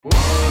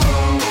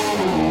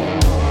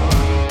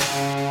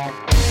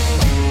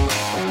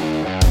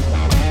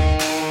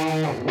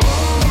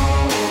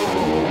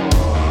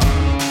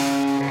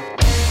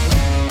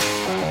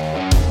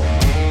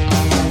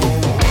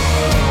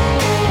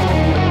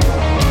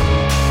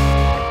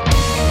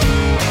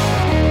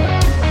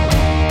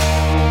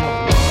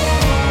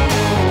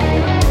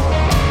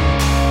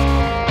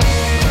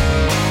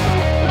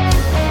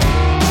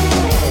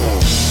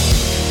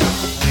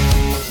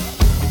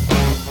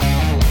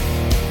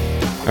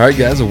All right,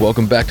 guys, well,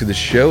 welcome back to the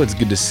show. It's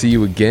good to see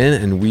you again,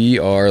 and we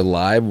are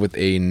live with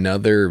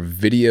another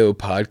video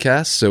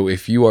podcast. So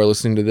if you are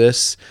listening to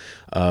this,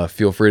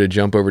 feel free to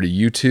jump over to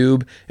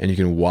YouTube, and you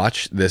can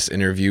watch this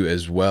interview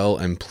as well,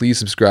 and please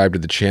subscribe to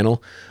the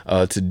channel.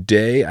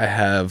 Today, I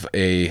have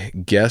a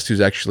guest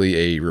who's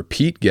actually a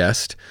repeat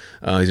guest.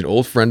 He's an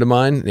old friend of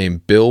mine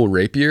named Bill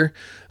Rapier.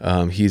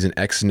 He's an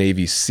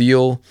ex-Navy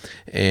SEAL,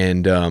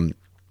 and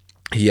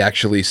he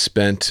actually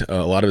spent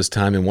a lot of his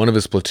time in one of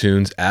his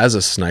platoons as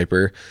a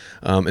sniper,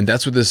 and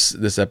that's what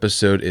this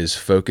episode is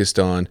focused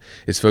on.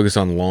 It's focused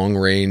on long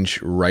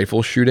range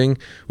rifle shooting,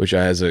 which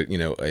has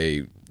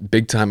a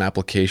big time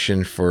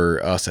application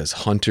for us as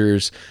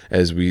hunters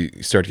as we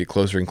start to get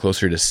closer and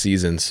closer to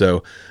season.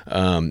 So,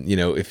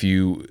 if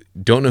you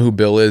don't know who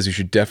Bill is, you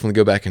should definitely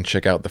go back and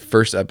check out the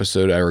first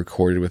episode I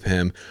recorded with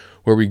him,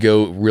 where we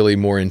go really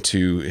more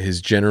into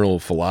his general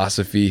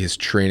philosophy, his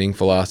training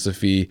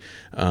philosophy,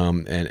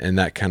 and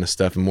that kind of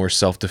stuff, and more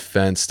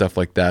self-defense, stuff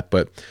like that.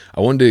 But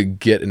I wanted to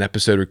get an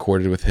episode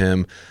recorded with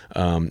him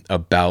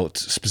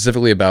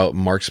specifically about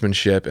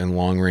marksmanship and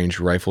long-range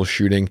rifle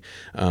shooting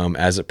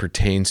as it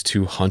pertains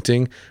to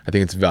hunting. I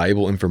think it's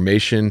valuable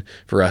information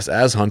for us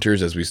as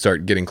hunters as we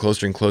start getting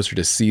closer and closer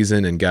to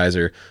season, and guys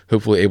are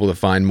hopefully able to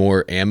find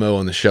more ammo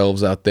on the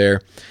shelves out there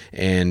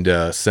and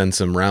send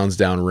some rounds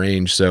down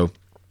range. So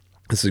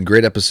this is a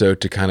great episode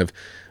to kind of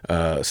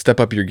step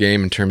up your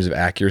game in terms of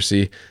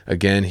accuracy.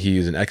 Again,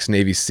 he's an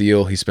ex-Navy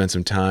SEAL. He spent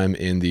some time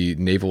in the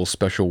Naval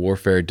Special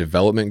Warfare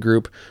Development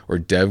Group, or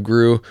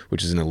DevGRU,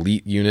 which is an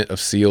elite unit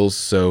of SEALs.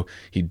 So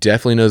he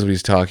definitely knows what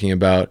he's talking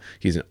about.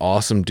 He's an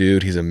awesome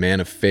dude. He's a man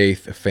of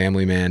faith, a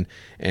family man.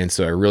 And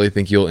so I really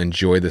think you'll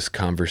enjoy this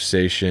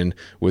conversation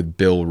with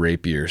Bill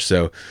Rapier.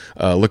 So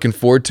looking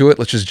forward to it.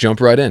 Let's just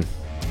jump right in.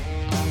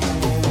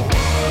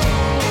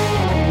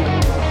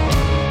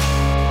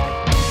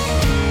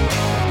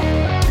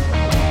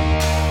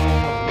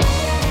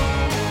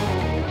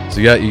 So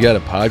you got a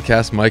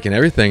podcast mic and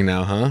everything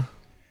now, huh?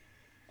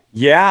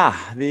 Yeah,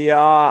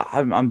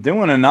 I'm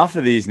doing enough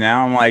of these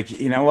now. I'm like,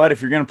 you know what?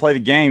 If you're gonna play the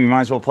game, you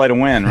might as well play to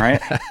win,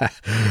 right?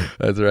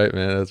 That's right,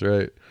 man. That's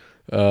right.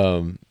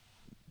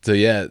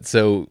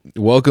 So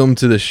welcome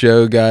to the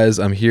show, guys.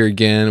 I'm here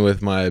again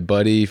with my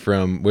buddy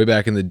from way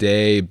back in the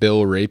day,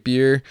 Bill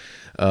Rapier,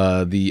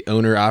 the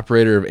owner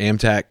operator of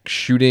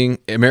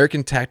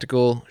American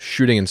Tactical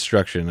Shooting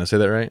Instruction. Did I say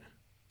that right?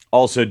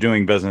 Also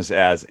doing business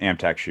as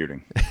Amtac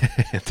Shooting.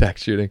 Amtac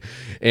Shooting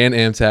and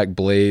Amtac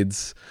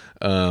Blades,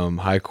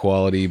 high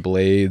quality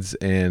blades.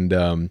 And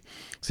so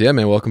yeah,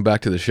 man, welcome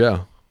back to the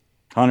show.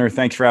 Hunter,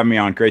 thanks for having me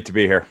on. Great to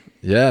be here.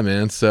 Yeah,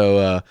 man.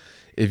 So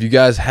if you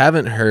guys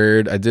haven't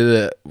heard, I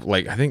did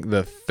I think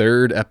the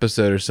third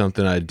episode or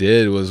something I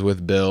did was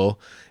with Bill,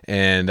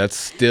 and that's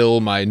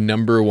still my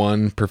number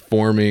one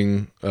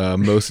performing,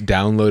 most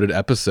downloaded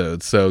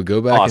episode. So go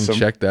back and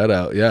check that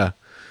out. Yeah.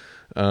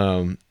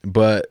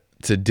 But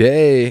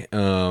today,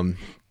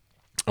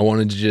 I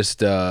wanted to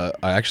just, I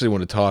actually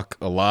want to talk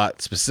a lot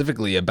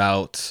specifically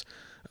about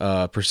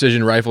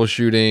precision rifle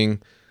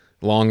shooting,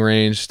 long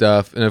range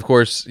stuff. And of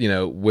course,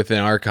 within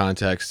our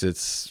context,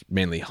 it's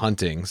mainly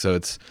hunting. So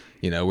it's,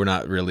 we're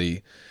not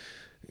really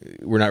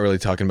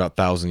talking about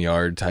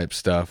 1,000-yard type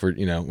stuff. We're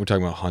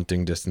talking about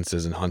hunting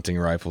distances and hunting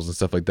rifles and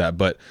stuff like that.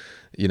 But,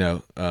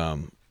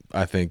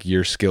 I think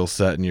your skill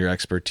set and your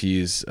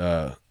expertise,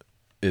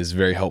 is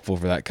very helpful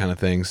for that kind of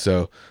thing.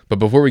 So, but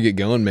before we get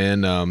going,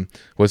 man,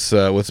 what's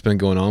been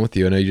going on with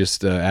you? I know you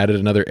just added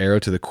another arrow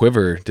to the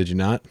quiver. Did you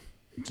not?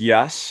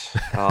 Yes.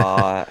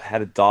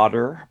 Had a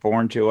daughter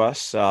born to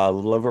us a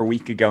little over a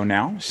week ago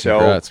now. So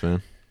congrats,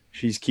 man.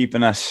 She's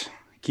keeping us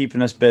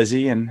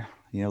busy, and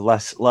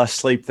less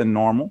sleep than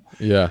normal.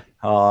 Yeah.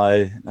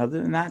 Other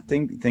than that,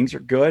 things are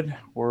good.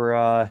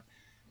 We're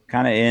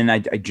kind of in. I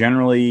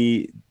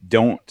generally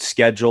don't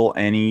schedule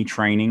any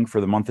training for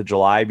the month of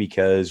July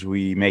because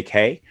we make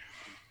hay.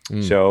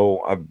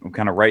 So I'm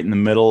kind of right in the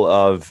middle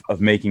of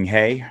making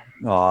hay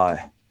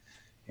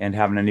and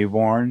having a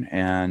newborn,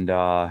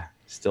 and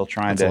still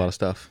trying That's a lot of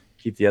stuff.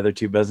 Keep the other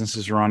two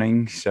busises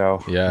running.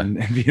 So yeah, and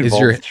be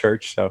involved with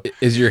church. So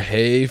is your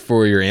hay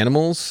for your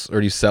animals, or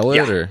do you sell it?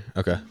 Yeah. Or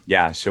okay.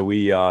 Yeah. So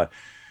we I've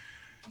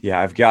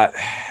got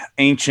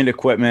ancient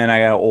equipment. I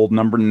got an old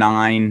number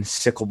 9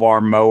 sickle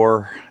bar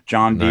mower,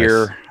 John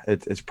Deere. Nice.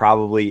 It's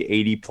probably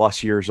 80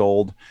 plus years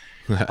old.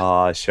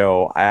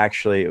 So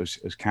it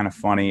was kind of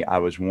funny. I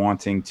was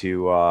wanting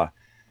to,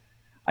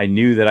 I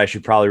knew that I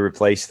should probably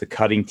replace the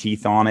cutting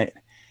teeth on it.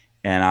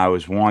 And I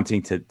was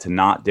wanting to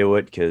not do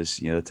it because,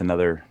 it's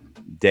another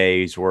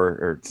day's work,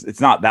 or it's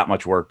not that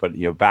much work, but,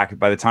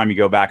 by the time you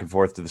go back and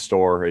forth to the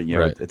store,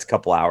 right. It's a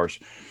couple hours.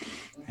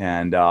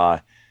 And,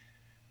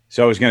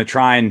 so I was going to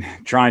try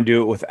and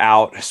do it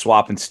without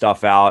swapping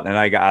stuff out. And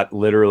I got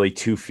literally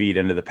 2 feet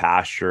into the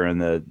pasture, and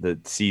the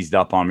seized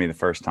up on me the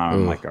first time.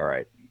 I'm like, all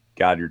right,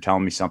 God, you're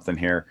telling me something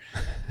here.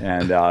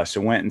 And so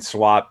went and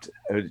swapped,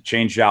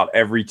 changed out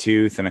every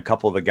tooth and a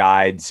couple of the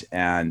guides.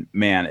 And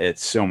man,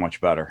 it's so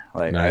much better.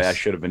 Like Nice. I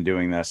should have been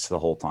doing this the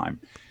whole time.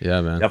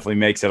 Yeah, man. Definitely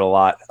makes it a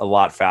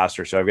lot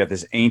faster. So I've got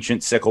this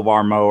ancient sickle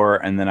bar mower,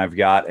 and then I've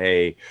got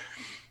a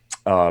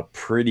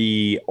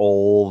pretty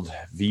old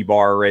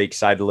V-bar rake,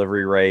 side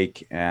delivery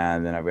rake,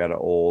 and then I've got an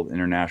old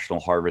International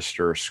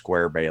Harvester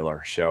square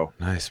baler. So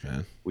nice,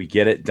 man. we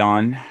get it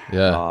done.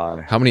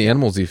 Yeah. How many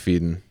animals are you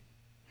feeding?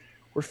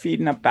 We're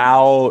feeding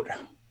about,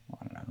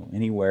 I don't know,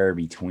 anywhere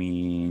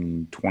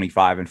between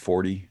 25 and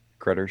 40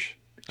 critters.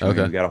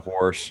 Okay. We've got a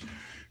horse,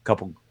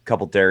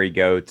 couple dairy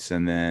goats,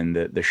 and then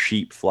the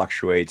sheep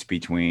fluctuates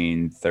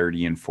between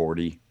 30 and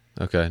 40.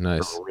 Okay,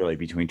 nice. Or really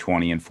between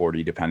 20 and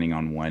 40, depending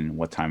on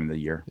what time of the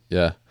year.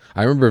 Yeah.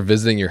 I remember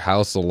visiting your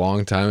house a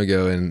long time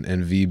ago in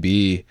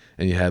VB,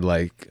 and you had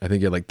I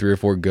think you had 3 or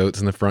 4 goats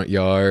in the front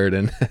yard,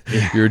 and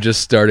you were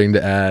just starting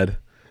to add.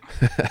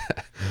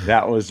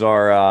 That was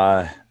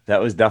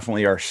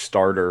definitely our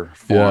starter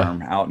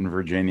farm out in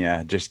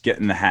Virginia. Just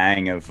getting the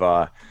hang of,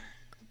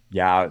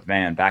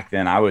 man, back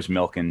then I was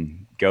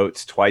milking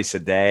goats twice a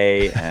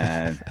day,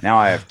 and now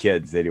I have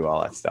kids. They do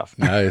all that stuff.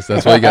 Nice.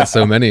 That's why you got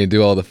so many and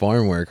do all the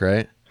farm work,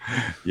 right?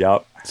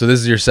 Yep. So this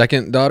is your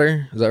second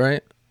daughter, is that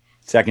right?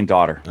 Second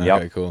daughter. Okay,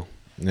 yep. Cool.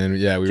 And then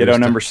we kiddo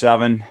number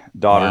 7,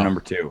 daughter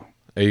number 2.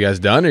 Are you guys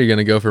done, or are you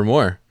gonna go for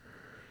more?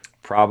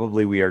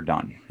 Probably we are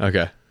done.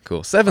 Okay,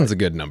 cool. 7's a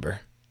good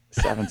number.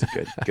 7's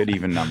a good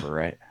even number,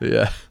 right?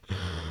 Yeah.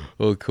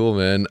 Well, cool,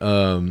 man.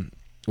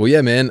 Well,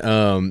 yeah, man.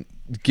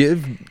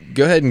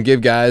 Go ahead and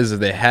give guys,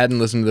 if they hadn't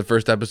listened to the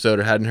first episode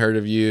or hadn't heard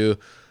of you,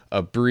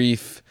 a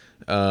brief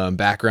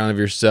background of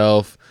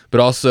yourself, but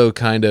also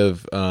kind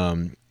of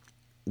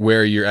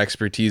where your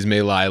expertise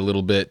may lie a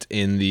little bit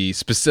in the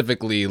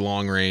specifically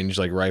long range,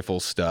 rifle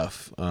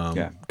stuff,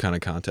 kind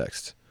of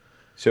context.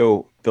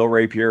 So Bill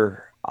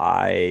Rapier,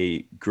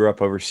 I grew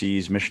up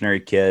overseas, missionary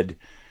kid,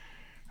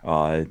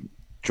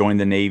 joined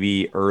the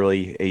Navy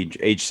early,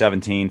 age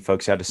 17.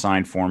 Folks had to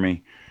sign for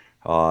me.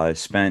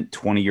 Spent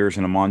 20 years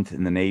and a month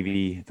in the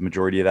Navy, the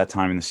majority of that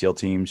time in the SEAL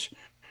teams,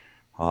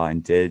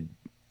 and did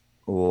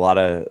a lot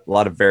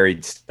of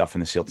varied stuff in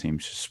the SEAL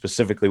teams.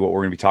 Specifically, what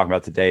we're going to be talking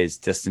about today is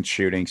distance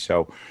shooting.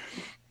 So,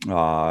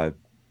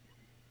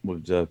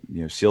 was a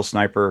SEAL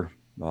sniper.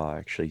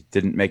 Actually,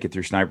 didn't make it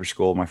through sniper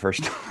school my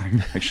first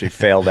time. Actually,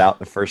 failed out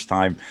the first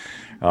time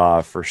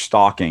for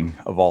stalking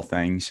of all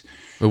things.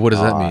 But what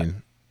does that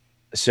mean?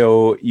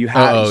 So you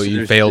have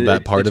you failed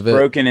that part of it.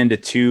 Broken into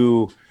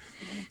two.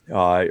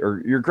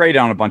 Or you're great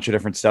on a bunch of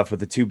different stuff, but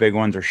the two big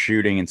ones are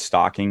shooting and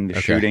stalking. The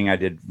shooting I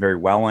did very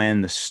well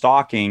in. The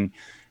stalking,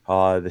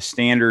 the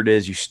standard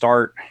is you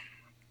start,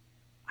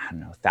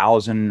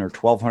 1,000 or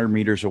 1,200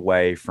 meters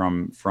away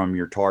from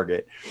your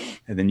target,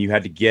 and then you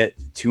had to get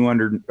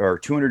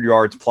 200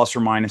 yards plus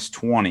or minus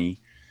 20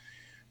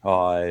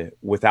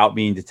 without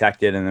being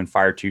detected, and then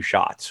fire 2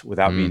 shots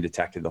without being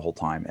detected the whole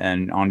time.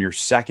 And on your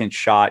second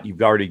shot,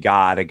 you've already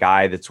got a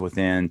guy that's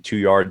within 2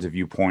 yards of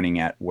you pointing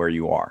at where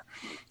you are.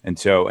 And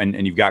so,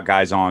 and you've got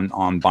guys on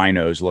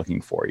binos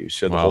looking for you.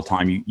 So the whole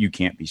time you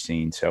can't be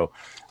seen. So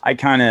I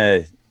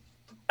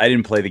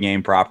didn't play the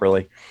game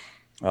properly.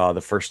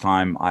 The first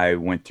time I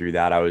went through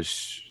that, I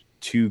was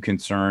too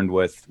concerned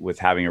with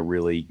having a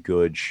really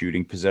good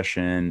shooting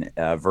position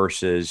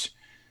versus,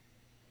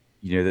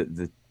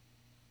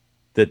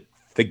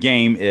 the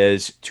game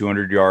is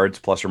 200 yards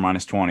plus or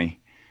minus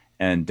 20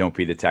 and don't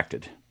be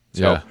detected.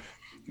 So,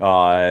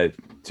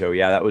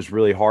 that was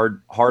really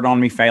hard on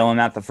me failing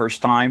that the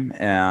first time,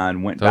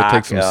 and went back. That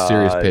takes some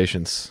serious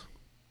patience.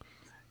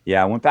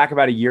 Yeah, I went back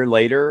about a year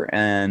later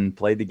and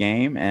played the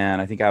game,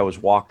 and I think I was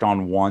walked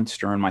on once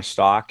during my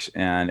stalks,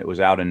 and it was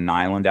out in an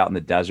island out in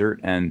the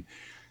desert, and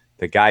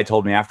the guy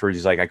told me afterwards,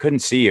 he's like, I couldn't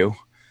see you,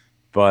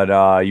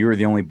 but you were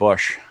the only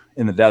bush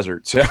in the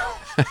desert. So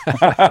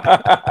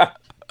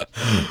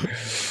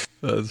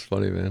that's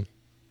funny, man.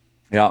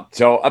 Yeah,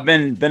 so I've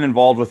been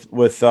involved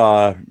with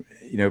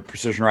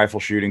precision rifle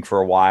shooting for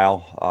a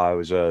while. I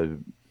was a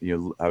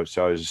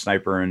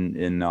sniper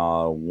in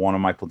one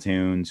of my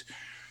platoons,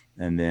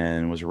 and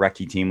then was a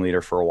recce team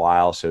leader for a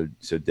while. So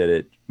did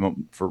it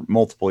for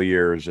multiple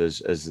years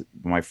as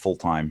my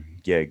full-time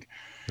gig.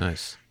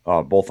 Nice.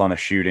 Both on the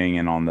shooting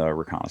and on the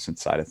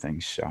reconnaissance side of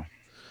things. So,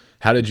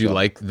 how did you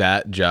like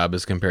that job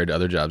as compared to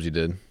other jobs you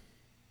did?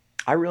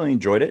 I really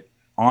enjoyed it.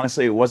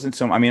 Honestly, it wasn't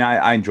so. I mean,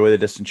 I enjoy the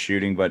distance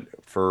shooting, but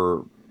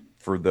for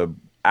the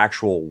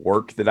actual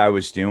work that I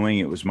was doing,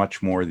 it was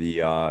much more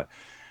the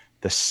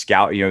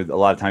scout. A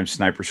lot of times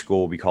sniper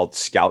school will be called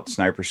scout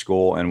sniper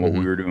school, and what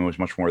we were doing was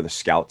much more the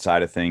scout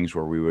side of things,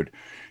 where we would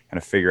kind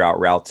of figure out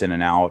routes in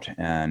and out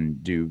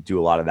and do a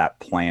lot of that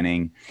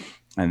planning,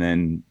 and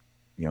then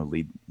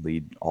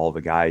lead all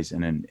the guys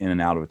in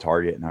and out of a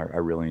target. And I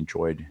really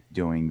enjoyed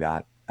doing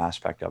that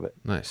aspect of it.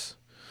 Nice.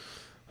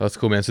 That's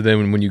cool, man. So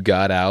then when you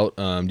got out,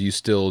 do you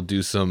still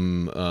do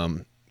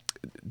some,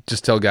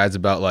 just tell guys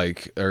about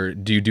or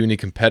do you do any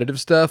competitive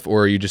stuff,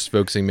 or are you just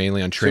focusing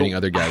mainly on training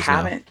other guys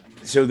now?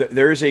 So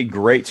there's so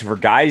for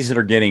guys that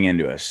are getting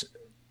into us,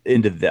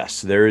 into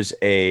this. There's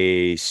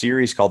a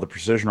series called the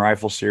Precision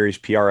Rifle Series,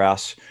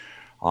 PRS.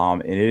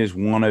 And it is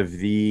one of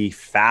the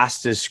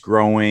fastest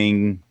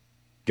growing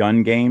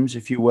gun games,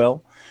 if you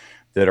will,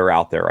 that are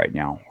out there right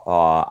now.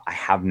 I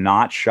have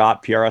not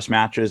shot PRS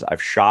matches.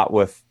 I've shot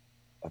with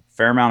a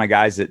fair amount of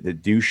guys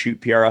that do shoot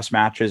PRS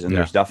matches, and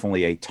there's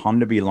definitely a ton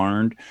to be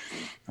learned.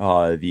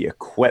 The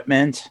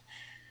equipment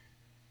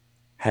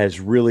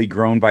has really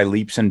grown by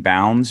leaps and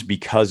bounds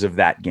because of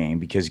that game,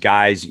 because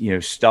guys,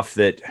 stuff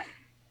that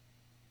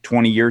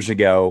 20 years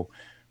ago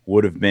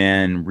would have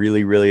been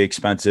really, really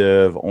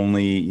expensive,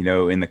 only,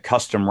 in the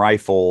custom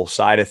rifle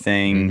side of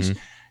things,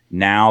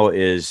 now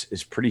is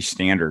pretty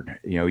standard.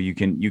 You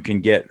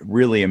can get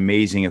really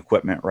amazing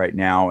equipment right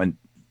now, and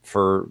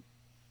for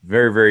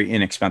very, very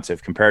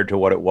inexpensive compared to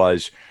what it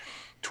was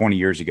 20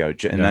 years ago.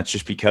 And that's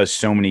just because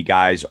so many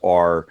guys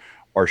are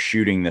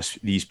shooting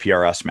these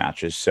PRS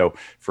matches. So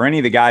for any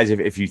of the guys,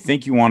 if you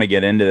think you want to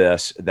get into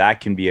this, that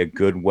can be a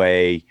good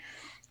way.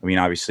 I mean,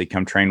 obviously,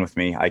 come train with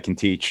me. I can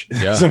teach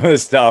some of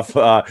this stuff.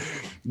 But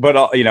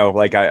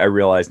I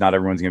realize not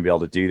everyone's going to be able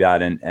to do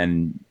that.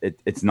 And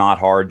it's not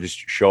hard. Just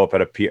show up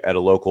at a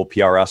local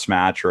PRS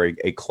match or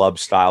a club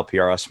style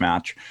PRS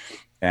match,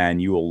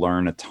 and you will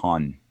learn a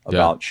ton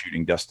about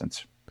shooting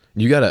distance.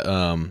 You got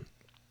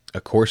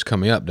a course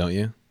coming up, don't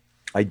you?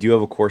 I do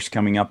have a course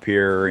coming up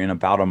here in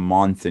about a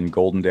month in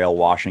Goldendale,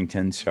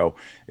 Washington. So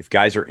if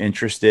guys are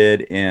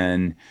interested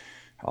in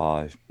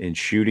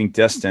shooting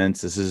distance,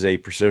 this is a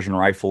precision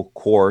rifle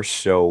course.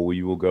 So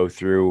we will go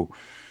through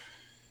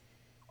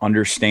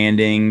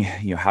understanding,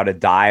 how to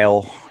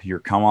dial your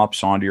come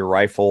ups onto your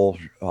rifle,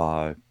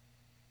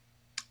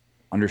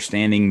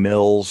 understanding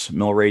mil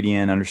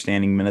radian,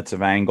 understanding minutes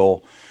of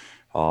angle,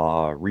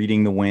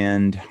 reading the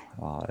wind,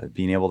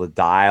 being able to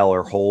dial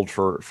or hold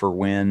for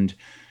wind,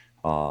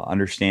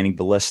 understanding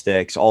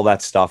ballistics, all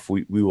that stuff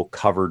we will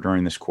cover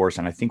during this course.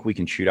 And I think we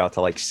can shoot out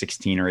to like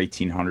 16 or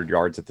 1800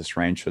 yards at this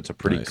range. So it's a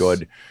pretty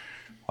good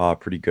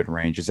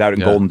range. It's out in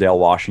Goldendale,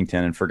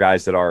 Washington. And for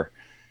guys that are,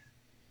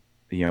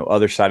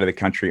 other side of the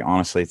country,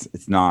 honestly,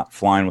 it's not,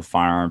 flying with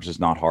firearms is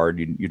not hard.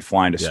 You'd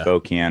fly into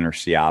Spokane or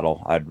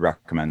Seattle. I'd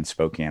recommend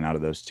Spokane out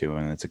of those two.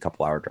 And it's a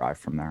couple-hour drive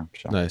from there.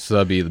 So. Nice. So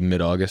that'd be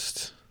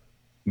mid-August.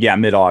 Yeah,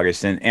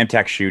 mid-August. And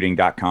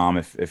amtechshooting.com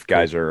if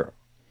guys are,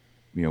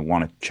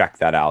 want to check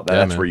that out.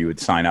 That's where you would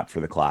sign up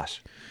for the class.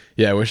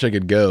 Yeah, I wish I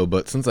could go,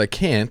 but since I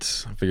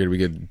can't, I figured we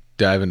could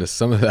dive into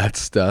some of that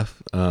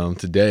stuff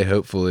today,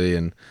 hopefully.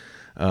 And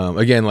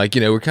again,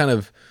 we're kind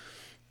of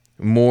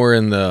more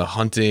in the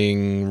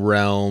hunting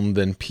realm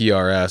than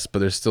PRS, but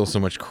there's still so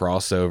much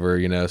crossover,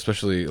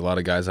 especially a lot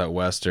of guys out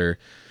west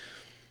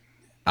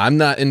I'm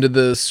not into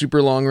the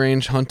super long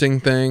range hunting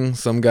thing.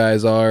 Some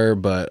guys are,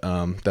 but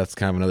that's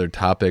kind of another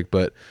topic.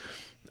 But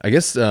I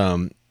guess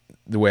the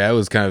way I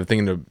was kind of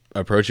thinking to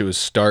approach it was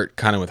start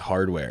kind of with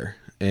hardware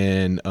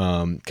and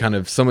kind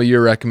of some of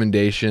your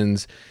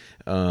recommendations,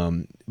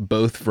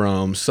 both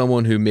from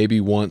someone who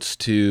maybe wants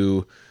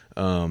to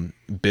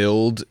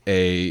build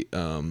a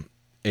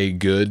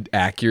good,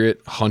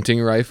 accurate hunting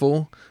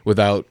rifle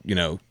without,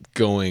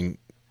 going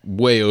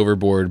way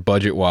overboard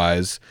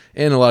budget-wise.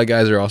 And a lot of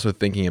guys are also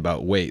thinking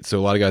about weight. So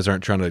a lot of guys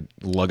aren't trying to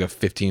lug a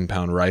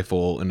 15-pound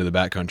rifle into the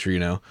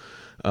backcountry,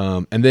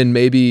 and then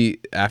maybe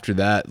after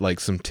that,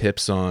 some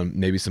tips on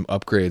maybe some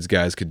upgrades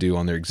guys could do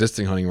on their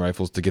existing hunting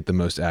rifles to get the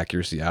most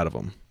accuracy out of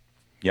them.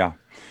 Yeah.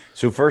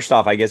 So first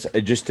off, I guess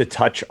just to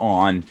touch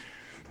on,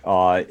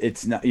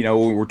 it's not,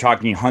 we're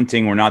talking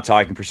hunting. We're not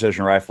talking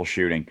precision rifle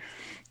shooting.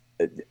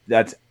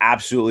 That's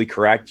absolutely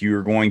correct.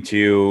 You're going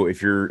to,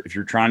 if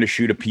you're trying to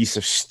shoot a piece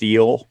of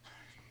steel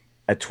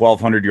at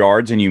 1,200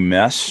 yards and you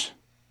miss,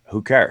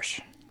 who cares?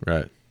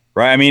 Right.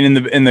 I mean,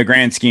 in the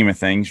grand scheme of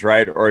things,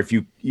 right? Or if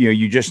you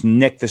just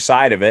nick the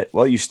side of it,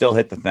 well, you still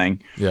hit the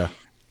thing. Yeah.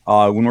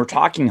 When we're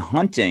talking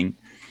hunting,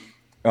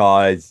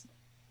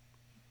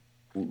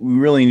 we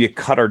really need to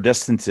cut our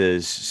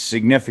distances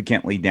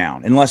significantly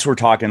down, unless we're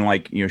talking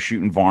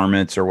shooting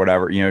varmints or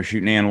whatever,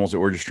 shooting animals that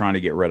we're just trying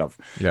to get rid of.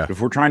 Yeah. But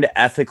if we're trying to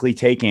ethically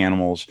take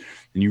animals,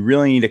 then you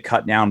really need to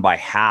cut down by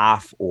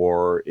half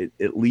or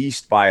at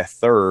least by a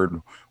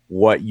third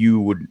what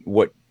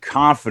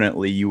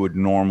confidently you would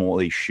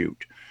normally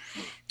shoot.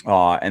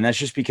 And that's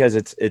just because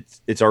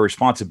it's our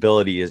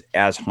responsibility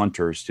as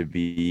hunters to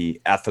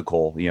be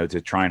ethical,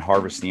 to try and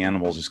harvest the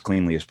animals as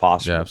cleanly as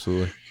possible. Yeah,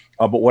 absolutely.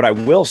 But what I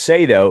will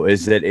say, though,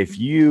 is that if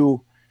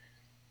you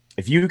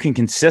can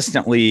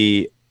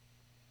consistently,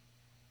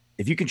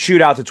 if you can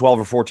shoot out to 12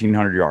 or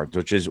 1,400 yards,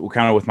 which is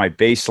kind of with my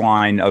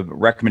baseline of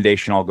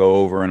recommendation I'll go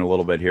over in a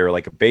little bit here,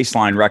 like a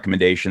baseline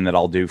recommendation that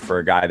I'll do for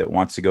a guy that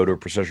wants to go to a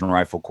precision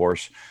rifle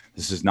course.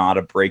 This is not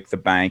a break the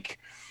bank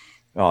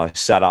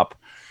setup.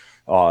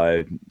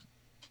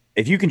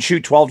 If you can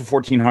shoot 12 to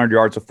 1,400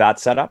 yards with that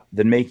setup,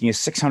 then making a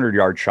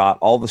 600-yard shot,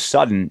 all of a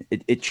sudden,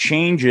 it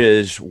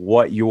changes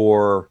what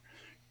your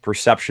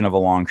perception of a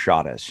long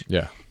shot is.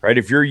 Yeah. Right.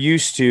 If you're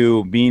used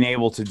to being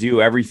able to do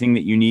everything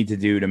that you need to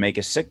do to make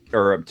a 12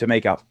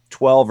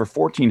 or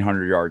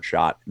 1,400 yard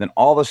shot, then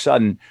all of a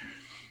sudden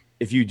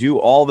if you do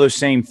all those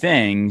same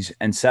things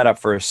and set up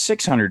for a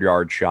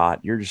 600-yard shot,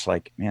 you're just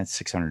like, man, it's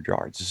 600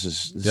 yards. This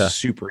is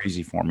super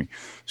easy for me.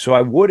 So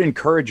I would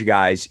encourage you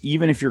guys,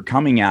 even if you're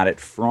coming at it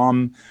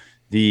from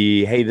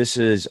the, hey,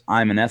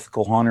 I'm an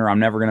ethical hunter, I'm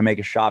never going to make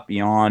a shot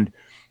beyond,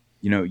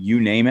 you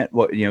name it,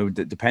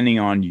 depending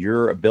on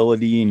your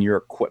ability and your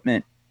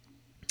equipment,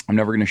 I'm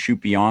never going to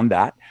shoot beyond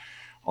that.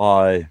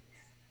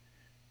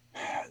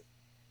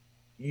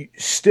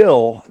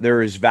 Still,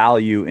 there is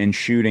value in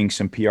shooting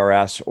some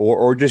PRS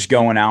or just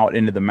going out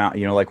into the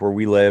mountain, like where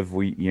we live,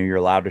 you're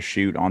allowed to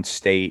shoot on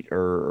state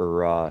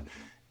or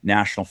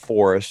national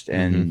forest,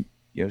 and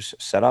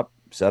set up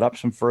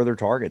some further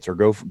targets, or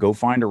go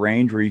find a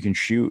range where you can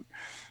shoot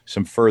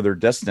some further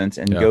distance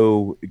and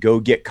go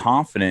get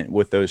confident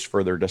with those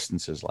further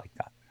distances like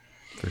that.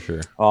 For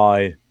sure.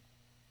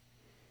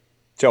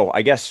 So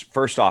I guess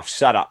first off,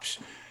 setups.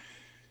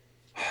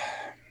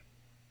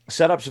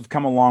 Setups have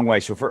come a long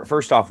way. So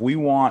first off, we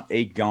want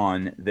a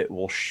gun that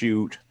will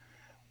shoot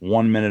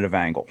 1 minute of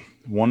angle.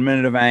 1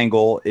 minute of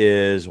angle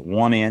is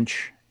 1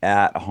 inch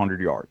at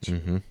 100 yards.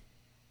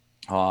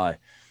 That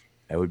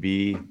would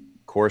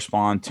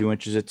correspond 2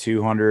 inches at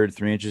 200,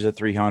 3 inches at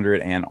 300,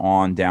 and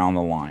on down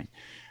the line.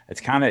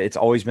 It's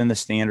always been the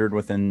standard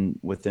within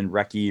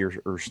recce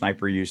or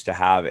sniper use to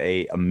have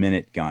a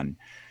minute gun.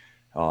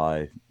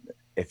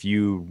 If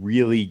you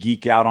really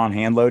geek out on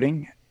hand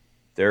loading,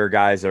 there are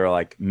guys that are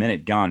like,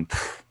 minute gun,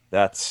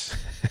 that's,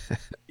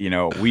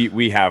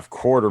 we have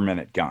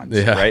quarter-minute guns,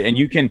 right? And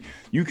you can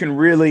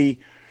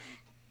really,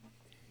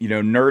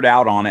 nerd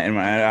out on it. And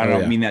I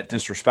don't mean that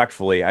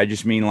disrespectfully. I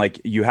just mean like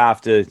you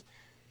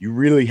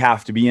really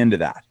have to be into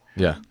that,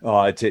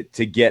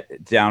 to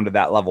get down to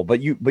that level.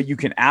 But you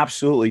can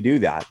absolutely do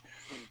that.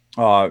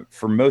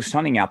 For most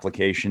hunting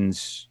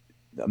applications,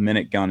 a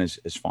minute gun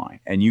is fine,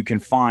 and you can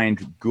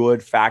find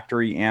good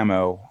factory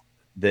ammo.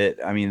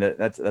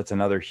 That's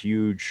another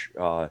huge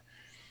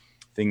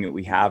thing that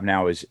we have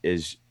now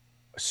is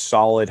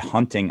solid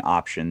hunting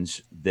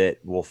options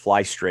that will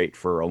fly straight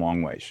for a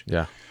long ways.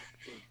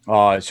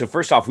 So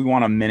first off, we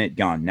want a minute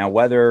gun. Now,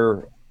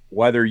 whether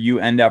you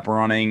end up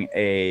running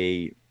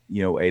a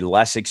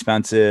less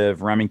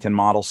expensive Remington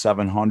Model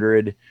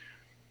 700,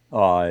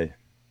 that's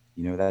a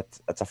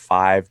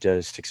 $500 to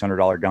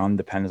 $600 gun,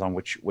 depends on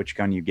which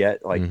gun you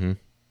get. Like,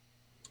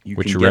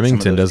 which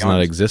Remington does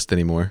not exist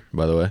anymore,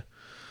 by the way.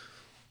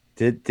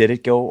 Did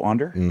it go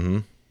under?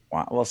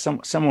 Wow. Well,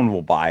 someone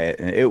will buy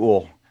it, and it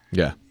will.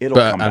 Yeah, it'll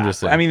come back.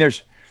 Just saying. I mean,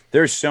 there's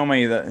so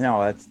many that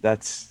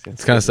that's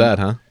it's kind of sad,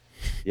 huh?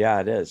 Yeah,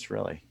 it is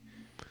really.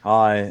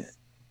 But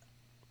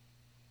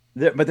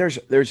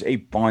there's a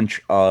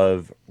bunch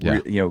of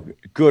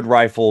good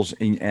rifles,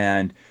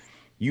 and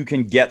you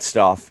can get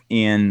stuff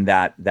in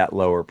that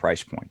lower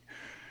price point.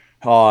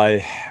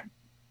 So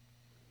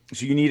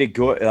you need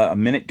a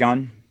minute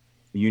gun.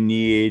 You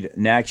need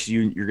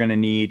you're going to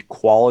need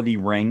quality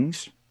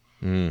rings,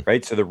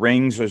 right? So the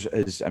rings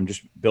is I'm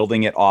just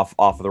building it off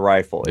of the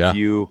rifle. Yeah.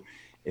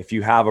 If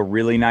you have a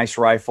really nice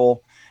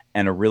rifle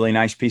and a really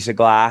nice piece of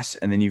glass,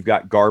 and then you've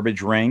got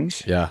garbage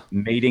rings,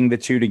 mating the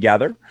two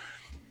together,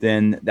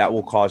 then that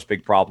will cause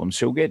big problems.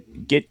 So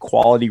get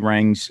quality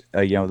rings.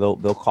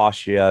 They'll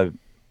cost you $100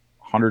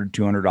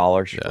 to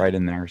 $200 right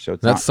in there. So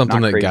that's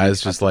something that guys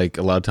just like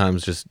a lot of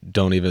times just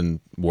don't even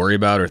worry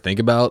about or think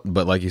about.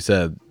 But like you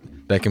said,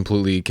 that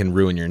completely can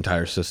ruin your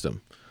entire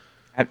system.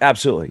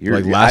 Absolutely.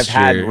 I've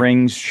had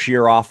rings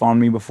shear off on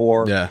me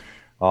before. Yeah.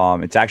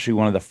 It's actually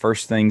one of the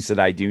first things that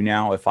I do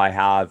now. If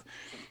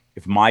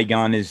my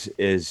gun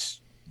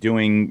is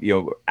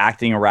doing,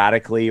 acting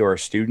erratically, or a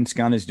student's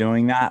gun is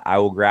doing that, I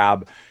will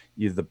grab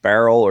either the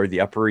barrel or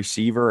the upper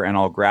receiver, and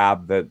I'll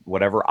grab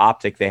whatever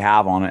optic they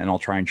have on it, and I'll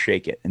try and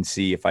shake it and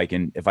see if I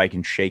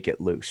can shake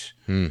it loose.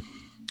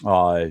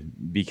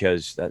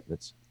 Because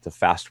that's the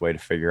fast way to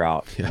figure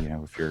out,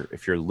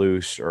 if you're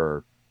loose,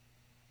 or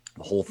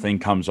the whole thing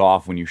comes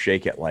off when you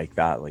shake it like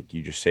that, like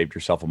you just saved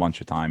yourself a bunch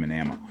of time and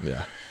ammo.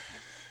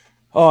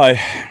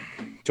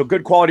 So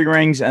good quality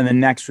rings, and then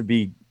next would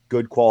be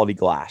good quality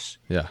glass.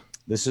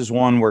 This is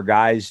one where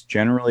guys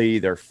generally,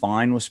 they're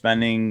fine with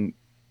spending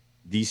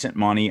decent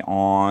money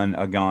on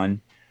a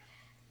gun,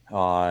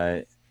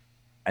 and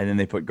then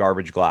they put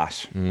garbage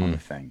glass on the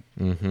thing.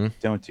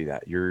 Don't do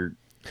that. Your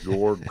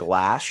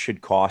glass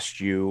should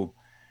cost you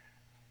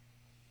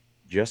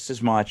just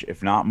as much,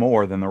 if not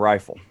more, than the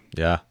rifle.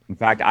 In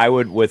fact, I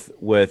would, with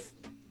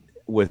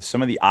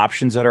some of the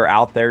options that are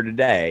out there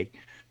today,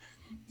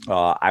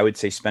 I would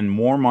say spend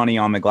more money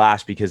on the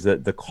glass, because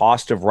the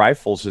cost of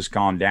rifles has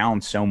gone down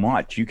so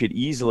much. You could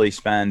easily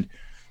spend,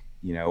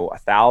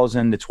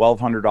 $1,000 to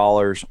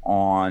 $1,200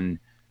 on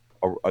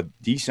a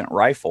decent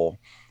rifle,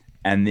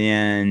 and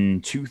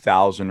then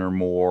 $2,000 or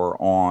more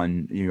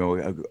on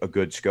a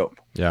good scope.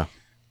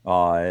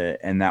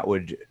 And that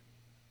would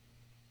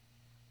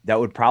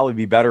probably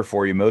be better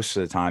for you most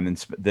of the time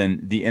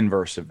than the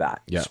inverse of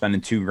that.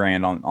 Spending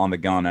 $2,000 on the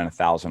gun and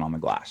 $1,000 on the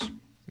glass.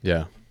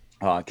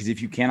 Because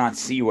if you cannot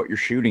see what you're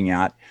shooting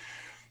at,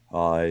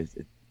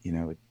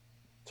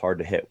 It's hard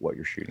to hit what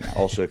you're shooting at.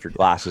 Also, if your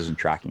glass isn't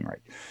tracking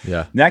right.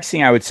 Yeah. Next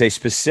thing I would say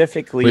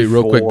specifically. Wait,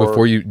 real quick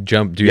before you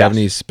jump, do you have Yes.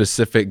 any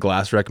specific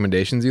glass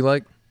recommendations you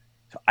like?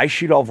 I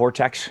shoot all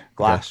Vortex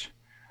glass. Okay.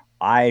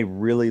 I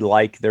really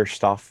like their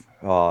stuff.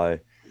 I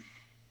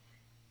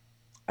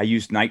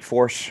used Night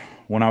Force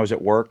when I was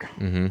at work.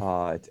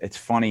 It's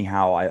funny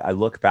how I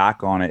look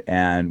back on it,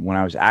 and when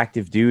I was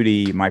active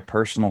duty, my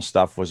personal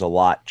stuff was a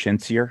lot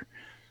chintzier.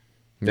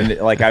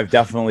 Like I've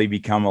definitely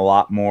become a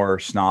lot more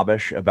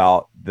snobbish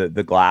about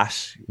the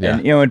glass. Yeah.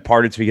 And, you know, in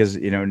part it's because,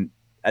 you know,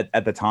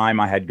 at the time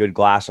I had good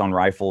glass on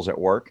rifles at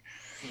work.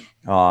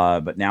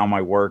 But now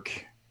my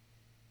work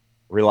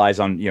relies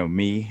on, you know,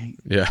 me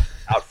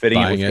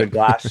outfitting it with good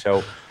glass.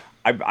 So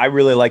I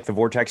really like the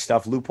Vortex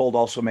stuff. Loophole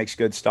also makes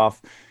good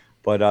stuff.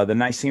 But the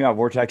nice thing about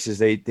Vortex is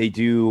they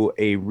do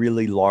a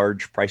really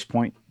large price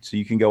point. So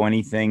you can go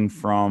anything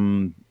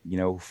from, you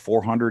know,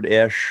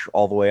 400-ish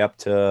all the way up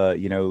to,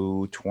 you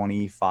know,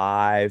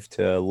 25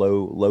 to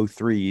low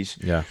threes.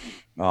 Yeah.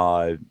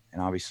 And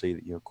obviously,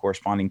 you know,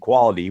 corresponding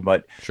quality,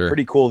 but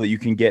pretty cool that you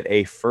can get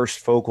a first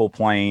focal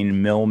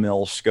plane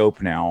mil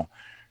scope now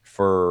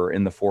for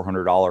in the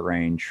 $400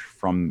 range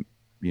from,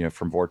 you know,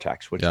 from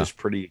Vortex, which is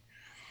pretty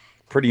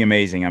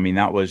amazing. I mean,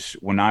 that was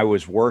when I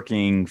was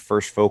working,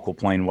 first focal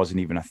plane wasn't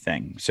even a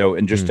thing. So,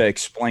 and just to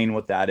explain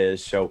what that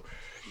is. So,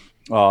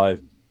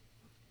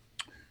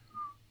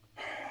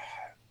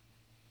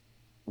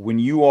 when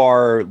you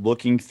are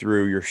looking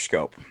through your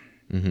scope,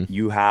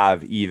 you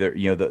have either,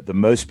 you know, the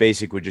most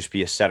basic would just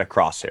be a set of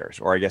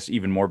crosshairs, or I guess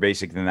even more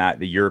basic than that,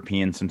 the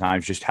Europeans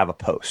sometimes just have a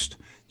post,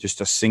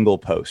 just a single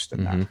post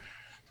in there.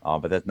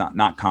 But that's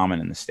not common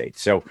in the States.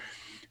 So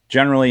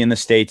generally in the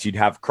States, you'd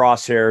have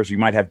crosshairs. You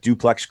might have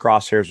duplex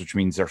crosshairs, which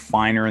means they're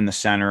finer in the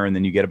center, and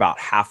then you get about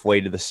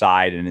halfway to the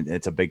side, and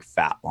it's a big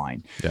fat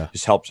line. Yeah,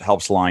 just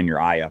helps line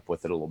your eye up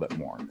with it a little bit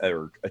more,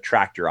 or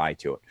attract your eye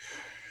to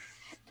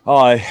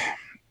it.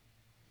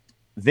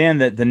 Then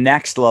the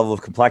next level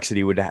of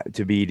complexity would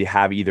be to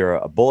have either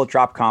a bullet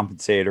drop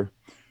compensator,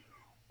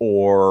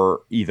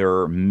 or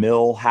either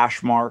mil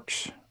hash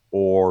marks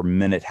or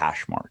minute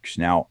hash marks.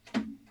 Now,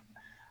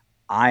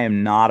 I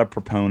am not a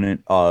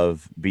proponent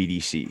of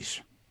BDCs,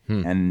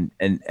 and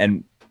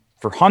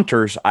for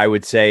hunters, I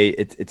would say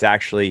it's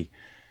actually,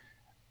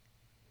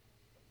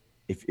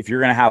 if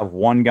you're going to have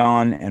one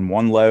gun and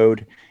one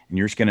load, and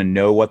you're just going to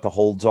know what the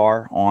holds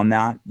are on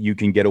that, you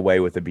can get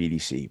away with a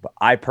BDC. But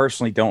I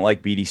personally don't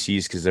like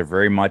BDCs because they're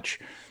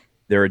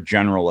a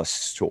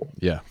generalist tool.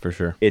 Yeah, for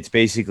sure. It's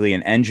basically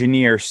an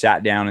engineer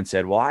sat down and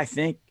said, well, I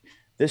think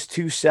this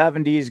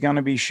 270 is going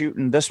to be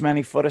shooting this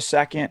many foot a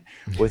second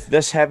with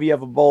this heavy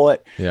of a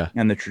bullet. Yeah.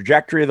 And the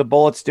trajectory of the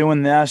bullet's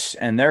doing this.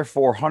 And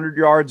therefore 100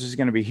 yards is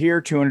going to be here.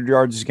 200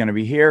 yards is going to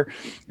be here.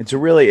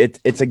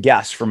 It's a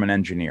guess from an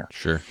engineer.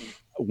 Sure.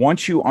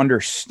 Once you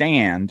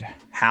understand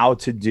how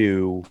to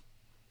do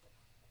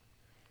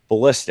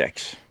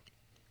ballistics,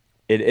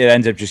 it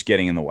ends up just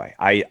getting in the way.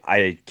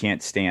 I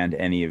can't stand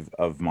any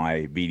of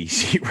my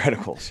BDC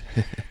reticles.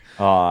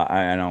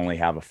 I only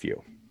have a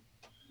few.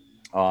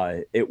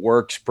 It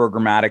works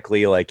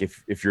programmatically, like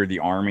if you're the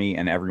Army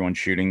and everyone's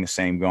shooting the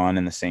same gun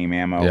and the same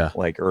ammo,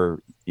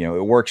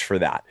 it works for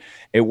that.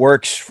 It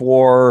works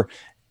for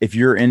if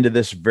you're into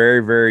this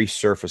very, very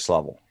surface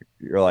level.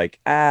 You're like,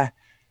 I'm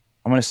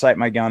going to sight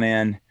my gun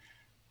in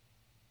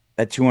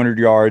at 200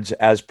 yards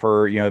as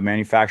per, you know, the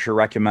manufacturer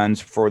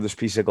recommends for this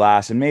piece of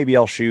glass. And maybe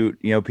I'll shoot,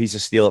 you know, a piece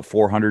of steel at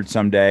 400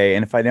 someday.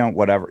 And if I don't,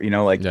 whatever, you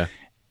know,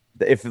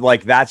 if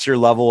like that's your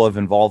level of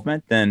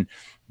involvement, then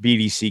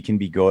BDC can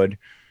be good.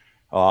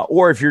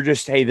 Or if you're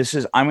just, hey,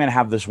 I'm going to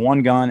have this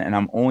one gun and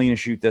I'm only going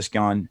to shoot this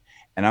gun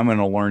and I'm going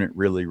to learn it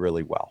really,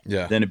 really well.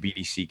 Yeah. Then a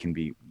BDC can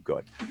be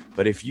good.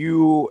 But if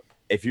you're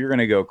going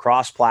to go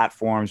cross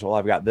platforms, well,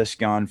 I've got this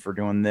gun for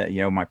doing the,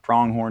 you know, my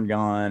pronghorn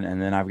gun,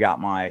 and then I've got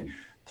my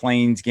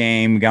plains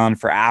game gun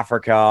for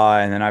Africa,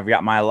 and then I've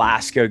got my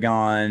Alaska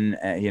gun,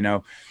 you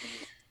know,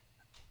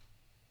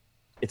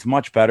 it's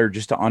much better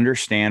just to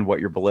understand what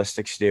your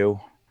ballistics do.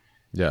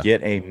 Yeah.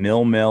 Get a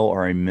mil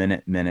or a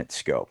minute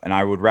scope. And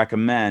I would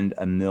recommend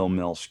a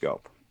mil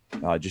scope,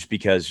 just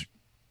because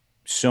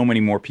so many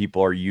more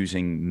people are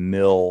using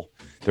mil.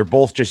 They're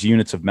both just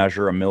units of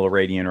measure, a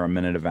milliradian or a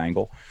minute of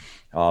angle.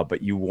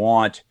 But you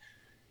want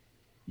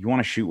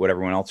to shoot what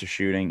everyone else is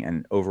shooting,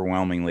 and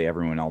overwhelmingly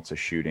everyone else is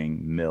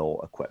shooting mil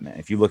equipment.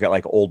 If you look at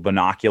like old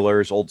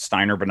binoculars, old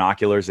Steiner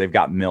binoculars, they've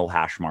got mil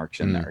hash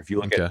marks in there. If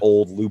you look at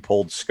old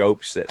loopholed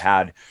scopes that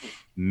had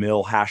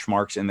mil hash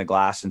marks in the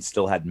glass and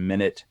still had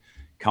minute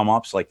come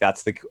ups, like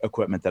that's the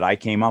equipment that I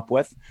came up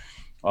with.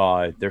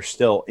 They're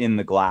still in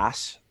the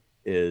glass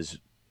is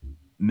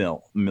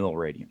mil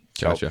radian.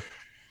 Gotcha.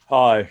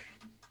 So,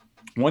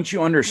 once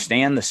you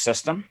understand the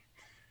system,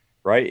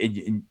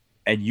 right,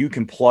 and you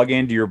can plug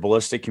into your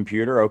ballistic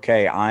computer,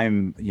 okay,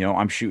 I'm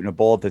shooting a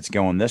bullet that's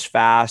going this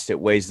fast, it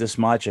weighs this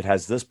much, it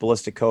has this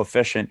ballistic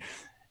coefficient,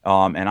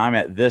 and I'm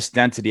at this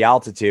density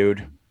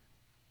altitude,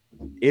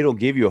 it'll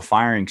give you a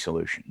firing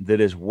solution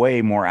that is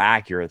way more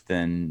accurate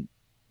than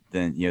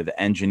you know the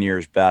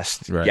engineer's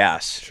best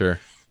guess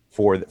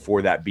for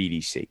that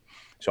BDC.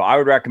 So I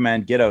would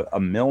recommend get a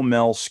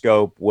mil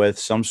scope with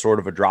some sort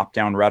of a drop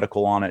down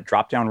reticle on it.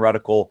 Drop down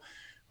reticle,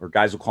 or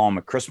guys will call them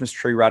a Christmas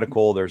tree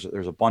reticle.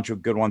 There's a bunch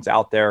of good ones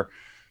out there.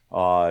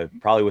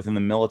 Probably within the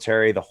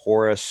military, the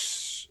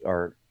Horus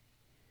or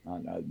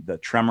the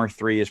Tremor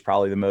 3 is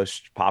probably the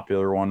most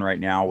popular one right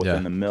now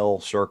within the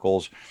mil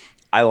circles.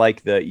 I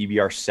like the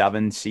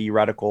EBR7C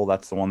reticle.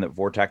 That's the one that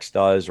Vortex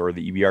does, or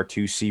the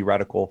EBR2C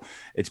reticle.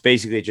 It's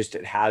basically it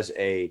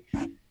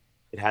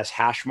has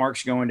hash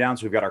marks going down.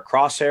 So we've got our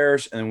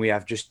crosshairs, and then we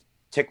have just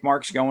tick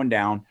marks going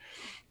down.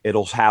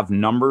 It'll have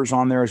numbers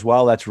on there as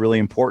well. That's really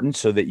important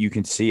so that you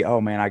can see, oh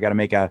man, I got to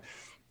make a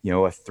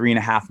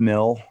 3.5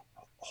 mil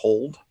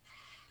hold.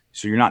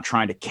 So you're not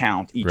trying to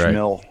count each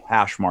mil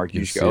hash mark.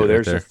 You just go,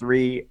 there's a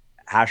 3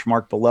 hash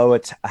mark below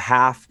it's a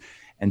half,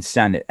 and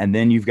send it. And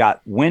then you've got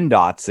wind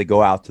dots that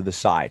go out to the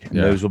side. And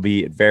those will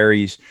be, it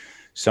varies.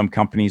 Some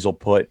companies will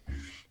put,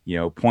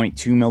 0.2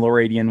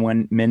 milliradian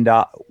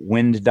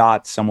wind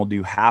dots. Some will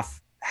do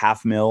half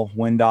mil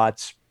wind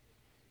dots.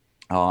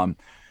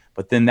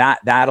 But then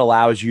that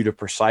allows you to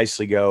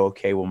precisely go,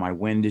 okay, well, my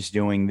wind is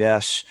doing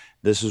this.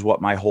 This is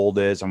what my hold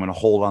is. I'm going to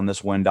hold on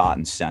this wind dot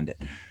and send it.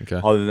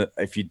 Okay.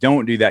 If you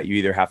don't do that, you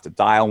either have to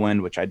dial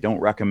wind, which I don't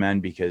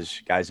recommend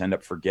because guys end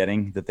up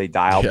forgetting that they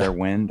dialed their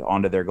wind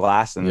onto their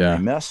glass and then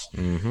they miss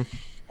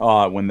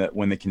when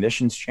the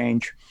conditions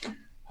change.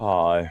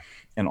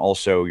 And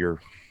also your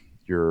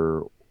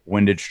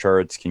windage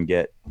turrets can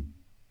get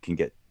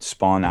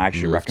spun. I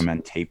actually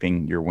recommend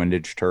taping your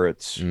windage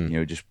turrets.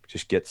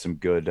 Just get some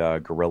good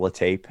Gorilla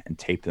tape and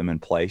tape them in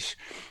place,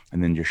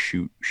 and then just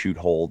shoot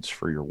holds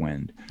for your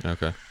wind.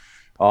 Okay.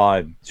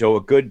 So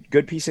a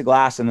good piece of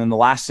glass, and then the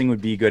last thing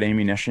would be good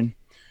ammunition.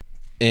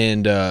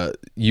 And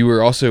you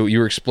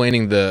were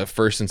explaining the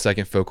first and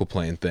second focal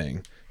plane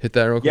thing. Hit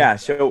that real quick. Yeah.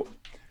 So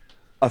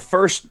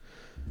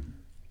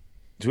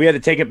so we had to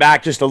take it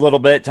back just a little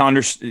bit to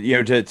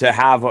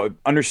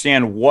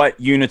understand what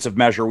units of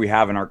measure we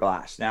have in our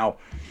glass. Now,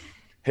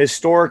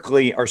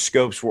 historically, our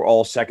scopes were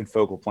all second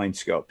focal plane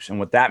scopes, and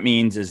what that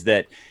means is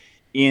that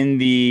in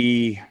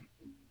the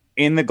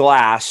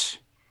glass,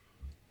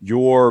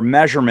 your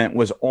measurement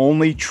was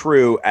only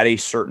true at a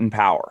certain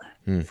power.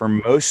 For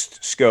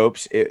most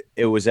scopes,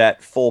 it was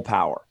at full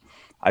power.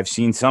 I've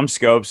seen some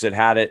scopes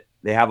that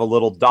they have a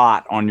little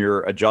dot on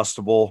your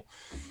adjustable,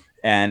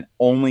 and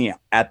only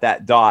at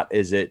that dot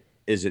is it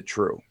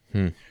true.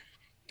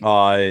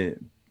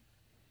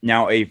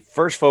 Now, a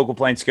first focal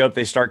plane scope,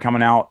 they start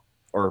coming out,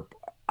 or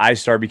I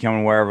started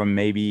becoming aware of them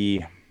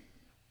maybe,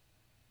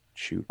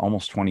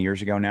 almost 20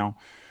 years ago now.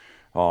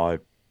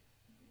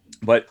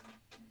 But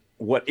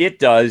what it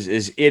does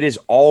is it is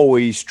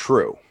always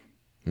true.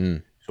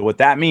 So what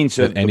that means,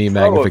 so any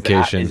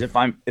magnification is if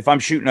I'm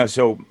shooting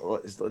so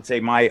let's say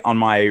on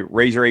my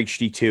Razor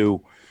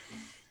HD2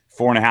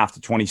 4.5 to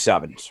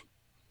 27s.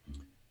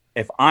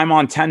 If I'm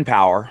on 10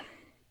 power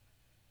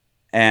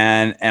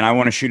and I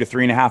want to shoot a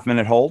 3.5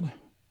 minute hold,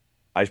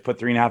 I just put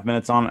 3.5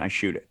 minutes on it and I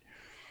shoot it.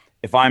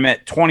 If I'm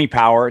at 20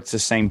 power, it's the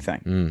same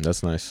thing.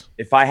 That's nice.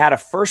 If I had a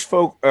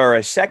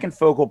second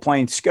focal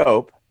plane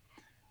scope,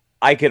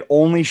 I could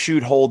only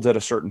shoot holds at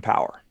a certain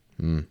power.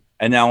 And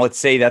now let's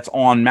say that's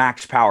on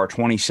max power,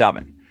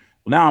 27.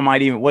 Well, now I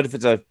might what if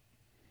it's a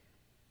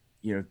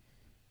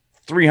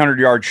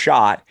 300-yard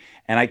shot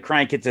and I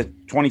crank it to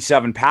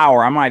 27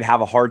 power, I might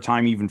have a hard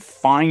time even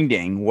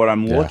finding what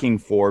I'm looking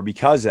for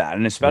because of that.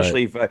 And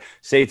especially if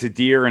say it's a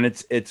deer and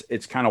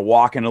it's kind of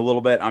walking a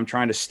little bit, I'm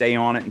trying to stay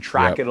on it and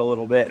track it a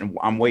little bit, and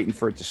I'm waiting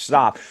for it to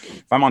stop.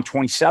 If I'm on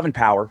 27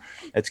 power,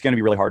 it's going to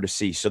be really hard to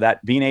see. So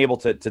that being able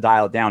to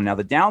dial it down. Now,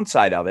 the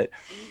downside of it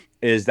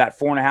is that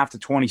 4.5 to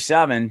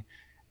 27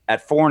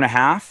 at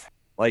 4.5,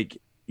 like,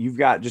 you've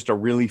got just a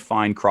really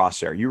fine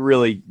crosshair.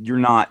 You're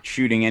not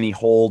shooting any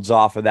holds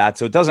off of that.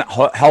 So it doesn't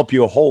help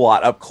you a whole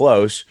lot up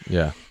close.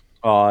 Yeah.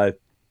 But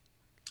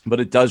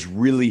it does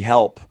really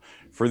help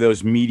for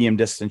those medium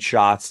distance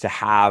shots to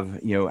have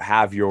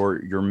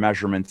your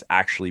measurements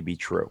actually be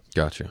true.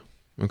 Gotcha.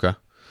 Okay.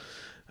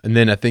 And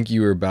then I think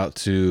you were about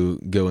to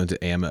go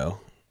into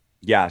ammo.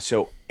 Yeah.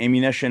 So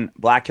ammunition,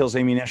 Black Hills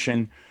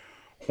ammunition,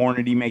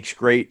 Hornady makes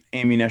great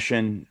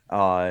ammunition.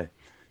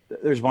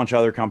 There's a bunch of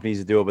other companies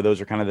that do it, but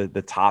those are kind of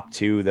the top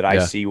two that I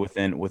see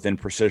within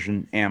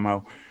precision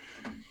ammo.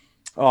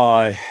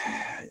 You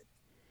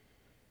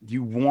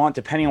want,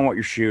 depending on what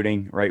you're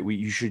shooting, right?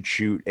 You should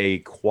shoot a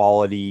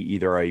quality,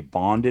 either a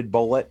bonded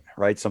bullet,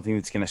 right? Something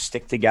that's going to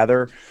stick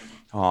together,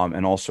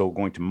 and also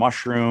going to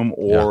mushroom,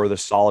 or the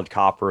solid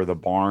copper, the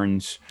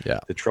Barnes,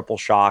 the triple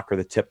shock, or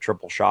the tip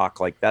triple shock.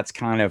 Like, that's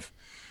kind of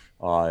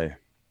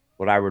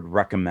what I would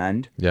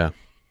recommend. Yeah.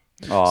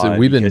 So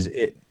we've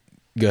been.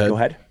 Go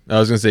ahead. I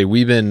was going to say,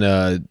 we've been,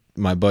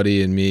 my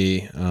buddy and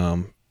me,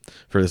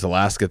 for this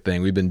Alaska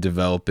thing, we've been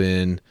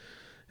developing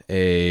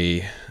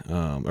a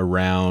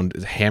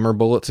round hammer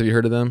bullets. Have you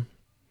heard of them?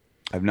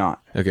 I've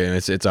not. Okay. And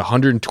it's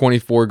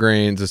 124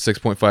 grains, a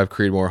 6.5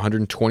 Creedmoor,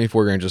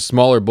 124 grains, a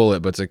smaller bullet,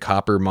 but it's a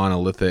copper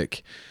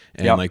monolithic.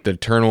 And Yep. like the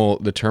terminal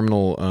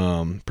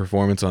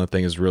performance on the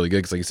thing is really good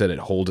because, like you said, it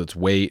holds its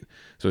weight,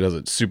 so it has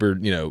a super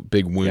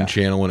big wound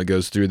channel when it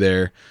goes through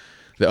there.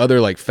 The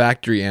other like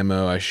factory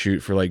ammo I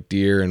shoot for like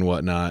deer and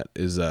whatnot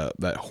is that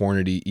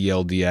Hornady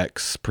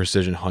ELDX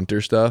Precision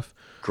Hunter stuff.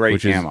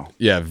 Great ammo.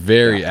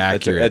 Very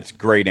accurate. That's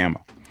great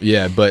ammo.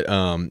 Yeah, but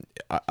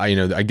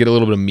I get a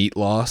little bit of meat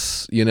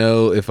loss,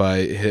 if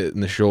I hit in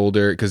the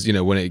shoulder, because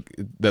when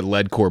that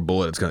lead core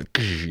bullet, it's gonna,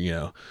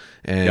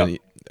 and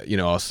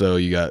also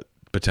you got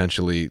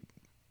potentially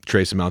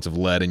trace amounts of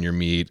lead in your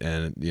meat,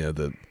 and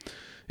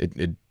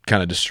it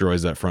kind of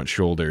destroys that front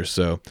shoulder.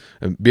 So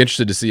I'd be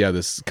interested to see how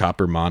this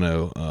copper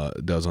mono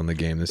does on the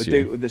game this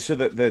year. So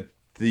the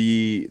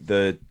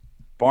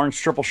Barnes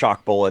triple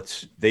shock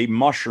bullets, they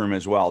mushroom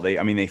as well.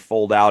 They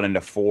fold out into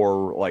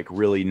 4 like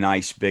really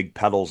nice big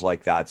petals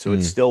like that. So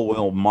it still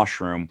will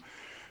mushroom.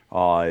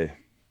 I'd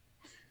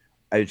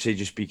say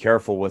just be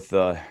careful with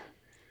the,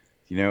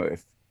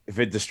 if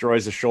it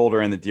destroys the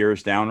shoulder and the deer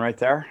is down right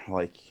there,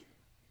 like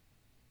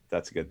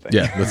that's a good thing.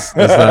 Yeah, that's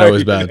not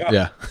always bad.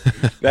 Yeah.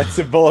 That's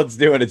the bullet's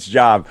doing its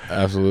job.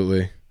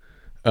 Absolutely.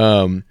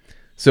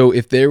 So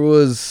if there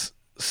was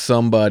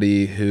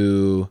somebody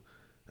who,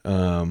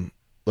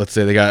 let's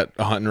say they got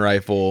a hunting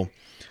rifle,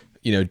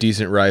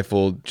 decent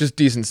rifle, just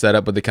decent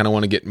setup, but they kind of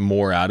want to get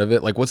more out of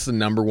it. Like, what's the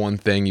number one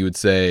thing you would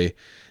say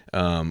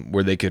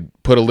where they could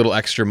put a little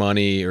extra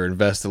money or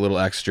invest a little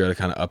extra to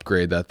kind of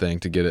upgrade that thing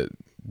to get it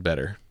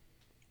better?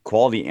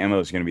 Quality ammo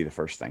is going to be the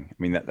first thing. I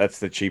mean, that's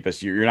the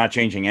cheapest. You're not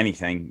changing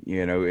anything.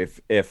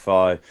 If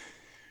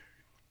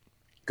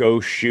go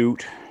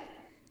shoot,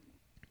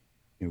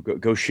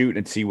 go shoot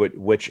and see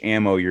which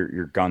ammo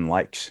your gun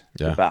likes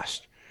the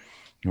best,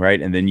 right?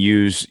 And then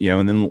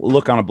and then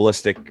look on a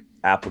ballistic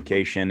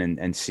application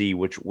and see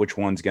which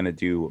one's going to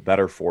do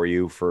better for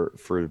you for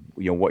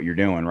what you're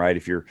doing, right?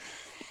 If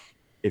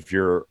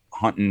you're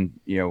hunting,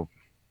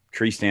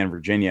 tree stand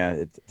Virginia,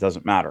 it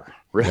doesn't matter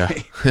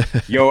really.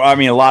 Yeah.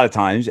 A lot of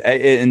times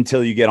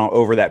until you get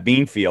over that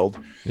bean field.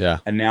 Yeah.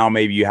 And now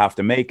maybe you have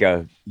to make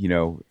a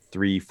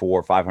 300,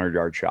 400, 500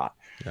 yard shot,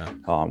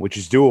 which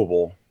is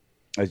doable.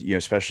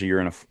 Especially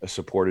you're in a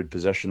supported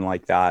position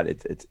like that.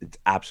 It's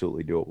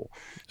absolutely doable.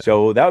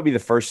 So that would be the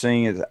first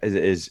thing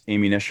is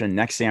ammunition.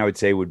 Next thing I would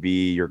say would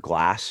be your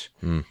glass.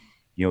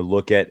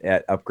 Look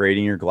at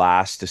upgrading your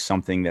glass to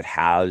something that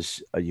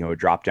has a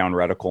drop down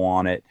reticle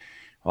on it.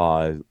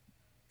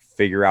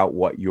 Figure out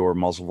what your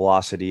muzzle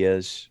velocity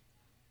is,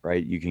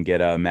 right? You can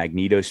get a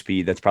magneto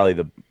speed. That's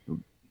probably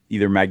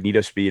either magneto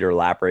speed or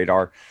lap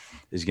radar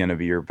is going to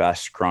be your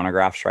best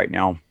chronographs right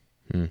now.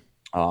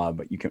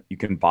 But you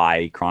can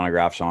buy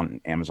chronographs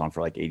on Amazon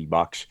for like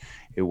 $80.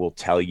 It will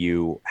tell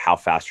you how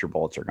fast your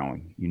bullets are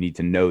going. You need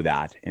to know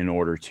that in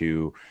order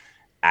to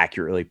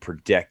accurately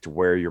predict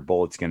where your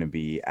bullet's going to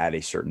be at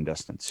a certain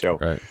distance.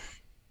 So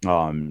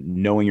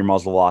knowing your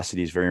muzzle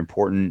velocity is very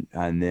important.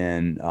 And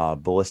then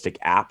ballistic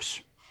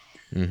apps.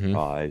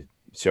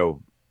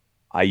 So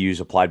I use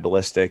Applied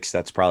Ballistics.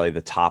 That's probably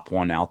the top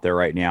one out there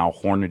right now.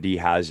 Hornady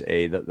has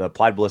the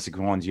Applied Ballistics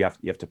ones you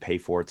have to pay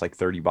for. It's like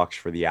 $30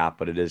 for the app,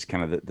 but it is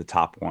kind of the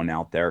top one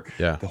out there.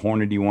 Yeah. The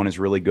Hornady one is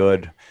really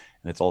good,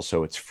 and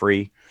it's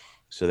free.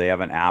 So they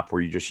have an app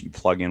where you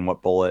plug in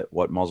what bullet,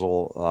 what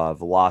muzzle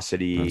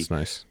velocity. That's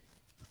nice.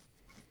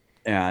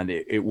 And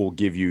it will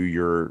give you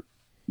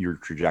your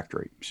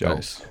trajectory. So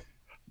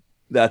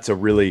that's a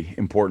really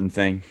important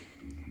thing.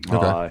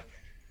 Okay.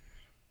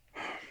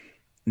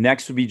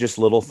 Next would be just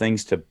little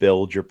things to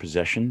build your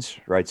positions,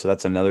 right? So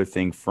that's another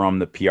thing from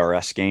the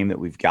PRS game that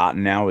we've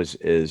gotten now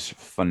is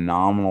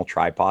phenomenal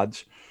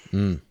tripods.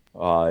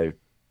 Really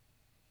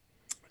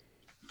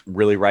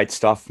Right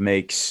Stuff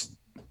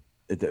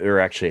they're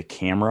actually a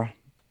camera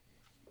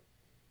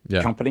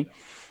company.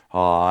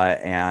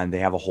 And they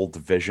have a whole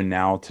division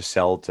now to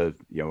sell to,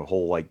 a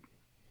whole like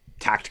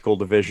tactical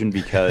division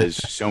because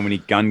so many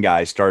gun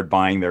guys started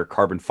buying their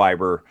carbon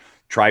fiber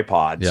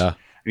tripods. Yeah.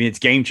 I mean, it's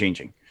game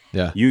changing.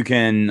 Yeah. You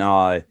can,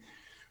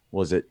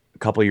 was it a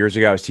couple of years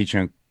ago, I was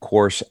teaching a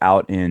course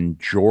out in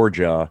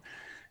Georgia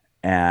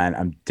and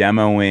I'm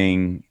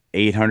demoing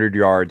 800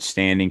 yard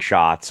standing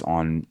shots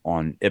on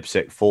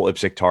full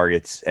IPSC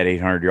targets at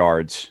 800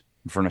 yards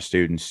in front of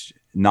students.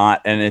 Look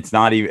at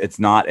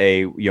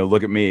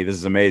me, this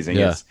is amazing.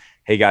 Yeah. It's,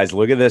 hey guys,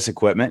 look at this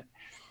equipment.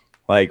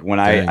 Like when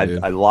I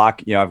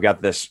lock, I've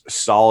got this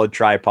solid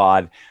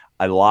tripod.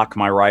 I lock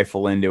my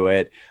rifle into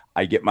it.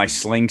 I get my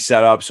sling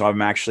set up. So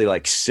I'm actually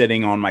like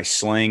sitting on my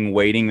sling,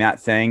 waiting that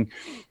thing.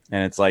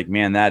 And it's like,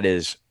 man, it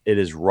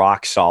is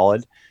rock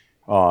solid.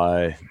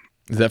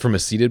 Is that from a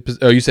seated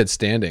position? Oh, you said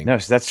standing. No,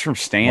 so that's from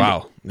standing.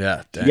 Wow.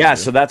 Yeah. Dang, yeah.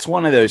 dude. So that's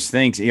one of those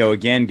things,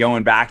 again,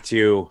 going back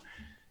to,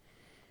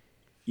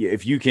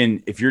 if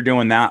you're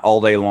doing that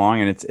all day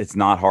long and it's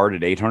not hard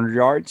at 800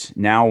 yards.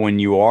 Now, when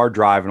you are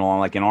driving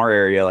along, like in our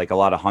area, like a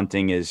lot of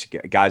hunting is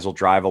guys will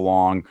drive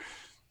along,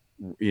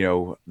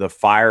 the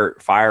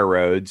fire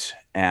roads,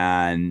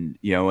 and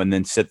and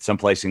then sit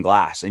someplace in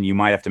glass, and you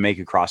might have to make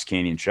a cross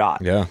canyon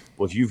shot. Yeah.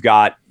 Well, if you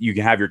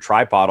can have your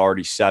tripod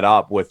already set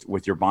up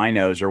with your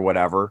binos or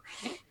whatever,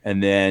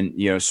 and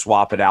then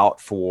swap it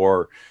out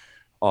for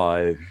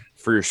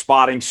your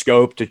spotting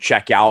scope to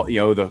check out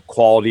the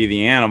quality of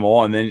the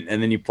animal, and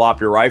then you plop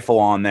your rifle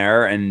on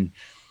there, and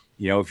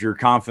if you're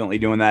confidently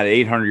doing that at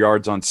 800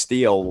 yards on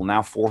steel, well,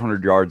 now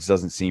 400 yards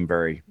doesn't seem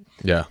very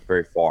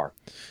far.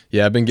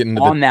 Yeah, I've been getting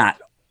on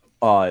that.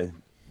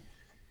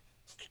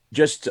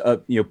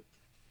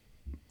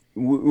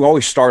 We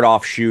always start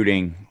off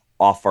shooting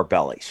off our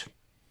bellies,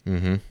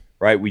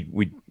 right?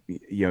 We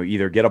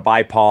either get a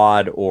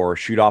bipod or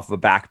shoot off of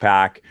a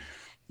backpack.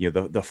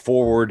 The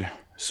forward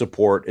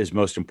support is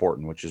most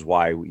important, which is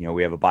why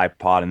we have a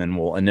bipod, and then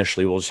we'll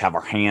just have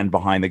our hand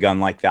behind the gun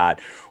like that,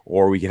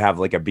 or we could have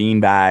like a bean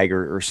bag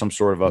or some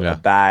sort of a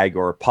bag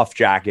or a puff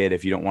jacket.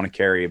 If you don't want to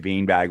carry a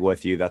bean bag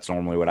with you, that's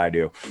normally what I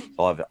do.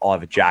 I'll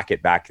have a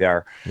jacket back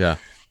there, a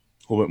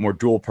little bit more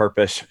dual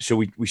purpose. So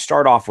we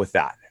start off with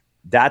that.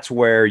 That's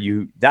where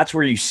you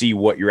see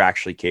what you're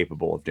actually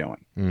capable of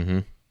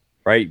doing,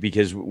 right?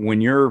 Because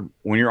when you're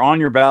on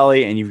your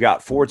belly and you've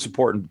got forward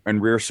support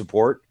and rear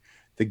support,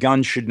 the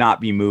gun should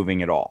not be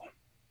moving at all.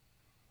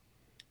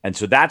 And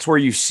so that's where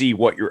you see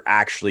what you're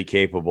actually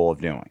capable of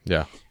doing.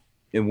 Yeah.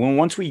 And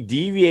once we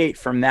deviate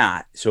from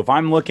that, so if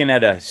I'm looking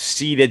at a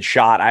seated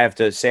shot, I have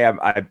to say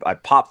I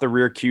pop the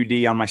rear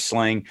QD on my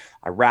sling,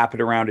 I wrap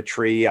it around a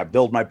tree, I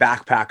build my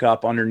backpack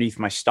up underneath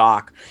my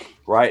stock,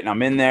 right? And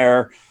I'm in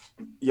there,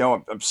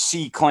 I'm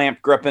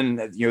C-clamp gripping,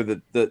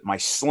 my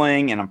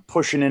sling, and I'm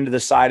pushing into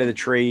the side of the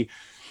tree.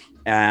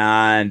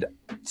 And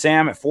say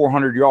I'm at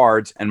 400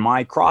 yards and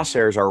my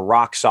crosshairs are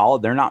rock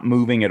solid, they're not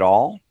moving at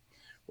all.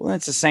 Well,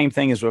 that's the same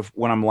thing as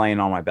when I'm laying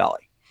on my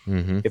belly.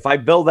 If I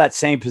build that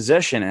same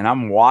position and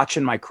I'm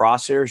watching my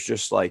crosshairs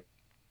just like,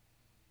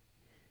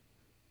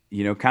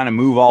 kind of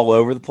move all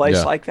over the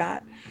place like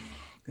that,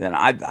 then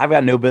I've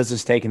got no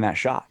business taking that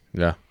shot.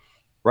 Yeah.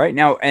 Right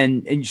now.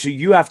 And so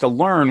you have to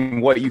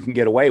learn what you can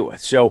get away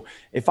with. So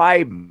if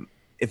I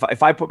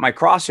put my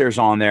crosshairs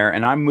on there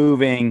and I'm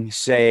moving,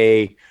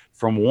 say,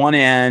 from one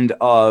end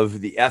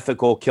of the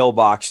ethical kill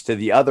box to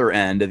the other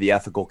end of the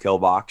ethical kill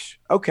box,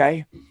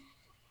 okay,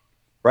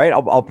 right?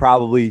 I'll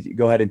probably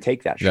go ahead and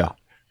take that shot.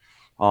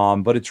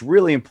 But it's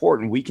really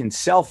important we can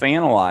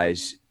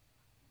self-analyze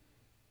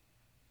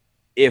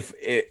if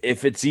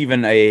it's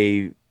even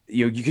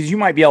because you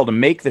might be able to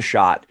make the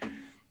shot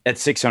at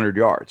 600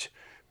 yards,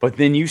 but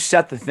then you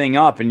set the thing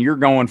up and you're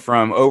going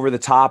from over the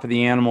top of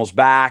the animal's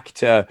back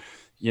to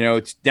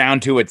it's down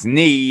to its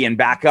knee and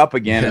back up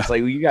again. It's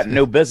like, well, you got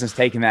no business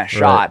taking that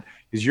shot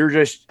because you're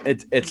just,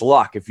 it's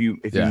luck if you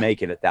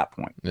make it at that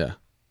point. Yeah.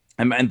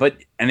 And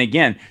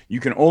again,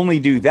 you can only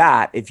do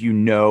that if you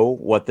know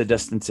what the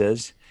distance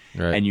is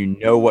and you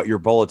know what your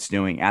bullet's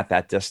doing at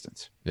that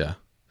distance. Yeah.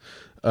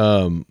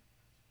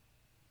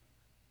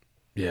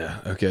 Yeah.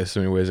 Okay. So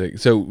many ways.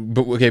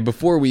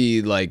 Before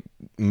we like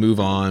move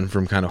on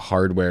from kind of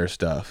hardware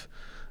stuff,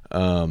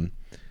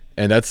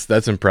 and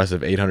that's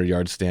impressive. 800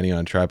 yards standing on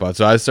a tripod.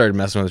 So I started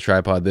messing with a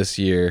tripod this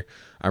year.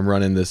 I'm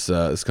running this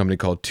company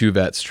called Two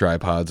Vets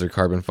tripods. They're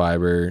carbon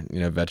fiber,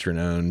 veteran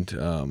owned,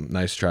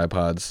 nice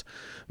tripods,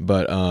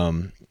 but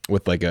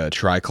with like a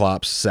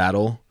Triclops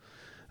saddle.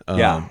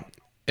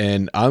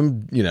 And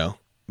I'm,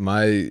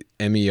 my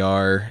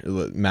MER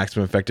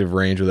maximum effective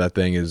range with that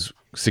thing is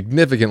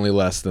significantly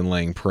less than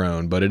laying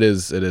prone, but it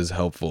is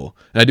helpful.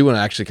 And I do want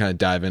to actually kind of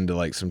dive into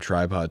like some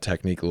tripod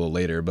technique a little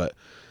later, but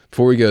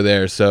before we go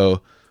there,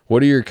 so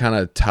what are your kind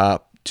of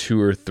top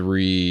 2 or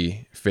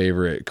 3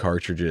 favorite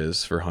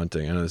cartridges for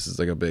hunting? I know this is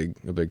like a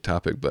big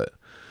topic, but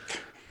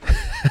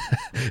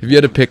if you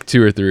had to pick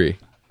 2 or 3,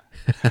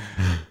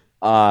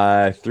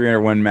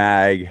 300 Win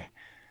Mag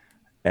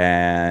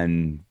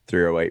and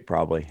 308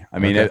 probably. I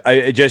mean,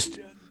 it just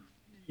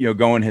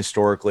going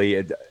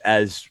historically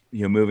as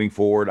moving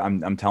forward,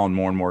 I'm telling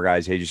more and more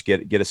guys, hey, just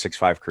get a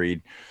 6.5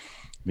 Creed,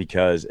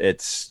 because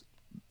it's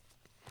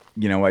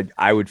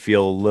I would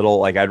feel a little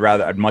like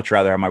I'd much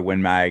rather have my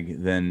Win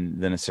Mag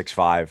than a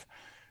 6.5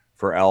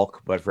 for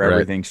elk, but for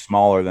everything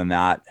smaller than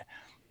that,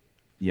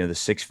 the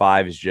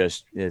 6.5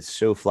 is it's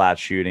so flat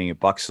shooting. It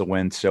bucks the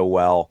wind so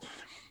well.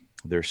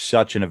 There's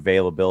such an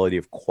availability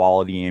of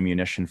quality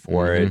ammunition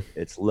for it.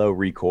 It's low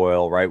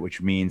recoil, right? Which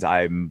means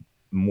I'm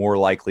more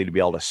likely to be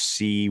able to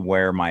see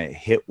where my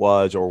hit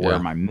was or where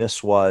my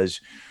miss was.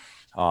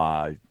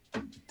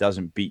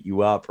 Doesn't beat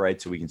you up,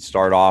 right? So we can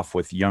start off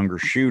with younger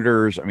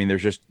shooters. I mean,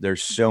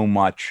 there's so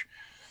much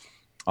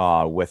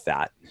with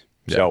that.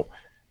 So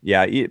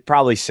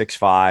probably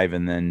 6.5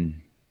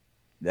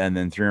 and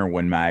then 300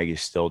 Win Mag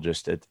is still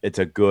just it's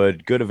a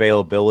good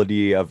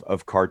availability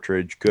of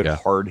cartridge, good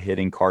hard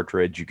hitting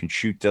cartridge. You can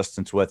shoot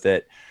distance with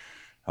it.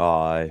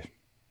 Probably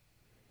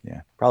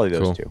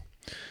those two.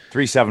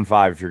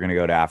 375 if you're going to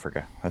go to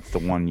Africa. That's the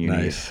one you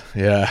need.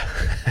 Yeah.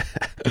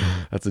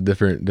 That's a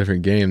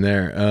different game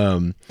there.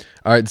 All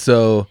right,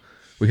 so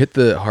we hit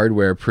the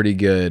hardware pretty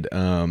good.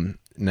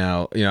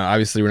 Now,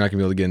 obviously we're not gonna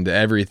be able to get into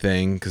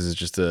everything because it's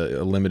just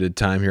a limited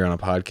time here on a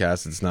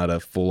podcast. It's not a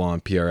full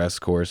on PRS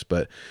course,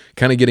 but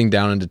kind of getting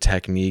down into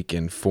technique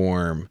and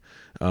form.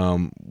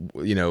 From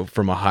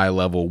a high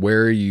level,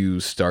 where are you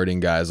starting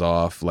guys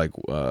off, like,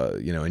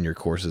 in your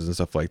courses and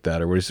stuff like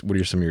that? Or what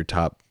are some of your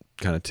top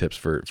kind of tips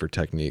for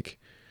technique?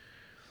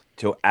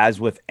 So as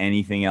with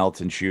anything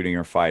else in shooting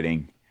or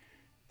fighting,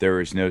 there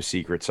is no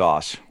secret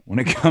sauce when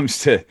it comes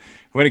to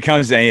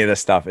any of this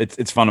stuff.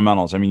 It's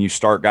fundamentals. I mean, you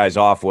start guys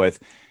off with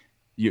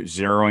you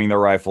zeroing their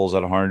rifles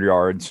at 100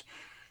 yards.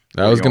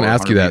 I was going to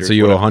ask you that. So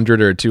you a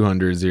 100 or a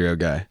 200 zero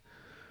guy?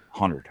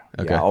 100.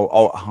 Okay. Yeah,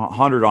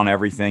 100 on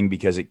everything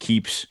because it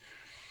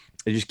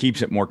just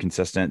keeps it more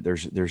consistent.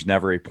 There's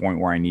never a point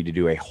where I need to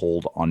do a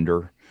hold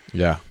under.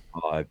 Yeah.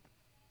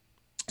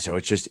 So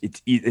it's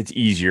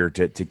easier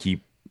to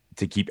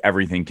keep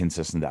everything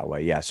consistent that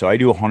way. Yeah. So I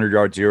do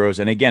 100-yard zeros.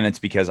 And again, it's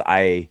because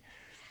I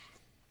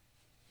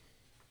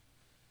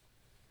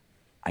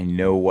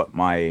know what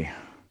my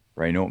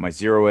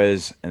zero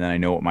is, and then I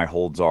know what my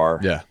holds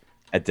are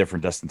at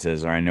different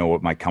distances, or I know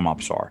what my come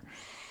ups are.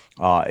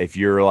 If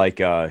you're like,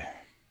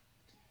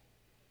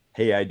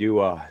 hey, I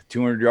do a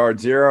 200-yard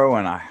zero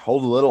and I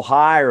hold a little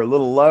high or a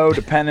little low,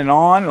 depending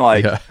on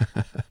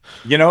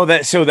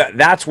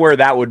that's where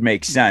that would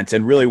make sense.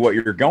 And really what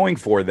you're going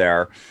for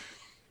there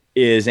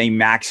is a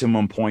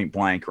maximum point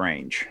blank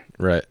range,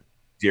 right?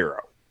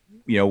 Zero,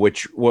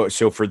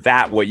 so for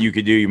that, what you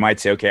could do, you might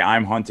say, okay,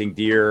 I'm hunting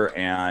deer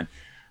and,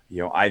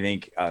 I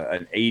think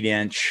an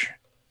 8-inch,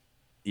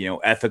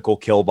 ethical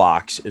kill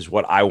box is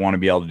what I want to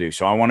be able to do.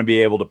 So I want to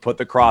be able to put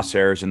the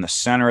crosshairs in the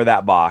center of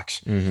that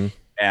box,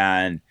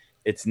 and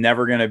it's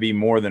never going to be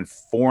more than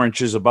 4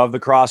 inches above the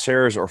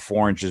crosshairs or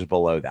 4 inches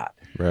below that.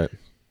 Right.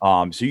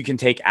 So you can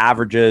take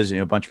averages,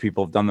 a bunch of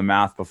people have done the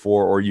math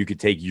before, or you could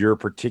take your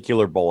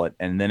particular bullet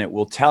and then it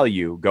will tell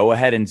you, go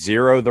ahead and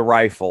zero the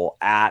rifle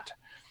at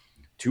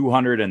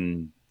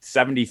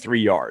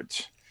 273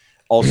 yards.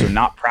 Also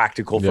not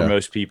practical for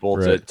most people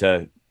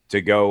to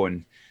go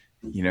and,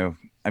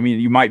 I mean,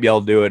 you might be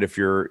able to do it if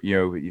you're,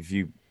 if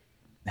you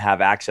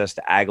have access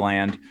to ag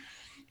land,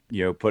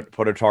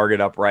 put a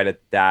target up right at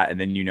that. And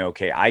then,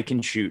 okay, I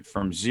can shoot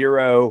from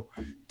 0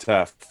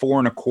 to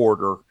 4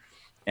 1/4.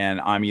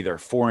 And I'm either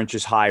 4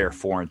 inches high or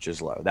 4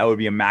 inches low. That would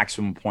be a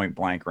maximum point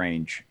blank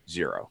range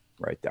 0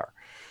 right there.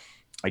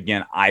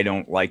 Again, I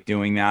don't like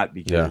doing that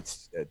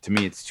because to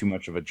me, it's too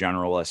much of a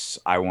generalist.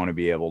 I want to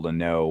be able to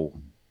know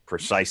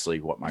precisely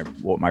what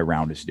my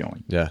round is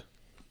doing. Yeah.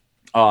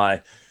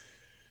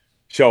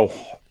 So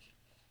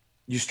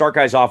you start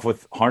guys off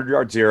with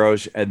 100-yard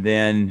zeros, and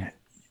then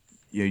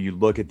you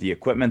look at the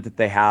equipment that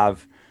they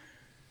have,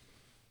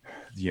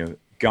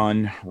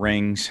 gun,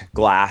 rings,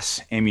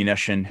 glass,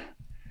 ammunition.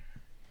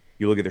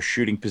 You look at their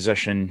shooting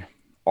position.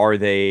 Are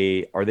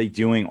they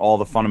doing all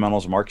the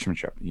fundamentals of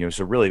marksmanship?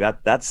 So really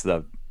that's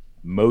the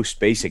most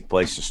basic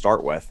place to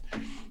start with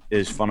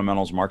is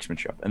fundamentals of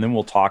marksmanship. And then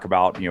we'll talk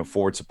about,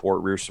 forward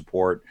support, rear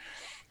support,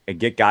 and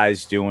get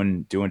guys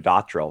doing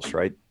dot drills,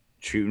 right?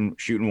 Shooting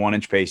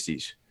 1-inch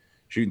pasties,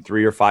 shooting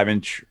 3 or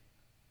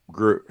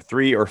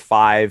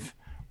 5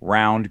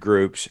 round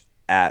groups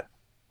at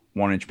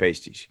 1-inch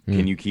pasties.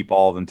 Can you keep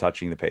all of them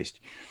touching the pasty?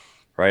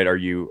 Right? Are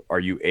you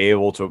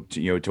able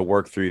to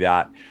work through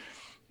that?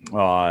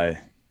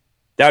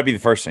 That would be the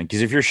first thing.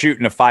 Because if you're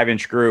shooting a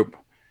 5-inch group,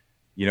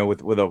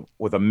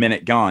 with a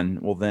minute gun,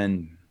 well,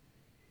 then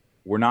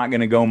we're not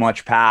going to go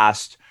much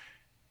past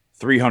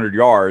 300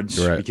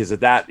 yards, right? Because at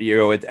that,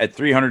 at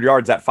 300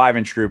 yards, that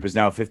 5-inch group is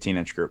now a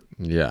 15-inch group.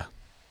 Yeah.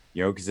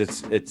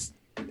 Because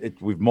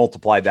we've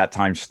multiplied that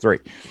times 3.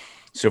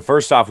 So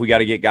first off, we got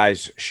to get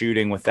guys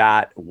shooting with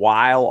that.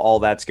 While all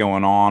that's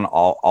going on,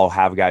 I'll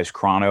have guys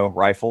chrono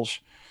rifles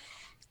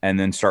and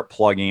then start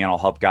plugging in. I'll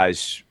help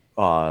guys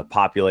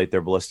populate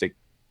their ballistic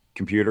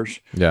computers.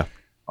 Yeah.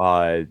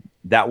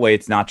 That way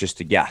it's not just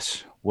a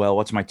guess. Well,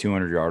 what's my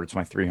 200 yard? What's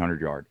my 300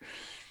 yard?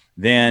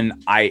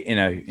 Then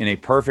in a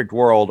perfect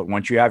world,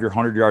 once you have your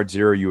 100-yard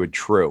zero, you would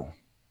true.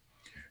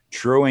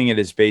 Truing it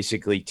is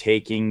basically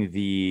taking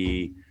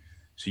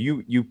so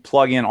you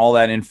plug in all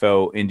that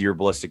info into your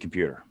ballistic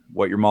computer.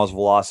 What your muzzle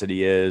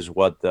velocity is,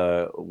 what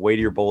the weight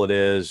of your bullet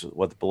is,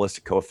 what the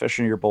ballistic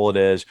coefficient of your bullet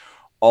is,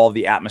 all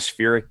the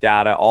atmospheric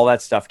data, all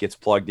that stuff gets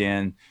plugged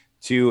in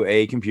to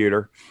a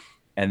computer.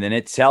 And then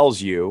it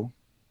tells you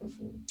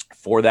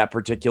for that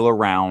particular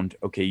round,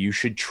 okay, you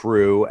should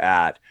true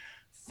at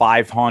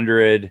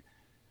 500,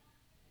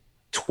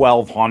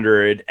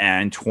 1,200,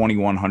 and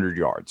 2,100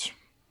 yards,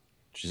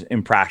 which is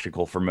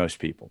impractical for most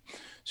people.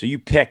 So you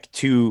pick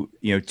two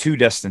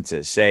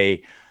distances.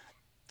 Say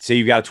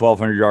you've got a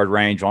 1,200 yard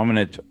range. Well,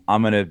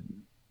 I'm gonna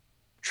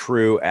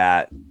true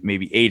at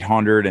maybe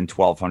 800 and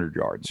 1,200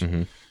 yards,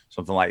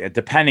 something like that,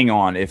 depending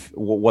on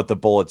what the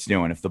bullet's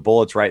doing. If the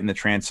bullet's right in the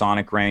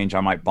transonic range, I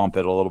might bump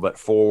it a little bit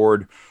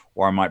forward,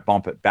 or I might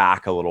bump it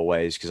back a little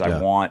ways because I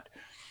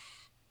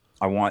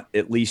want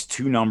at least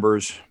 2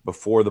 numbers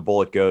before the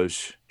bullet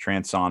goes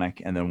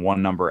transonic, and then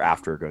 1 number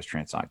after it goes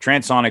transonic.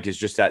 Transonic is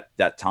just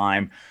that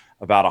time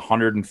about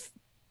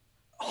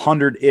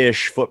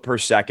 100-ish foot per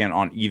second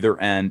on either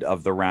end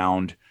of the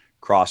round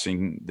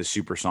crossing the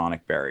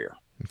supersonic barrier.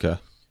 Okay.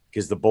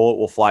 Because the bullet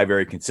will fly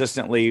very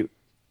consistently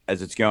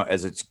as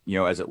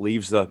it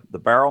leaves the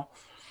barrel.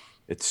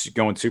 It's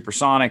going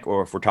supersonic,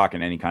 or if we're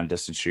talking any kind of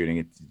distance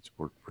shooting,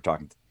 we're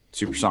talking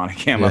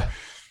supersonic ammo.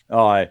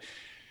 Yeah.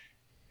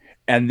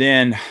 And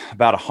then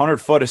about 100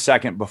 foot a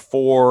second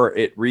before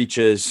it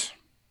reaches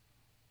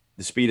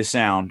the speed of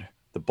sound,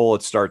 the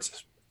bullet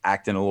starts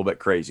acting a little bit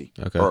crazy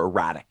or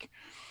erratic.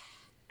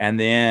 And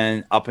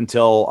then up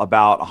until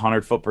about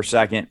 100 foot per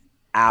second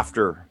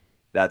after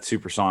that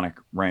supersonic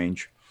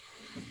range.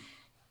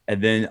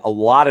 And then a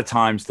lot of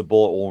times the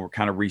bullet will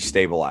kind of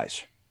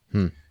restabilize.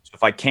 So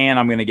if I can,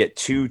 I'm going to get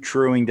 2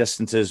 truing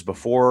distances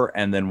before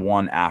and then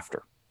 1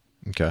 after.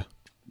 Okay. A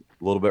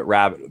little bit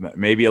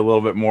maybe a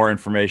little bit more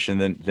information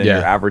than your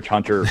average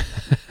hunter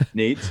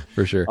needs.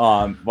 For sure.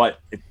 But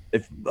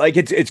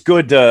it's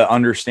good to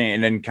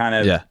understand and kind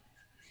of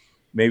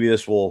maybe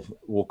this will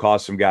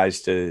cause some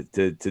guys to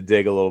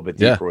dig a little bit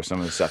deeper with some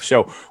of the stuff.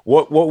 So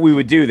what we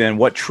would do then,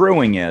 what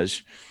truing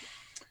is,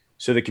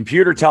 so the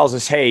computer tells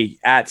us, hey,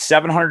 at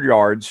 700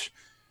 yards,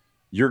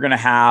 you're going to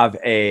have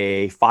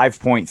a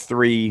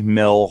 5.3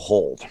 mil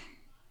hold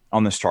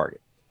on this target.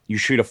 You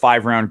shoot a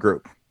 5-round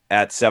group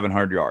at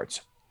 700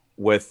 yards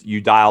with you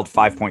dialed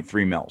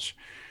 5.3 mils.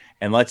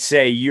 And let's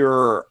say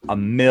you're a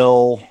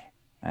mil,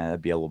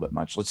 that'd be a little bit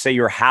much. Let's say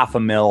you're half a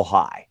mil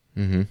high.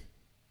 Mm-hmm.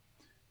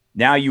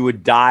 Now you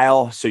would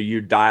dial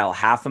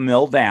half a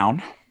mil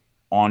down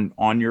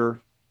on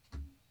your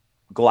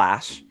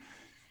glass.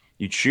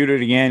 You'd shoot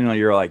it again, and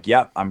you're like,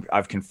 yep,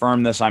 I've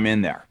confirmed this, I'm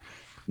in there.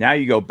 Now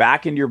you go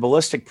back into your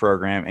ballistic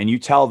program and you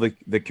tell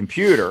the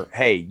computer,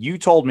 hey, you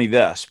told me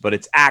this, but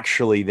it's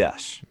actually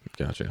this.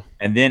 Gotcha.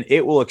 And then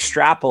it will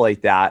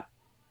extrapolate that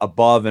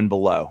above and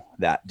below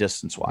that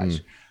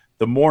distance-wise.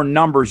 The more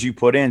numbers you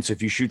put in, so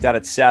if you shoot that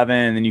at 7,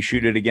 and then you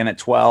shoot it again at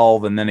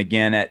 12, and then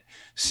again at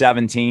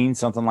 17,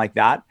 something like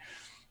that,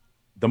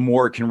 the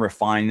more it can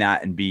refine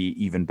that and be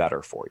even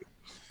better for you.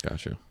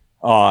 Gotcha.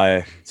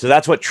 So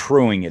that's what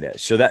truing it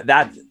is. So that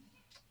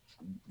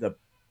the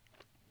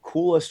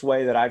coolest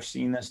way that I've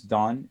seen this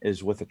done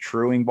is with a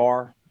truing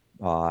bar.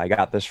 I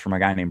got this from a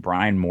guy named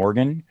Brian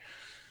Morgan.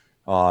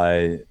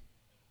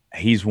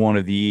 He's was one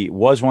of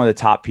the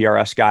top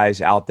PRS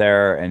guys out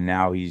there, and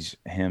now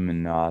him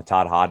and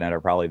Todd Hodnett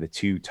are probably the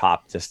 2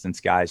 top distance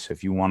guys. So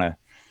if you want to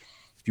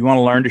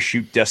learn to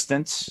shoot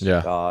distance,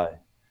 those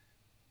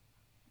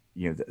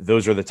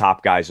are the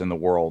top guys in the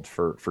world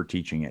for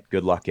teaching it.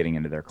 Good luck getting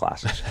into their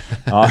classes.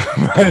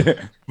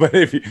 But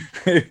if you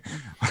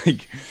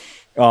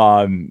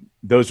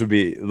those are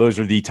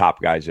the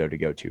top guys though to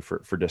go to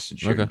for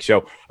distance shooting. Okay.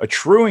 So a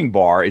truing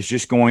bar is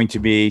just going to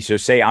be, so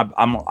say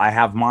I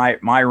have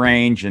my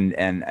range and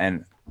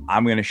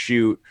I'm going to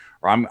shoot,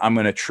 or I'm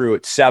going to true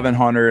at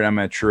 700. I'm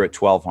going to true at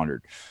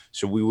 1200.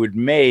 So we would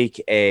make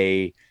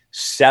a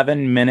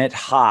 7-minute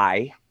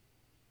high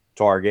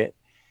target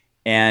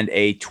and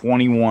a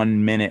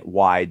 21-minute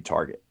wide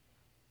target.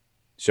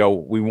 So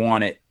we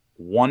want it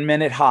 1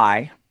 minute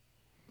high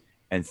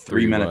and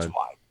 3 minutes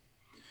wide.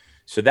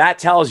 So that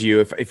tells you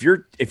if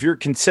you're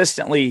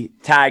consistently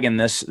tagging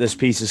this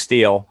piece of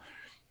steel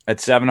at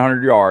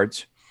 700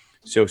 yards,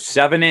 so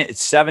 7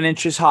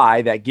 inches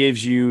high, that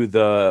gives you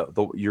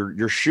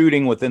you're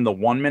shooting within the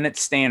 1 minute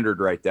standard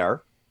right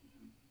there,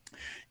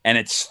 and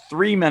it's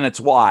 3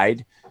 minutes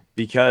wide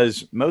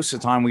because most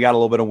of the time we got a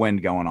little bit of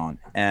wind going on,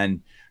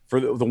 and for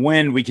the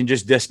wind, we can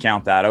just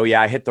discount that. Oh,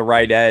 yeah, I hit the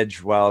right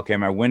edge. Well, okay,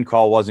 my wind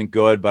call wasn't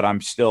good, but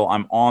I'm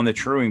on the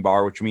truing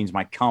bar, which means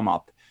my come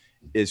up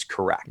is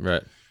correct.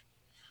 Right.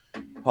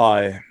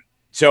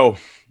 So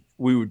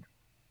we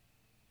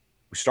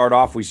start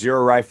off with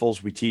 0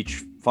 rifles. We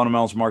teach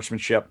fundamentals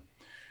marksmanship.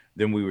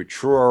 Then we would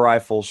true our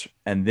rifles,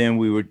 and then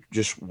we would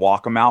just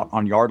walk them out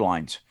on yard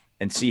lines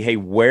and see, hey,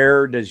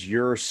 where does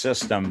your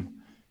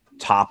system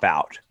top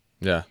out?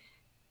 Yeah.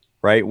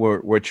 Right,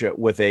 which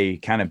with a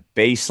kind of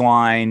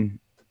baseline,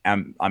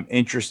 I'm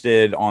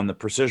interested on the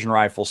precision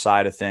rifle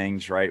side of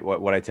things. Right,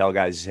 what I tell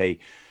guys is, hey,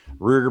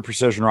 Ruger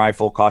precision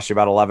rifle costs you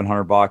about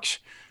 $1,100.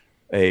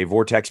 A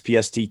Vortex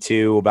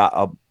PST2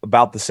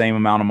 about the same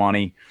amount of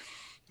money.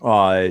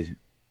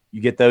 You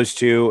get those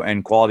 2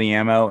 and quality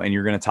ammo, and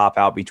you're going to top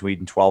out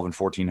between 12 and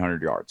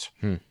 1,400 yards.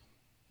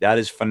 That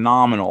is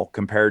phenomenal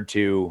compared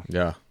to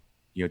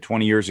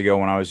 20 years ago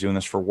when I was doing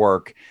this for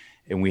work.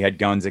 And we had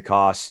guns that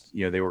cost,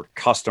 they were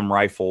custom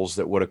rifles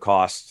that would have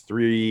cost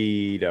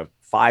 3 to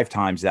 5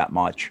 times that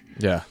much.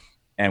 Yeah.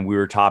 And we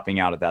were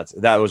topping out at that.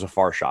 That was a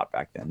far shot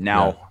back then.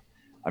 Now,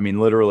 I mean,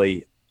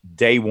 literally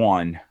day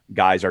one,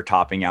 guys are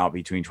topping out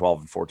between 12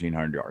 and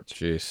 1,400 yards.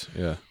 Jeez.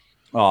 Yeah.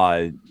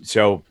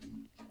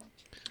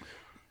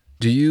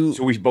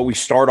 But we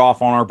start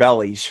off on our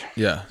bellies.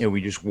 Yeah. And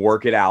we just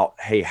work it out.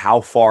 Hey,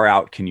 how far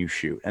out can you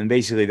shoot? And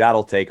basically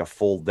that'll take a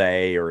full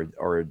day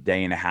or a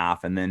day and a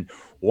half. And then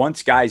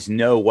once guys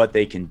know what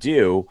they can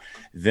do,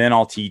 then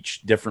I'll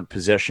teach different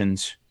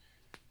positions,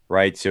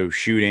 right? So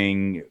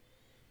shooting,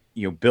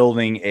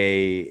 building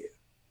a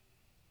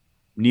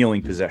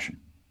kneeling position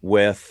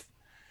with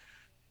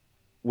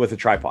with a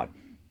tripod,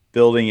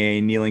 building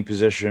a kneeling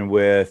position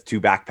with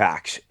 2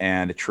 backpacks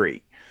and a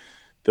tree,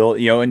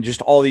 and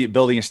just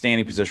building a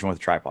standing position with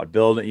a tripod,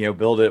 build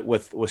it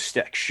with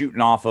sticks,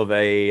 shooting off of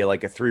a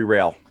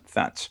 3-rail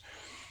fence,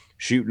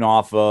 shooting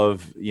off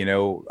of,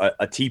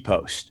 a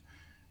T-post,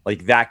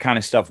 like that kind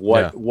of stuff.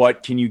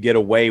 What can you get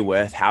away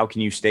with? How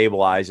can you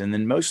stabilize? And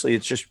then mostly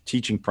it's just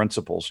teaching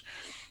principles.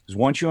 Because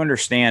once you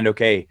understand,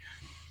 okay,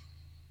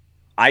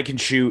 I can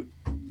shoot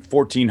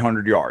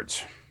 1,400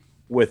 yards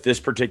with this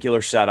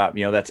particular setup,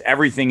 that's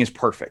everything is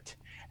perfect.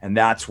 And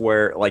that's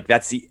where,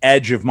 that's the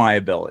edge of my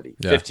ability.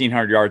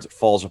 1,500 yards, it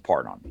falls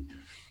apart on me.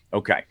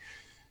 Okay.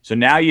 So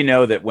now you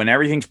know that when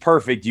everything's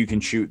perfect, you can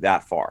shoot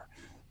that far.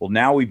 Well,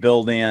 now we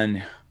build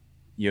in,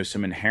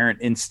 some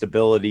inherent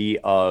instability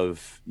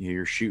of,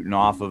 you're shooting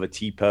off of a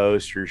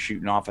T-post, you're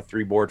shooting off a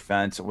 3-board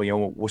fence. So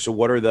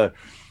what are the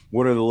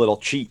little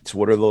cheats?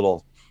 What are the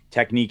little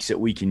techniques that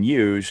we can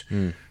use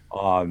to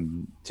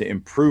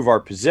improve our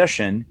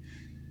position,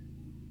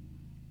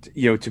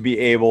 to be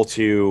able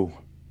to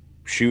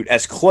shoot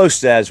as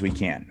close as we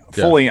can,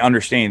 fully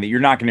understanding that you're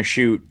not going to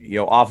shoot,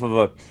 off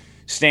of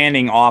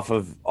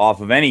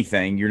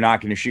anything. You're not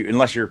going to shoot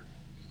unless you're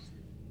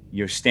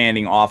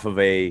standing off of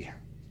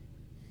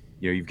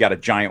you've got a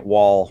giant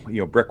wall,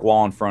 brick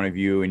wall in front of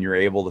you, and you're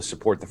able to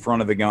support the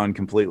front of the gun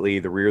completely,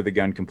 the rear of the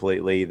gun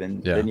completely.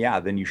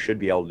 Then you should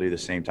be able to do the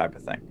same type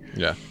of thing.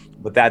 Yeah.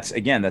 But that's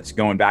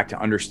going back to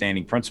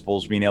understanding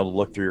principles, being able to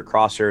look through your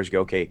crosshairs,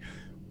 go, okay,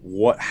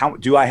 how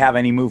do I have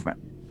any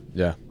movement?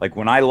 Yeah. Like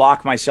when I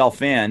lock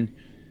myself in,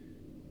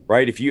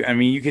 right?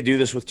 You could do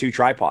this with 2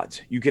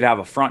 tripods. You could have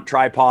a front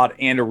tripod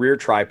and a rear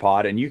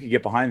tripod, and you could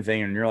get behind the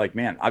thing and you're like,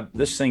 man,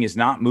 this thing is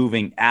not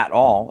moving at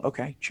all.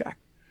 Okay, check.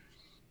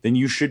 Then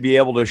you should be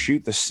able to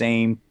shoot the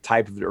same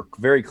type of, or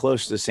very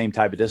close to the same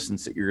type of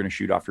distance that you're going to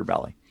shoot off your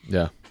belly.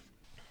 Yeah.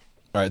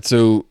 All right.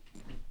 So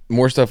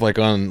more stuff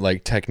on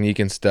technique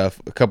and stuff.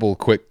 A couple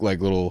quick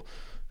little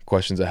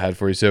questions I had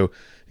for you. So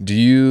are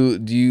you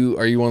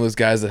one of those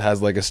guys that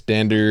has a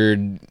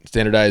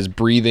standardized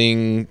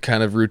breathing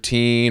kind of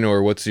routine,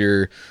 or what's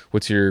your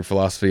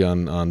philosophy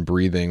on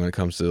breathing when it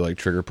comes to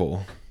trigger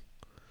pull?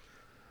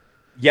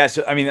 Yes.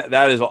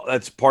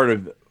 That's part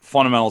of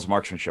fundamentals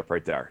marksmanship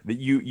right there, that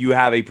you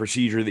have a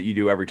procedure that you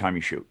do every time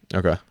you shoot.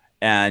 Okay.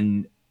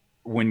 And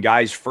when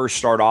guys first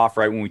start off,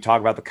 right, when we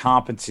talk about the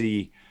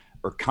competency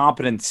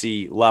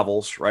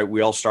levels, right,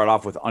 we all start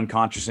off with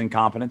unconscious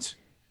incompetence.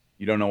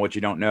 You don't know what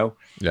you don't know.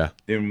 Yeah.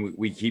 Then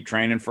we keep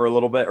training for a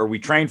little bit, or we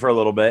train for a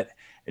little bit,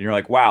 and you're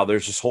like, wow,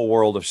 there's this whole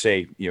world of,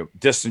 say,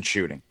 distance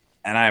shooting,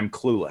 and I am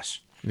clueless.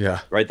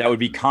 Yeah. Right. That would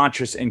be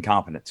conscious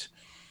incompetence.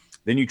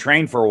 Then you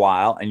train for a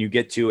while and you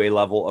get to a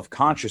level of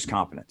conscious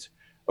competence.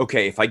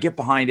 Okay, if I get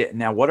behind it,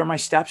 now what are my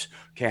steps?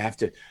 Okay, I have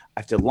to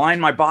line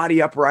my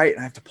body up right, and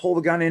I have to pull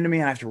the gun into me,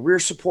 and I have to rear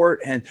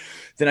support, and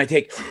then I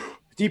take a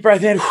deep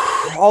breath in,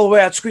 all the way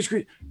out, squeeze.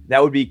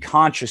 That would be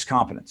conscious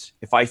competence.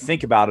 If I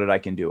think about it, I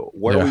can do it.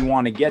 Where we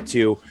want to get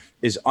to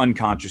is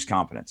unconscious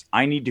competence.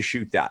 I need to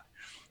shoot that.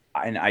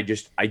 And I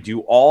do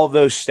all of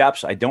those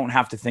steps. I don't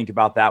have to think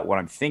about that. What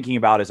I'm thinking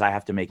about is I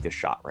have to make this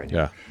shot right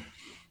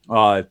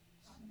now.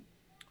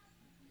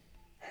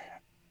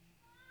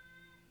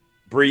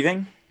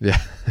 Breathing. Yeah.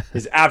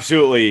 is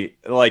absolutely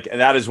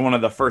that is one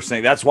of the first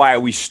things. That's why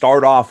we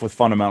start off with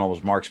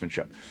fundamentals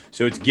marksmanship.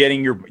 So it's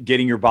getting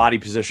your body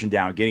position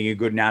down, getting a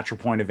good natural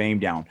point of aim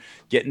down,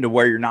 getting to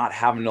where you're not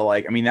having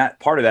to that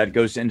part of that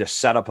goes into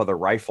setup of the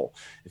rifle.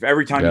 If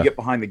every time you get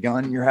behind the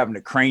gun, you're having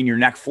to crane your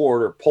neck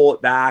forward or pull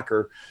it back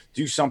or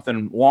do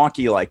something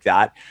wonky like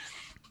that,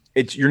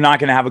 you're not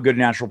going to have a good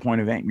natural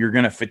point of aim. You're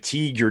going to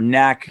fatigue your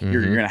neck. Mm-hmm.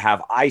 You're going to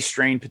have eye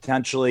strain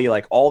potentially.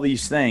 All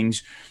these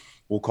things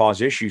will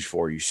cause issues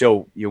for you.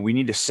 So, we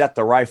need to set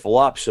the rifle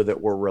up so that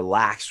we're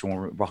relaxed when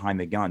we're behind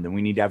the gun. Then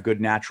we need to have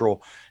good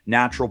natural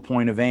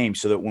point of aim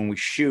so that when we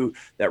shoot,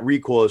 that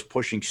recoil is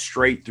pushing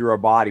straight through our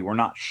body. We're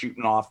not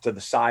shooting off to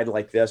the side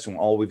like this and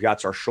all we've got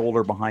is our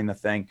shoulder behind the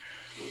thing.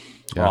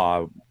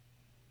 Yeah.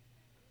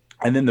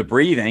 And then the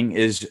breathing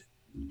is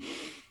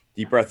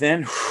deep breath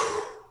in,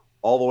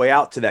 all the way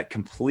out to that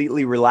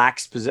completely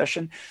relaxed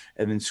position,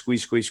 and then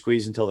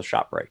squeeze until the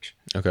shot breaks.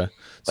 Okay.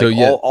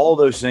 So all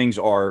those things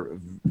are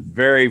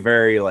very,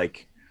 very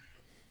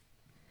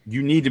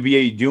you need to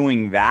be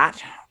doing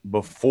that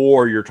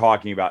before you're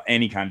talking about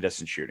any kind of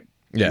distance shooting.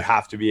 Yeah. You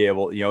have to be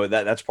able,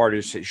 that's part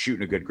of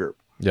shooting a good group.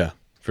 Yeah,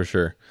 for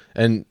sure.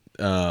 And,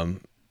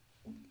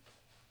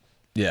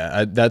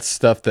 that's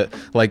stuff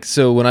that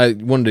so when I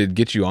wanted to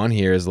get you on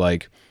here is I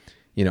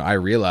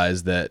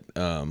realized that,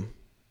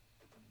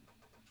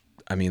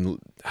 I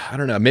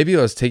don't know. Maybe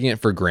I was taking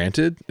it for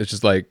granted. It's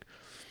just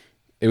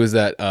it was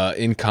that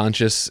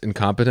unconscious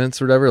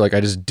incompetence or whatever.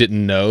 I just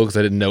didn't know because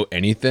I didn't know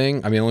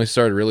anything. I only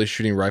started really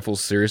shooting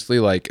rifles seriously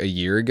a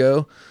year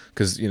ago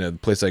because, the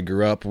place I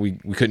grew up, we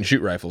couldn't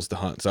shoot rifles to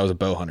hunt. So I was a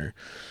bow hunter.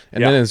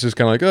 And then it's just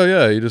kind of oh,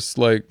 yeah, you just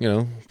put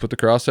the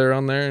crosshair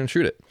on there and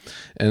shoot it.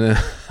 And then,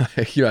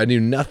 I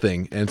knew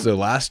nothing. And so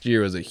last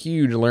year was a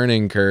huge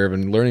learning curve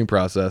and learning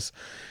process.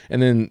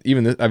 And then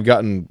even I've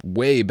gotten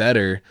way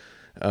better.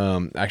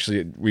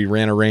 Actually, we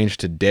ran a range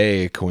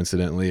today,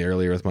 coincidentally,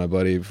 earlier with my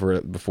buddy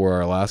before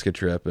our Alaska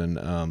trip,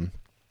 and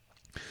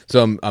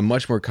so I'm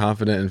much more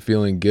confident and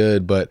feeling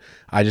good. But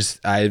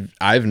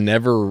I've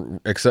never,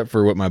 except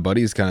for what my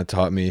buddies kind of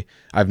taught me,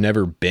 I've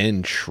never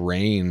been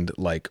trained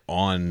like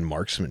on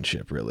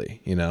marksmanship,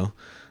 really, you know.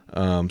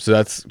 So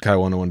that's kind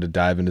of when I wanted to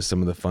dive into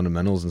some of the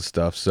fundamentals and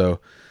stuff. So,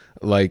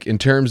 like in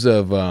terms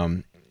of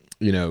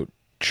you know,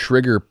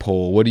 trigger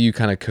pull, what do you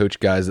kind of coach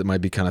guys that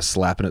might be kind of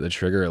slapping at the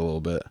trigger a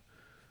little bit?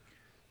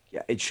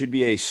 Yeah, it should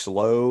be a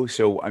slow.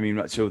 So I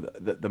mean, so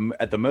the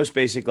at the most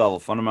basic level,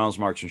 fundamentals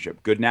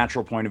marksmanship, good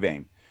natural point of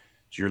aim.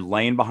 So you're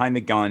laying behind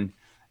the gun,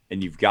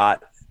 and you've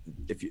got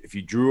if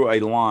you drew a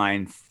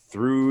line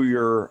through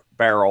your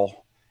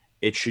barrel,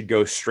 it should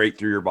go straight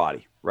through your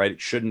body, right?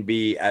 It shouldn't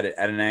be at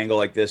an angle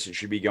like this. It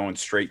should be going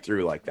straight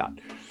through like that.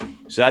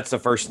 So that's the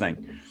first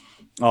thing.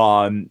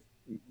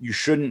 You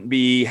shouldn't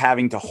be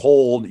having to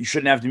hold. You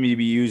shouldn't have to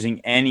be using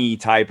any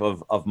type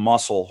of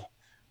muscle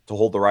to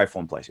hold the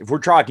rifle in place. If we're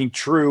talking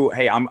true,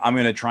 hey, I'm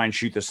going to try and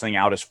shoot this thing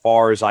out as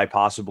far as I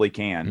possibly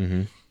can.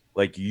 Mm-hmm.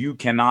 Like you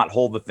cannot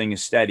hold the thing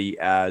as steady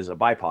as a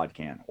bipod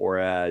can, or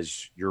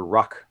as your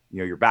ruck, you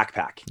know, your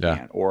backpack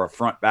can, or a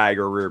front bag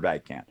or rear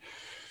bag can.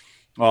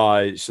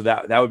 So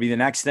that would be the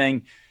next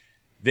thing.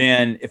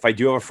 Then if I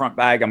do have a front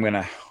bag, I'm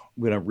gonna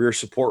rear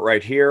support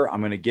right here.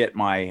 I'm gonna get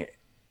my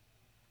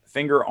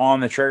finger on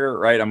the trigger,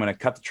 right? I'm gonna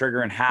cut the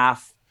trigger in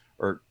half,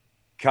 or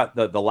cut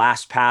the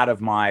last pad of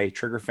my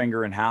trigger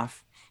finger in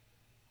half.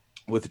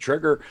 With the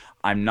trigger,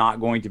 I'm not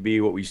going to be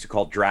what we used to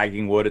call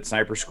dragging wood at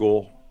sniper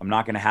school. I'm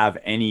not going to have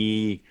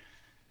any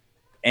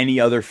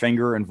other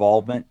finger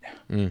involvement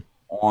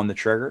on the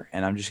trigger,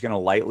 and I'm just going to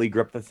lightly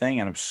grip the thing,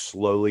 and I'm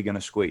slowly going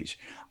to squeeze.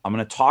 I'm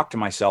going to talk to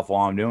myself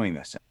while I'm doing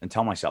this and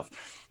tell myself,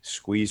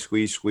 squeeze,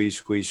 squeeze, squeeze,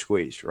 squeeze,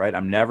 squeeze, right?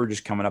 I'm never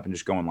just coming up and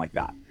just going like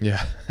that.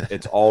 Yeah.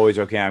 It's always,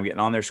 okay, I'm getting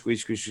on there,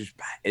 squeeze, squeeze, squeeze.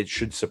 It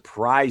should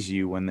surprise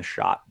you when the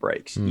shot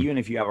breaks, even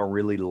if you have a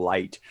really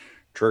light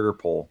trigger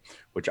pull,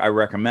 which I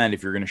recommend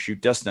if you're going to shoot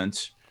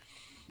distance.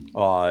 You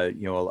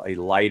know, a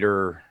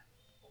lighter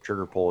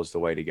trigger pull is the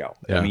way to go.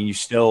 Yeah. I mean, you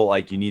still,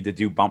 like, you need to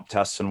do bump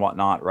tests and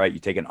whatnot, right? You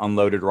take an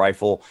unloaded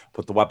rifle,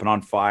 put the weapon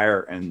on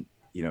fire, and,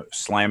 you know,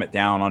 slam it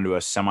down onto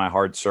a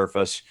semi-hard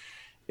surface.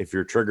 If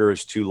your trigger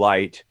is too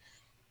light,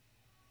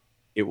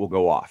 it will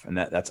go off, and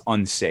that's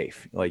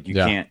unsafe. Like, you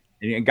can't,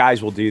 and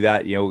guys will do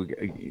that. You know,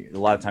 a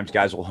lot of times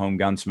guys will home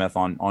gunsmith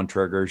on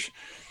triggers,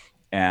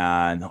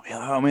 and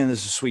oh man,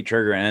 this is a sweet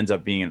trigger, and it ends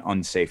up being an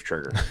unsafe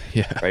trigger.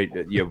 Yeah. Right.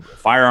 You know,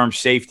 firearm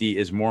safety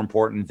is more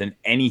important than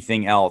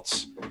anything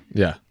else.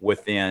 Yeah.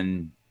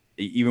 Within,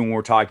 even when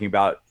we're talking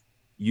about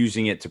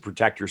using it to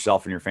protect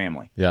yourself and your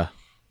family. Yeah.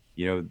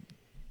 You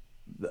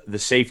know, the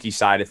safety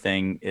side of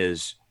thing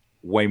is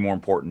way more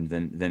important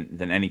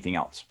than anything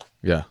else.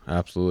 Yeah,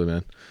 absolutely,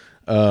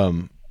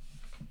 man.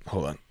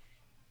 Hold on.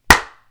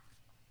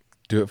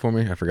 Do it for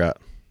me. I forgot.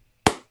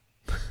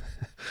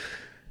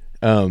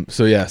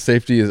 So yeah,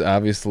 safety is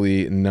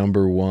obviously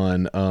number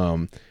one.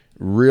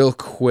 Real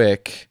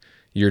quick,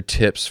 your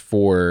tips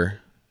for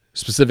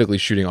specifically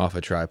shooting off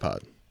a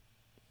tripod.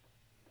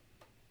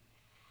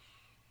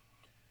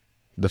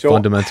 The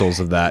fundamentals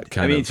of that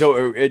kind of. I mean,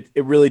 so it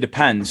really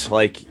depends.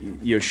 Like,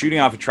 you know, shooting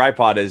off a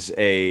tripod is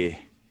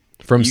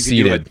from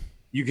seated.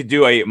 You could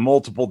do a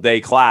multiple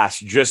day class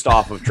just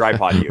off of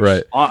tripod use.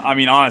 Right. I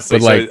mean, honestly,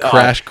 but like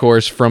crash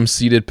course from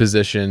seated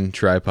position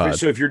tripod.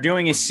 So if you're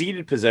doing a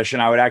seated position,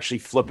 I would actually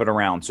flip it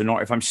around. So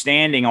if I'm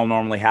standing, I'll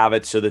normally have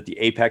it so that the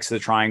apex of the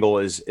triangle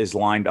is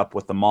lined up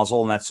with the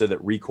muzzle, and that's so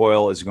that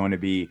recoil is going to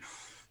be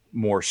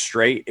more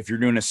straight. If you're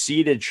doing a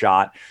seated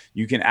shot,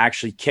 you can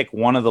actually kick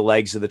one of the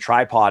legs of the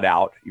tripod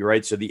out. You're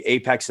right. So the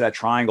apex of that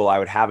triangle, I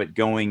would have it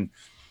going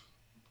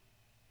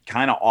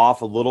kind of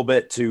off a little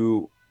bit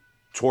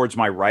towards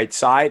my right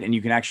side, and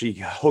you can actually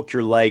hook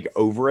your leg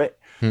over it.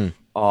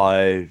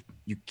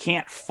 You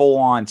can't full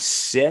on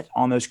sit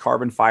on those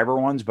carbon fiber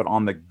ones, but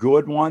on the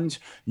good ones,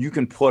 you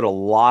can put a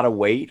lot of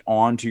weight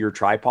onto your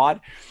tripod.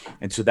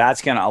 And so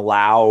that's going to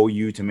allow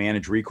you to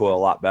manage recoil a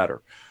lot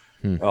better.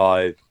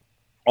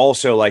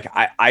 Also, like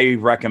I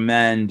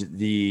recommend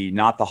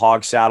not the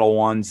hog saddle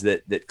ones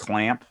that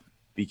clamp,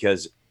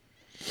 because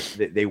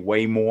they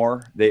weigh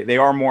more.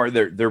 They're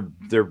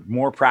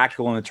more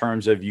practical in the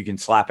terms of you can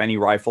slap any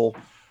rifle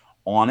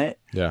on it,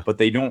 but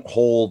they don't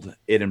hold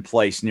it in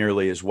place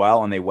nearly as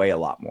well, and they weigh a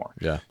lot more.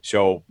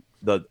 So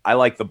I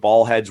like the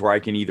ball heads where I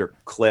can either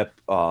clip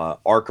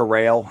Arca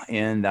rail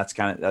in. That's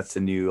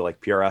the new like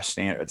PRS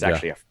standard. It's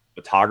actually a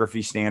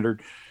photography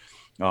standard,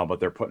 but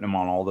they're putting them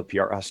on all the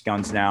PRS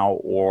guns now,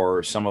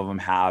 or some of them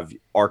have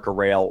Arca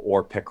rail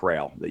or pick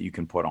rail that you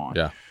can put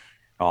on.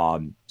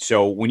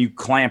 So when you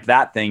clamp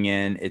that thing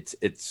in,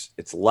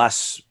 it's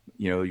less,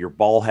 you know, your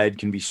ball head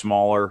can be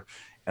smaller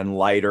and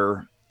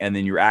lighter, and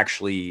then you're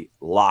actually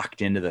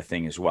locked into the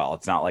thing as well.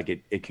 It's not like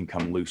it can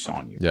come loose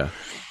on you.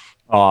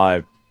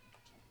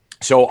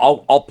 So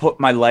I'll put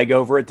my leg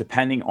over it,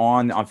 depending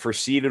on for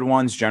seated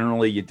ones.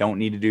 Generally, you don't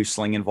need to do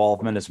sling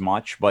involvement as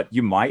much, but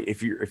you might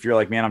if you're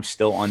like, man, I'm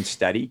still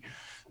unsteady.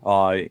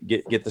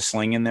 Get the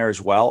sling in there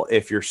as well.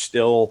 If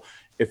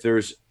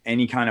there's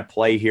any kind of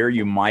play here,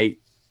 you might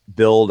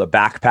build a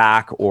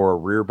backpack or a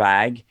rear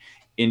bag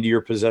into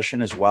your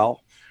position as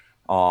well.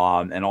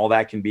 And all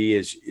that can be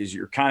is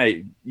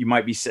you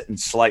might be sitting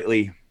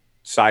slightly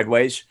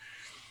sideways.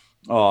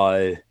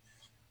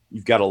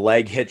 You've got a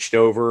leg hitched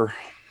over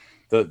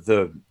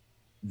the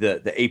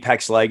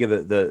apex leg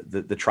of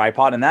the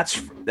tripod. And that's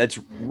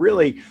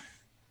really,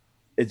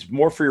 it's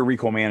more for your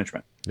recoil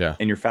management. Yeah.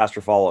 And your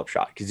faster follow-up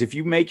shot. Because if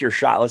you make your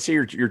shot, let's say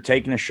you're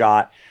taking a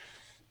shot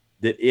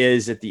that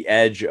is at the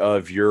edge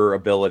of your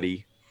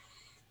ability,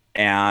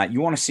 and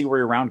you want to see where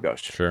your round goes.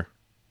 Sure.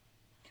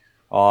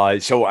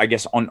 So I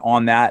guess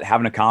on that,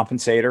 having a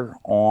compensator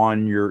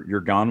on your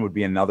gun would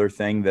be another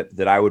thing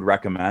that I would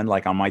recommend.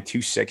 Like on my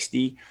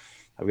 260,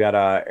 I've got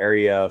a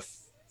area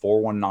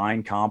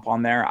 419 comp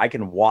on there. I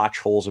can watch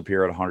holes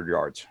appear at 100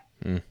 yards,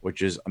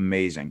 which is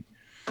amazing.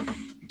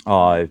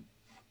 So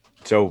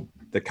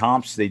the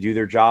comps, they do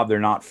their job. They're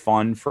not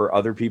fun for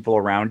other people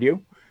around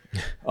you.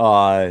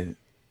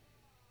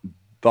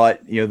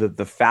 But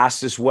the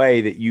fastest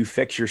way that you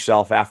fix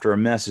yourself after a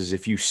miss is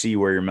if you see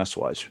where your miss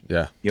was.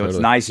 Yeah. It's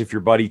nice if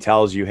your buddy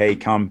tells you, hey,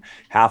 come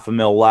half a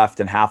mil left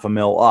and half a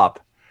mil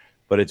up,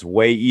 but it's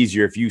way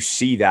easier if you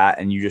see that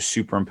and you just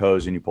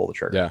superimpose and you pull the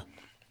trigger.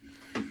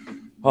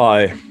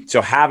 Yeah.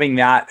 So having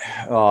that,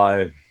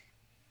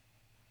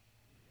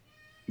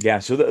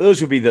 so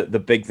those would be the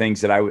big things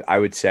that I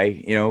would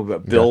say.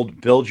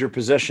 Build your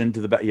position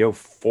to the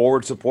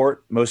forward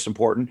support, most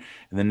important,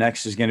 and the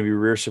next is going to be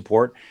rear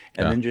support,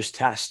 and then just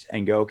test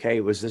and go,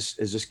 okay, is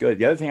this good?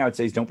 The other thing I would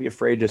say is don't be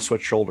afraid to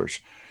switch shoulders.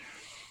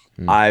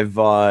 I've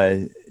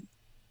once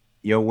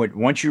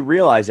you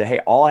realize that, hey,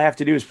 all I have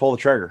to do is pull the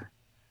trigger.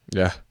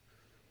 Yeah.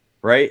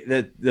 Right.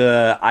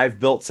 I've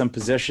built some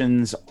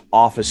positions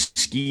off of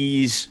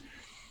skis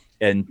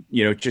and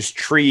just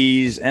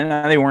trees,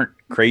 and they weren't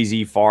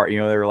crazy far. They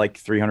were like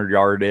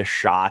 300-yard-ish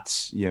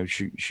shots.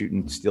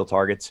 Shooting steel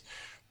targets.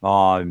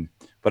 But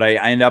I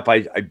end up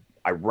I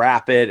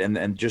wrap it,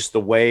 and just the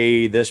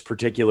way this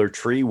particular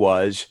tree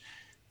was,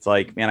 it's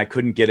like, man, I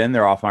couldn't get in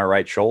there off my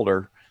right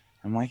shoulder.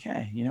 I'm like,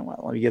 hey, you know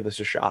what? Let me give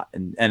this a shot,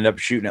 and ended up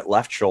shooting it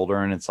left shoulder,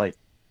 and it's like,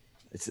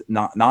 it's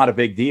not a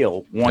big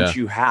deal once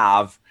you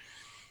have.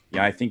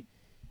 I think,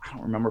 I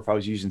don't remember if I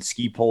was using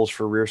ski poles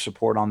for rear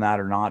support on that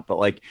or not, but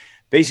like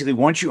basically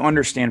once you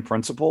understand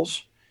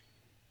principles,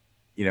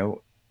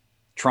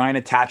 try and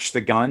attach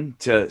the gun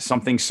to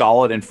something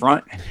solid in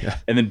front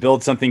and then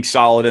build something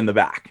solid in the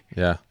back.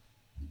 Yeah.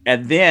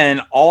 And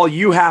then all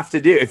you have to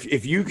do,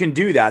 if you can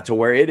do that to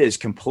where it is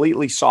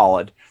completely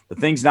solid, the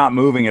thing's not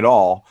moving at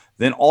all,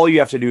 then all you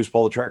have to do is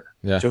pull the trigger.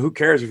 Yeah. So who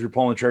cares if you're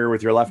pulling the trigger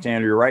with your left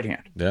hand or your right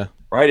hand? Yeah.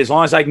 Right. As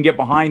long as I can get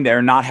behind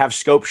there, not have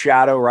scope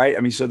shadow. Right. I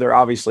mean, so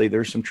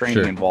there's some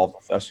training involved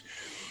with this,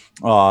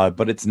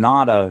 but it's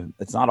not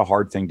a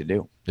hard thing to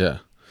do. Yeah.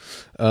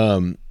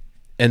 And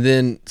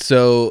then,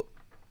 so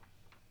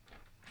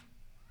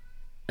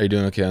are you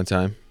doing okay on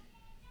time?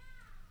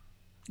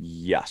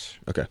 Yes.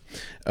 Okay.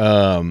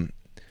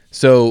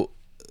 So,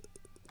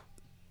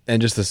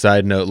 and just a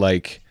side note,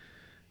 like,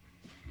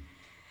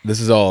 this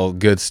is all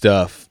good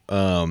stuff.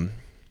 We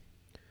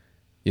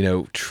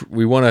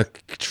want to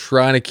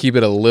try to keep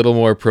it a little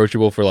more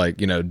approachable for like,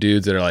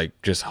 dudes that are like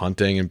just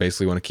hunting and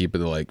basically want to keep it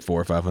to like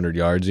 400 or 500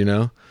 yards,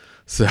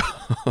 So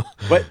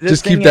but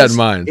just keep that in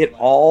mind. It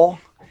all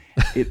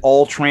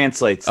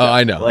translates. Oh,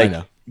 I know. Like,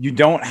 you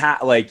don't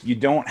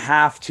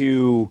have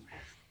to,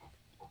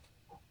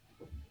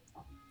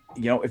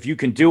 if you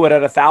can do it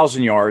at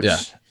 1,000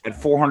 yards, at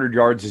 400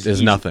 yards is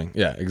easy. Nothing.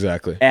 Yeah,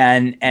 exactly.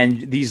 And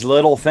these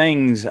little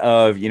things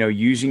of,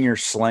 using your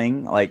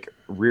sling, like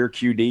rear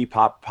QD,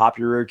 pop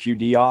your rear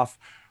QD off,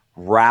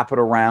 wrap it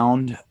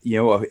around,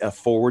 a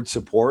forward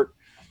support,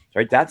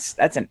 right? That's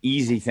an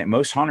easy thing.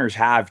 Most hunters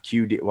have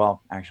QD.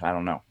 Well, actually, I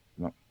don't know.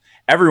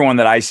 Everyone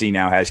that I see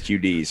now has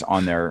QDs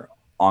on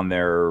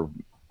their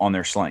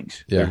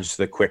slings. Yeah. There's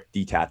the quick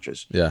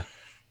detaches. Yeah.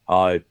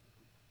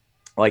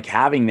 Like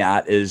having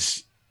that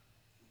is,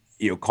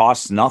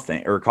 costs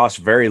nothing or costs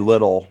very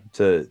little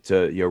to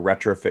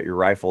retrofit your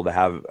rifle to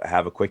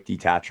have a quick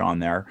detach on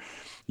there.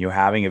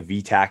 Having a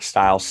VTAC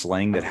style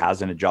sling that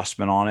has an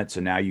adjustment on it,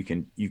 so now you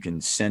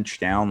can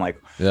cinch down.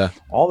 Like,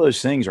 all those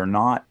things they're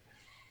not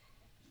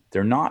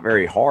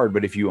very hard,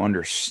 but if you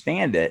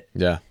understand it,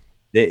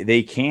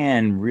 they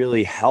can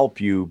really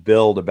help you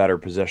build a better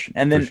position.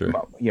 And then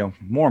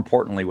more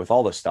importantly with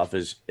all this stuff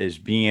is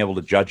being able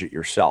to judge it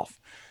yourself.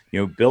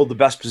 Build the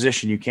best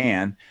position you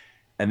can.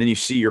 And then you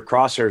see your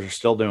crosshairs are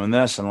still doing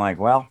this, and like,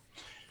 well,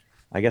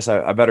 I guess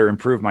I better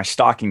improve my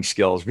stalking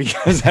skills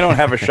because I don't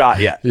have a shot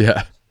yet.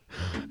 Yeah,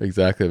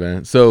 exactly,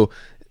 man. So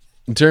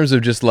in terms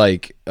of just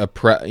like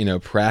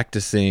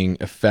practicing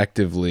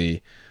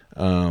effectively,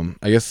 I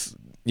guess,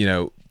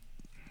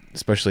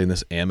 especially in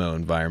this ammo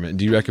environment,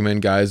 do you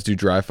recommend guys do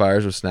dry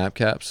fires with snap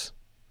caps?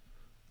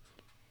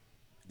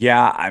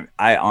 Yeah,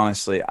 I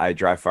honestly, I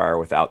dry fire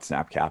without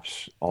snap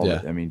caps.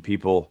 I mean,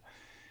 people...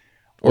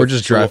 Or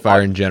just dry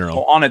fire in general.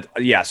 So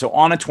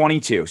on a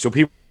 22. So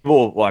people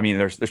well, I mean,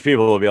 there's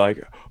people who will be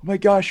like, oh my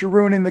gosh, you're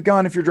ruining the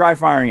gun if you're dry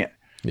firing it.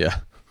 Yeah.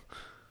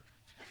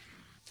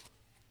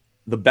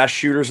 The best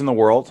shooters in the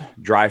world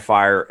dry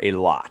fire a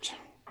lot.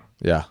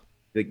 Yeah.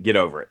 Get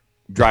over it.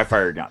 Dry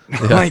fire your gun.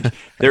 Like,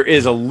 there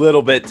is a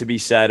little bit to be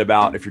said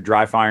about if you're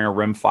dry firing a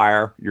rim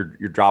fire, you're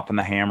dropping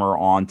the hammer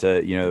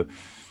onto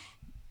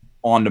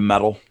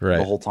metal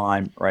the whole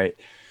time, right?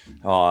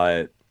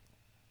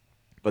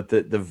 But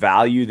the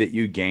value that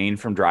you gain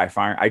from dry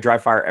firing, I dry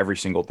fire every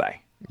single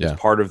day. Yeah.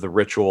 It's part of the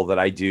ritual that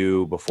I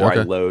do before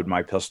I load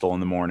my pistol in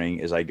the morning.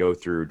 Is I go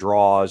through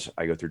draws,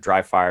 I go through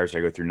dry fires, I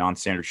go through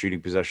non-standard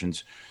shooting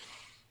positions.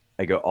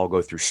 I'll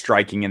go through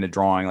striking into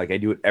drawing. Like, I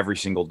do it every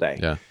single day.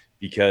 Yeah.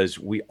 Because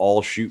we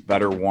all shoot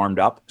better warmed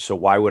up. So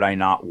why would I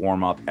not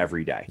warm up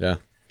every day? Yeah.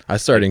 I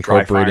started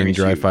incorporating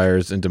dry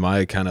fires into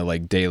my kind of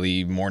like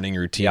daily morning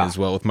routine as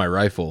well with my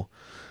rifle.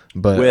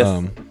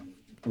 But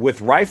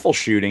with rifle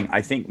shooting,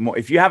 I think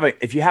if you have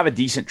a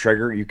decent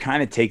trigger, you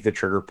kind of take the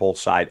trigger pull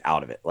side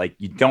out of it. Like,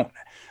 you don't,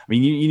 I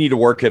mean, you need to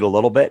work it a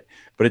little bit,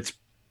 but it's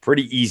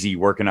pretty easy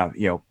working a,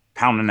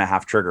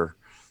 pound-and-a-half trigger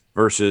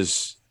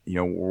versus,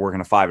 we're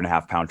working a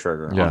 5.5 pound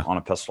trigger on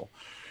a pistol.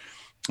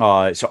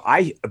 So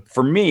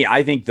for me,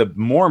 I think the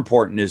more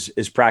important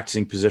is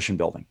practicing position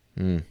building.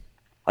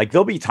 Like,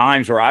 there'll be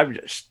times where I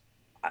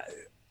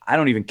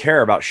don't even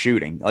care about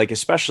shooting. Like,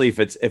 especially if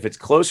it's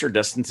closer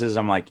distances,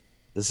 I'm like,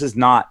 this is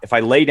not, if I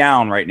lay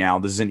down right now,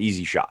 this is an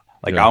easy shot.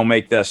 Like, I'll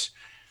make this,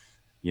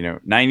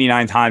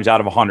 99 times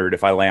out of 100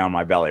 if I lay on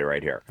my belly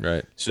right here.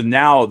 Right. So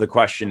now the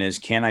question is,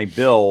 can I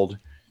build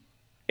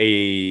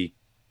an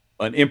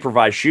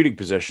improvised shooting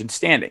position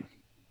standing?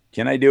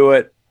 Can I do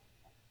it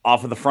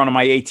off of the front of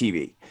my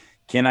ATV?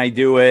 Can I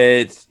do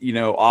it,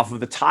 off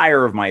of the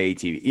tire of my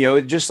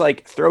ATV? Just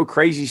like throw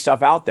crazy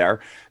stuff out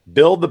there,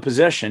 build the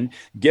position,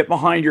 get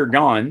behind your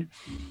gun,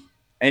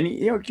 and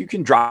you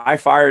can dry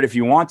fire it if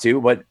you want to,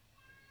 but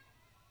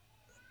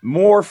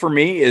more for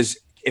me is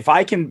if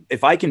I can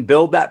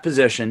build that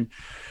position,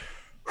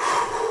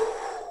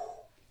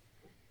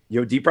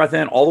 deep breath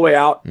in all the way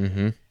out,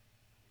 and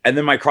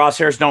then my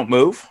crosshairs don't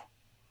move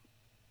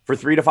for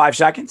 3 to 5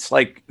 seconds,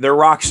 like they're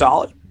rock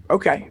solid.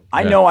 Okay,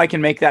 I know I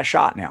can make that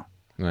shot now.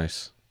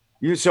 Nice.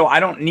 So I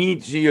don't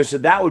need to. So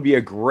that would be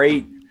a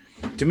great,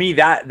 to me,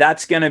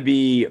 that's going to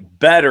be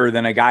better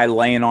than a guy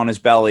laying on his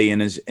belly in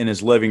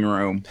his living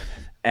room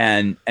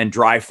and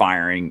dry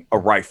firing a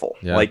rifle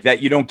like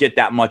that. You don't get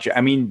that much. I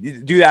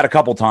mean, do that a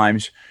couple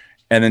times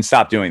and then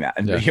stop doing that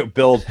and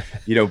build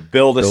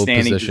a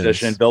standing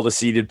position, build a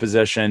seated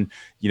position,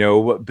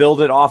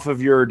 build it off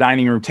of your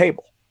dining room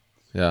table.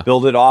 Yeah.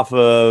 Build it off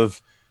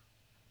of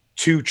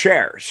 2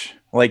 chairs.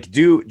 Like,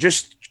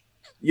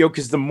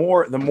 because the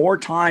more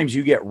times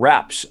you get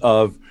reps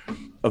of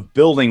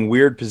building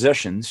weird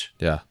positions,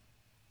 the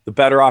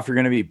better off you're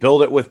going to be.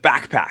 Build it with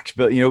backpacks,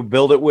 but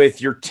build it with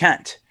your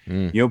tent,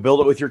 build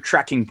it with your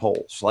trekking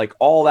poles, like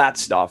all that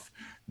stuff.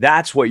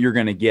 That's what you're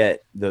going to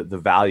get the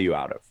value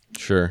out of.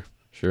 Sure,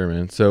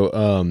 man. So,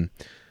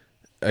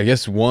 I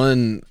guess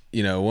one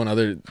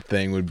other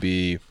thing would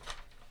be,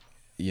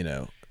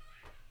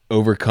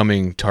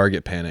 overcoming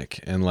target panic,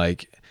 and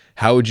like,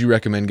 how would you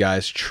recommend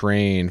guys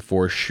train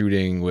for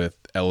shooting with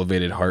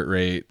elevated heart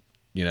rate,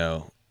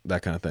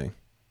 that kind of thing?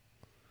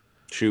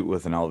 Shoot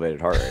with an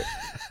elevated heart rate.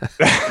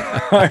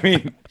 I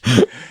mean,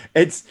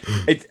 it's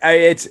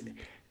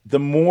the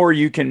more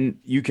you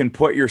can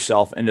put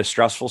yourself into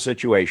stressful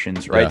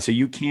situations, right? Yeah. So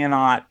you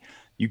cannot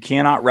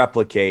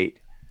replicate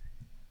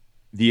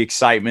the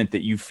excitement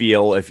that you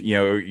feel if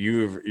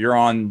you're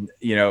on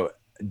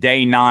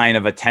day 9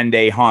 of a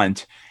 10-day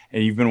hunt.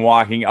 And you've been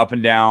walking up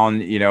and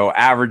down,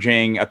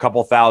 averaging a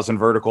couple thousand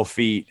vertical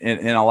feet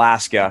in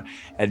Alaska.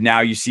 And now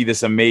you see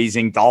this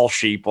amazing doll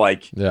sheep.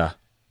 Like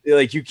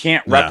you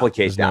can't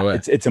replicate that. No,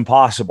 it's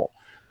impossible.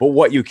 But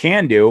what you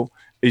can do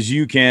is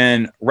you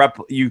can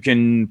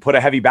put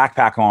a heavy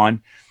backpack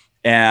on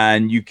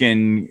and you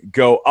can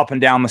go up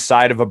and down the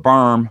side of a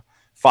berm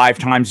 5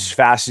 times as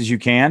fast as you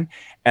can.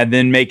 And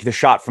then make the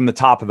shot from the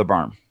top of the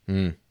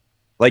berm.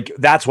 Like,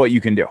 that's what you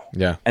can do.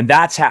 Yeah. And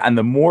and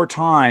the more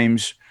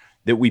times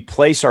that we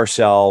place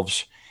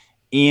ourselves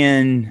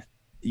in,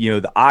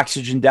 the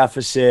oxygen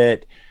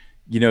deficit,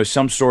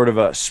 some sort of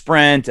a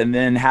sprint, and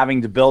then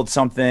having to build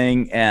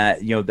something,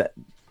 that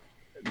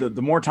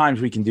the more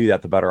times we can do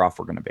that, the better off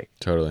we're going to be.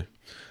 Totally.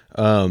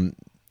 That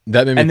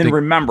made me then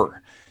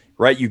remember,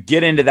 right? You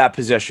get into that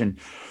position,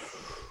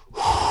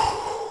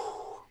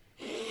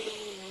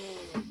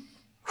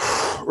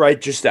 right?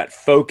 Just that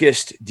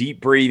focused, deep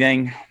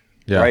breathing.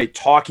 Yeah. Right.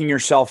 Talking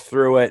yourself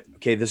through it.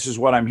 Okay, this is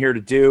what I'm here to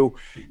do.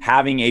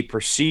 Having a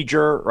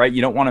procedure, right?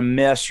 You don't want to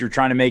miss. You're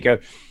trying to make a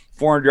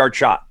 400-yard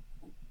shot.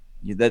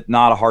 That's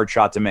not a hard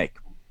shot to make.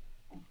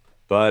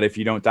 But if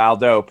you don't dial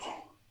dope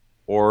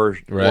or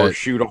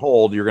shoot a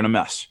hold, you're going to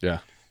miss. Yeah.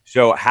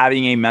 So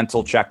having a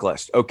mental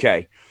checklist.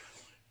 Okay,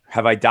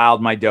 have I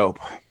dialed my dope?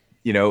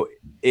 What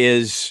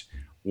is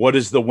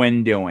the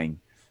wind doing?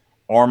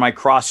 Are my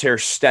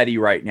crosshairs steady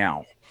right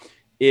now?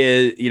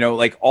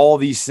 Like all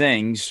these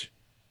things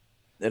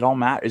it all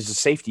matters. Is the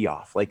safety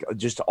off? Like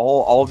just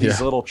all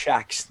these little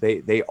checks,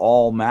 they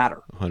all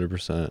matter.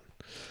 100%.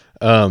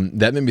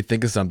 That made me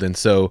think of something.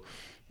 So,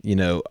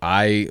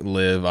 I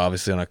live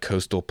obviously on a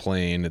coastal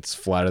plain. It's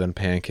flatter than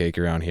pancake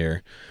around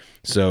here.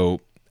 So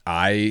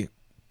I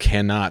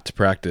cannot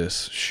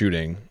practice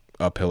shooting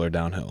uphill or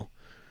downhill.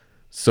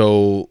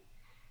 So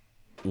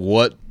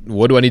what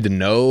do I need to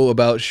know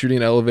about shooting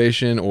at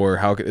elevation, or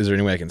is there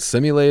any way I can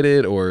simulate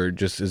it, or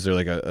just is there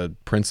like a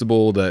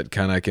principle that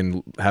kind of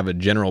can have a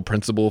general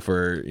principle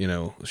for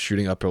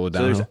shooting uphill or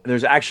downhill? So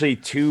there's actually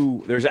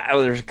there's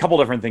a couple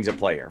different things at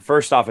play here.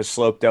 First off is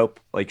slope dope,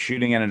 like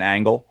shooting at an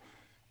angle,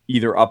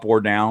 either up or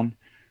down.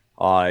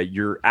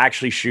 You're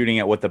actually shooting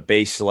at what the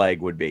base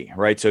leg would be,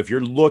 right? So if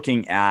you're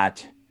looking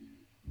at,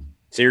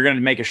 say you're going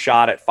to make a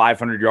shot at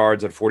 500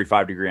 yards at a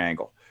 45-degree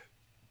angle,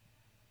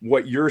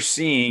 what you're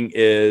seeing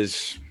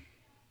is,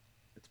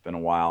 it's been a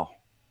while.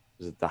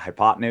 Is it the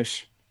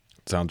hypotenuse?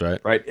 Sounds right.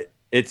 Right.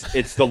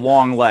 It's the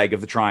long leg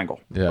of the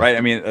triangle. Yeah. Right.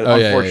 I mean,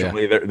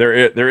 unfortunately,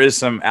 there is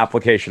some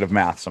application of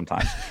math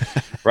sometimes.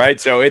 Right.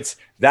 So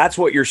that's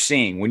what you're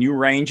seeing when you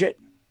range it.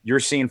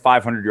 You're seeing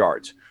 500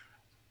 yards.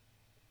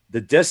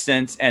 The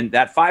distance, and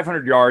that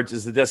 500 yards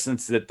is the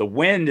distance that the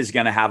wind is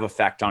going to have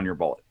effect on your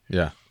bullet.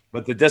 Yeah.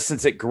 But the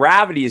distance that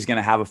gravity is going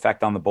to have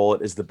effect on the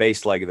bullet is the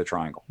base leg of the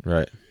triangle.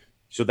 Right.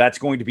 So that's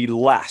going to be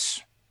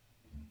less.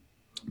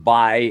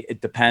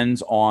 It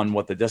depends on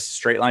what the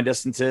straight line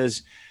distance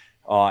is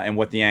and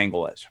what the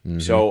angle is. Mm-hmm.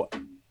 So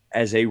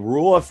as a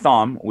rule of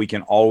thumb, we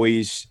can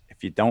always,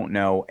 if you don't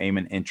know, aim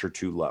an inch or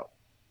two low.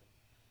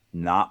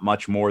 Not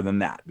much more than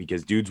that,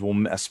 because dudes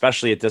will,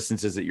 especially at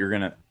distances that you're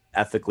going to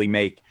ethically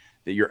make,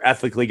 that you're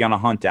ethically going to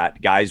hunt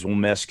at, guys will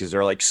miss because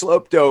they're like,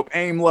 slope dope,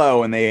 aim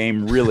low, and they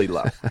aim really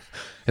low.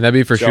 And that'd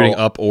be for shooting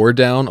up or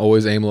down,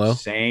 always aim low?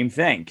 Same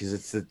thing, because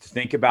it's to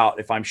think about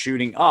if I'm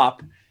shooting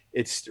up,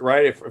 it's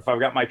right. If I've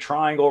got my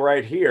triangle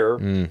right here,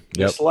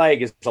 this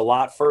leg is a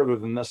lot further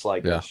than this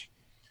leg is.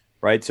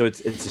 Right. So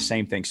it's the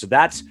same thing. So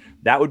that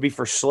would be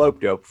for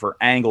slope dope, for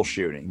angle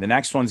shooting. The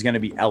next one's going to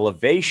be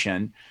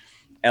elevation.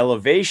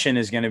 Elevation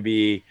is going to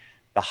be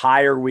the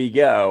higher we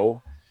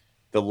go,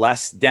 the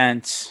less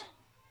dense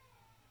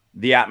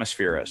the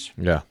atmosphere is.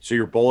 Yeah. So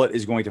your bullet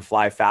is going to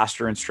fly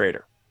faster and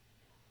straighter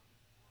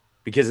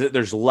because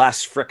there's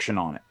less friction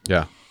on it.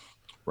 Yeah.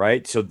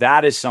 Right. So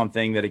that is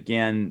something that,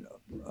 again,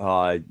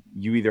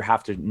 you either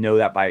have to know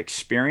that by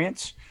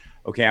experience.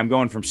 Okay, I'm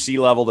going from sea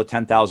level to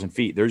 10,000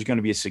 feet. There's going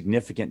to be a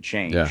significant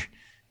change. Yeah.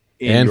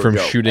 And from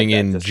shooting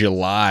in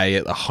July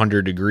at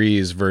 100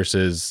 degrees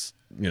versus,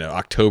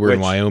 October in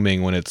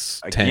Wyoming when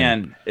it's 10.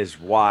 Again, is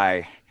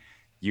why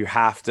you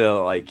have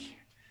to, like,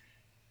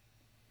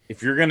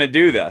 if you're going to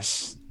do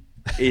this,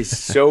 it's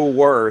so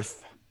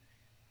worth,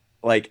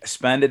 like,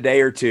 spend a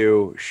day or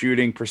two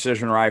shooting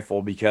precision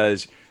rifle,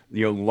 because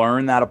you'll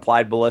learn that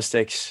applied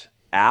ballistics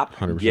app,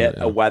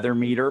 get a weather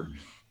meter,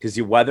 because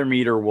the weather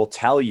meter will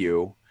tell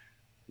you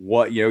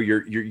what,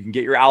 you can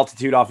get your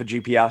altitude off of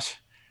GPS.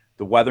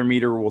 The weather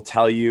meter will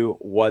tell you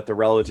what the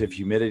relative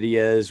humidity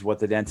is, what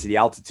the density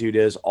altitude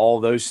is, all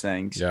those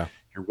things. Yeah.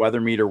 Your weather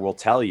meter will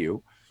tell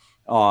you.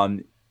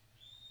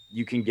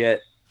 You can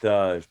get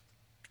the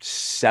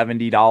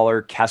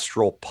 $70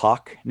 Kestrel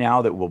puck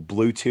now that will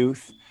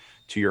Bluetooth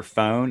to your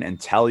phone and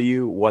tell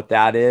you what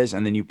that is.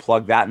 And then you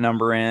plug that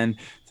number in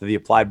to the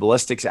Applied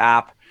Ballistics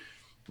app,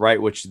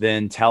 right? Which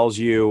then tells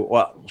you,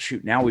 well,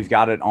 shoot, now we've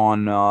got it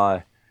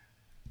on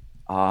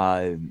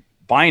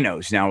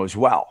binos now as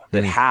well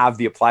that have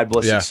the Applied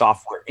Ballistics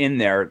software in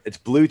there. It's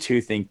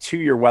Bluetoothing to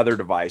your weather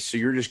device. So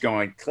you're just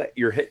going, click,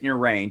 you're hitting your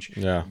range.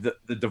 Yeah.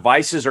 The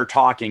devices are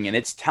talking, and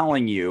it's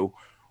telling you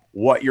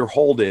what your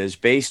hold is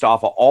based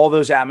off of all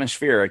those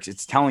atmospherics.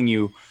 It's telling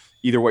you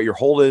either what your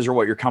hold is or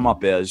what your come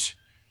up is.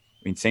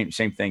 I mean, same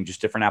thing,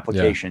 just different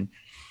application.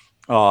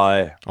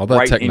 All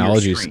that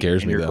technology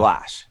scares me, your though.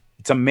 Glass.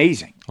 It's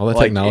amazing. All that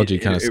technology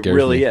kind of scares me. It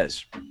really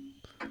is.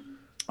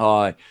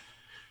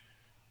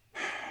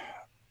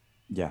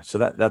 Yeah, so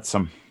that's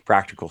some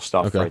practical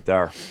stuff right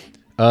there.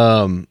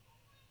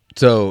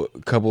 So a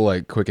couple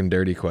like quick and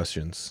dirty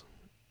questions.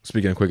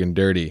 Speaking of quick and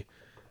dirty,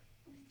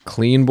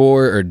 clean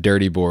bore or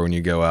dirty bore when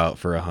you go out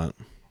for a hunt?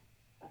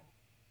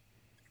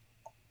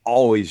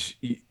 Always,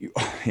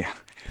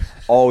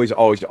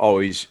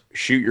 always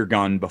shoot your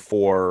gun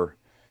before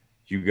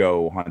you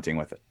go hunting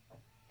with it.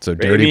 So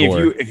dirty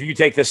bore. If you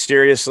take this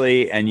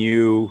seriously and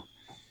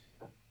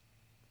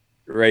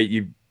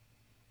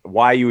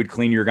why you would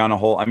clean your gun a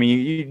whole, I mean,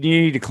 you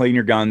need to clean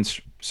your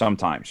guns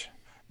sometimes.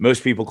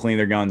 Most people clean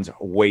their guns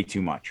way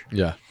too much.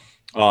 Yeah.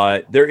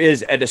 There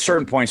is, at a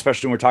certain point,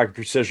 especially when we're talking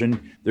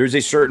precision, there's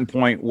a certain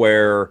point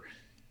where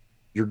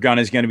your gun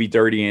is going to be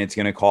dirty and it's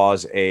going to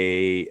cause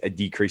a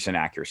decrease in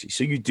accuracy.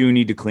 So you do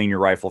need to clean your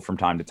rifle from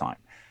time to time.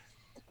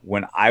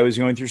 When I was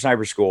going through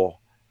sniper school,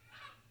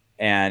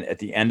 and at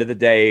the end of the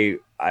day,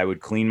 I would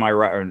clean my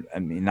rifle. I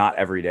mean, not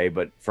every day,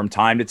 but from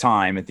time to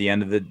time, at the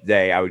end of the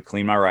day, I would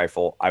clean my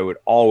rifle. I would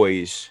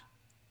always,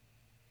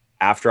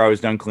 after I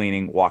was done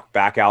cleaning, walk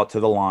back out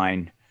to the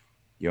line,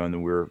 and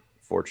then we were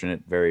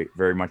fortunate, very,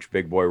 very much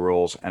big boy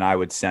rules. And I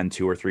would send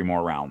 2 or 3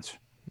 more rounds.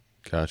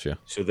 Gotcha.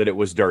 So that it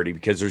was dirty,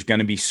 because there's going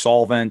to be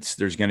solvents,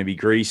 there's going to be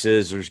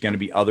greases, there's going to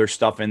be other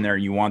stuff in there.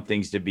 You want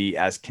things to be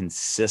as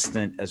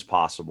consistent as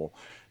possible.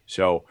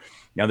 So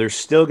now there's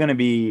still going to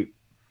be,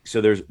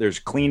 so there's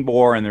clean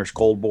bore and there's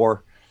cold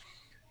bore.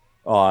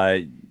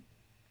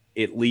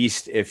 At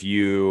least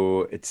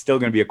it's still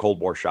going to be a cold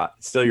bore shot.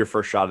 It's still your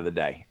first shot of the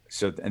day.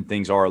 So, and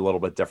things are a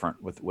little bit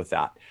different with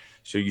that.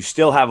 So you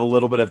still have a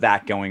little bit of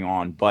that going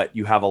on, but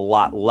you have a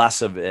lot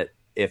less of it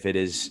if it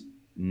is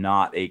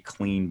not a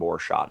clean bore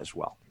shot as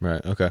well.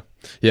 Right. Okay.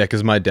 Yeah.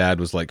 Cause my dad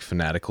was like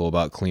fanatical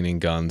about cleaning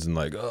guns and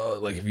like, oh,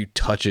 like if you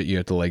touch it, you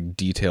have to like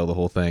detail the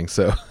whole thing.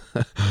 So,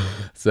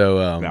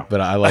 no.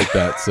 But I like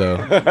that. So,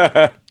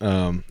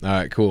 all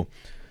right, cool.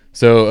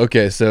 So,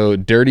 okay. So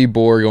dirty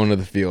bore going to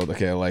the field.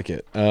 Okay. I like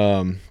it.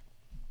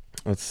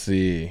 Let's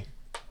see.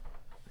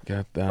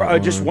 Got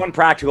that. Just one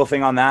practical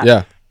thing on that.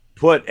 Yeah.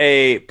 Put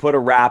a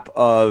wrap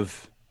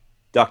of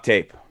duct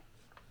tape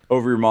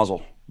over your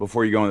muzzle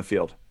before you go in the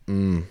field.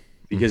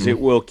 Because it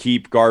will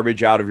keep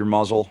garbage out of your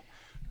muzzle.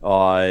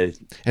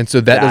 And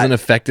so that doesn't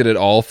affect it at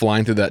all,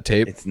 flying through that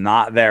tape? It's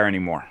not there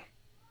anymore.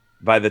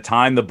 By the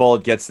time the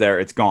bullet gets there,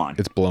 it's gone.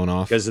 It's blown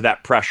off. Because of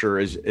that pressure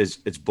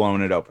it's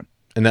blown it open.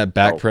 And that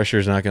back pressure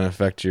is not going to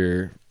affect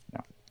your...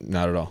 No.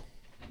 Not at all.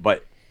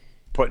 But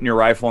putting your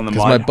rifle in the mud...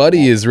 Because my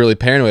buddy is really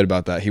paranoid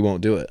about that. He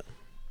won't do it.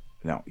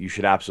 No, you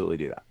should absolutely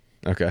do that.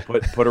 Okay.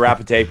 Put a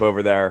wrap of tape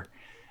over there.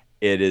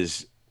 It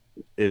is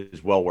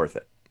well worth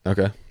it.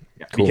 Okay.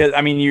 Cool. Because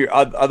I mean,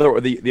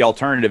 the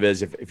alternative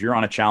is if you're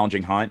on a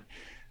challenging hunt,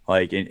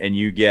 like and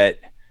you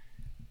get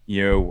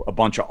a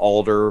bunch of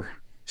alder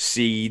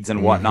seeds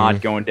and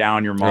whatnot going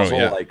down your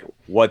muzzle, like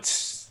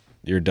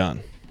you're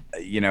done.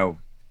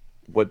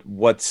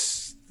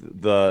 What's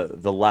the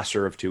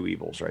lesser of two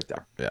evils right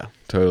there? Yeah,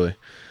 totally.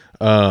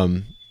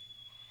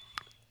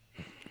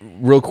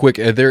 Real quick,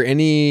 are there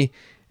any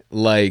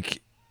without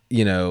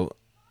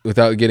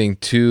getting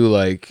too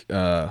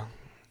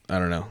I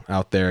don't know,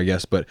 out there, I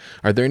guess, but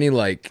are there any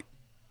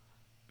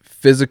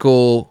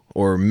physical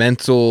or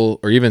mental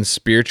or even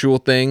spiritual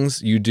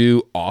things you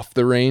do off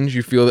the range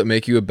you feel that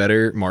make you a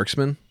better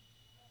marksman?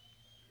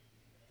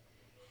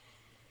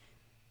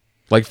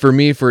 Like for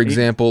me, for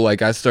example, I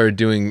started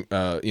doing,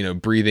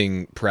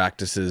 breathing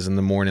practices in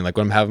the morning. Like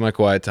when I'm having my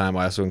quiet time,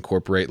 I also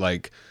incorporate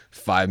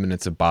 5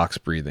 minutes of box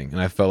breathing. And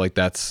I felt like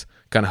that's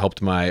kind of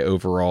helped my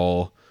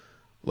overall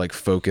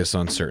focus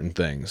on certain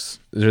things.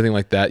 Is there anything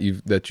like that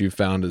you've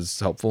found is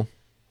helpful?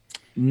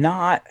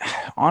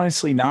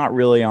 Honestly, not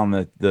really on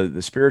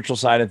the spiritual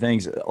side of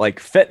things. Like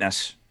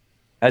fitness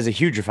has a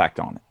huge effect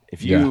on it.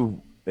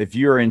 If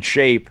you're in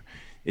shape,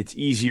 it's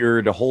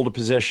easier to hold a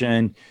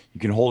position.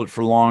 You can hold it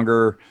for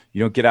longer.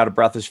 You don't get out of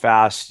breath as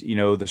fast.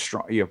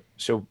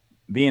 So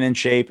being in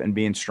shape and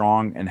being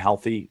strong and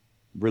healthy,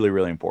 really,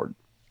 really important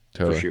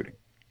for shooting.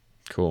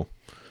 Cool.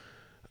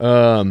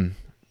 Okay.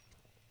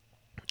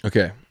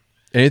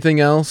 Anything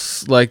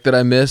else that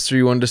I missed or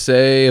you wanted to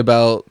say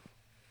about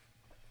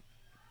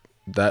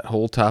that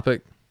whole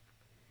topic?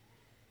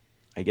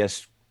 I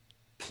guess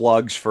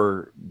plugs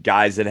for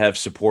guys that have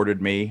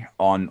supported me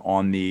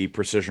on the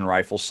precision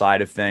rifle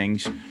side of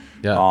things.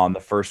 Yeah. The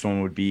first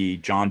one would be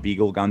John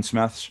Beagle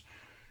Gunsmiths.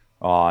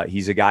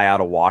 He's a guy out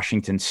of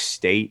Washington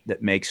State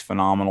that makes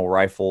phenomenal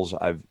rifles.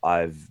 I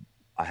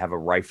have a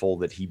rifle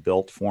that he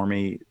built for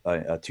me,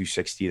 a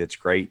 260 that's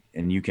great.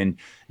 And you can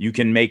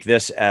make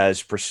this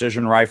as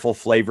precision rifle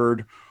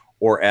flavored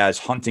or as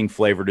hunting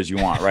flavored as you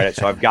want, right?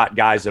 So I've got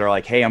guys that are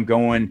like, hey, I'm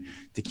going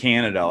to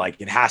Canada.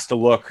 It has to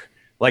look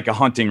like a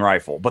hunting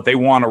rifle, but they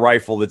want a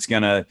rifle that's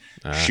going to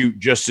shoot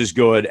just as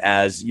good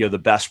as, the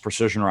best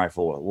precision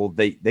rifle. Well,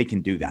 they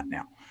can do that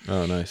now.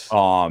 Oh, nice.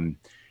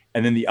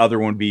 And then the other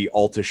one would be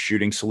Altus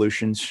Shooting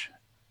Solutions.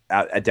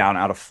 Down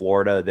out of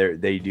Florida,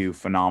 they do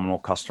phenomenal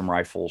custom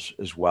rifles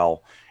as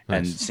well. Nice.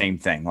 And same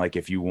thing.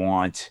 If you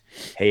want,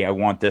 hey, I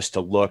want this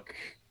to look,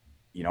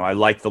 I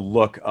like the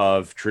look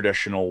of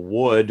traditional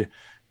wood,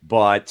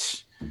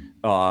 but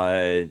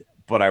I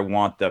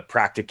want the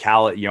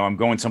practicality. I'm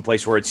going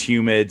someplace where it's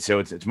humid, so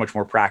it's much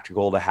more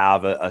practical to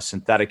have a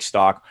synthetic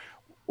stock.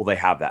 Well, they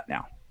have that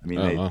now. I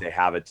mean, they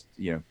have it.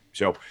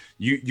 So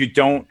you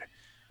don't.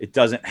 It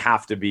doesn't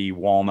have to be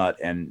walnut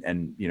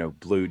and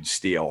blued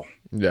steel.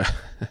 Yeah.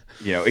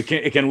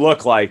 It can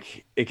look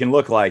like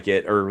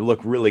it or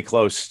look really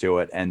close to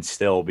it and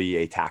still be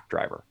a tack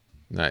driver.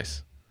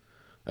 Nice.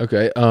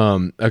 Okay.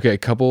 Okay. A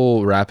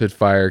couple rapid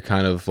fire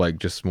kind of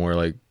just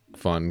more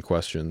fun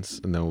questions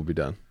and then we'll be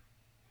done.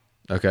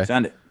 Okay.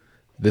 Send it.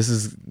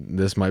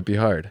 This might be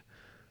hard.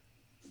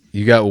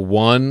 You got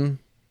one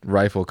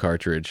rifle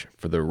cartridge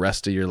for the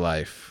rest of your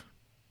life.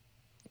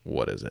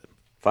 What is it?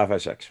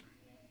 5.56.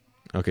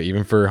 Okay.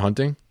 Even for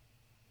hunting?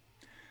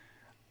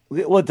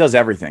 Well, it does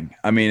everything.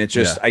 I mean, it's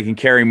just I can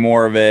carry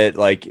more of it.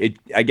 I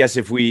guess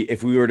if we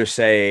were to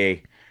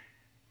say,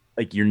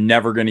 you're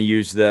never going to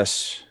use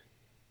this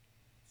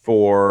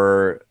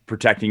for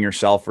protecting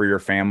yourself or your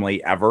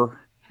family ever.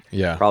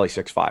 Yeah, probably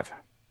 6.5.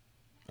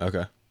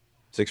 Okay,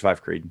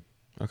 6.5 Creed.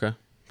 Okay,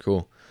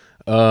 cool.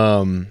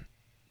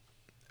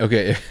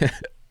 Okay.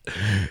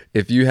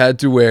 If you had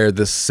to wear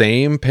the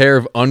same pair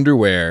of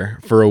underwear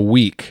for a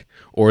week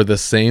or the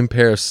same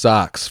pair of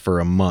socks for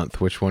a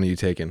month, which one are you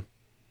taking?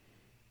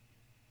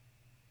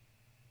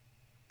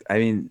 I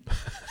mean,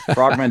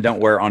 frogmen don't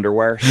wear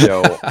underwear,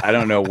 so I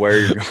don't know where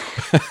you're going.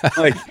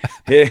 Like,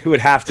 it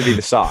would have to be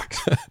the socks.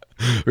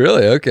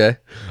 Really? Okay.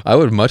 I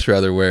would much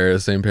rather wear the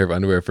same pair of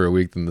underwear for a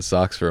week than the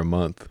socks for a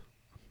month,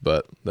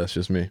 but that's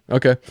just me.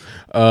 Okay.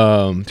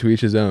 To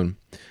each his own.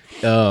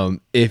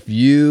 If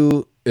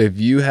you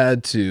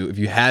had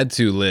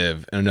to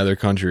live in another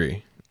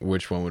country,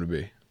 which one would it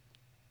be?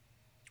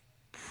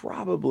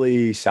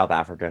 Probably South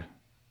Africa.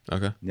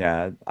 Okay.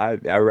 Yeah, I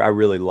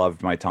really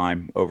loved my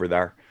time over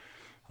there.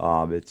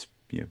 It's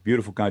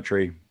beautiful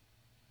country.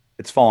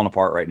 It's falling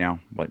apart right now,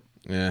 but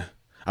Yeah.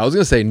 I was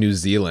going to say New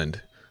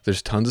Zealand.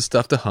 There's tons of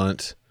stuff to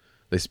hunt.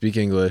 They speak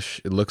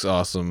English. It looks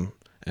awesome.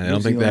 And I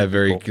don't think they have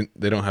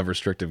they don't have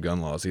restrictive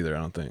gun laws either, I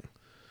don't think.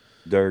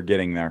 They're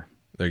getting there.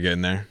 They're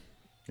getting there?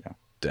 Yeah.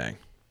 Dang.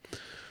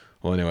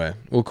 Well, anyway.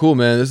 Well, cool,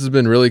 man. This has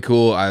been really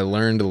cool. I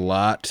learned a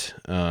lot.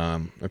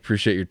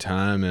 Appreciate your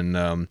time. And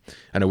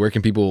I know, where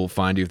can people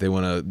find you if they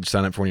want to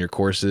sign up for one of your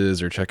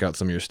courses or check out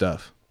some of your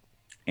stuff?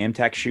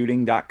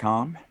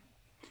 amtechshooting.com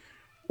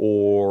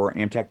or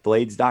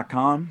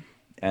amtechblades.com.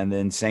 And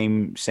then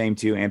same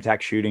to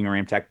Amtech Shooting or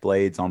Amtech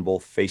Blades on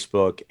both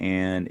Facebook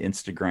and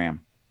Instagram.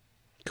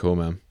 Cool,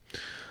 man.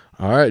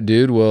 All right,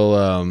 dude.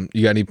 Well,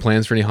 you got any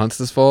plans for any hunts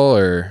this fall,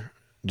 or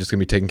just going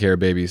to be taking care of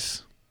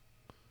babies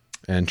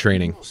and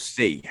training? We'll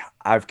see.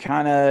 I've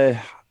been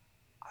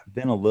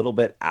a little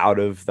bit out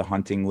of the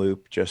hunting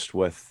loop just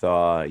with,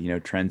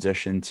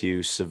 transition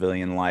to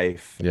civilian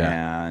life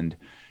and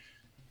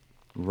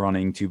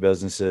running two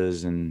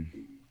businesses and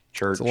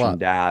church and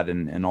dad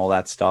and all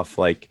that stuff.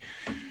 Like,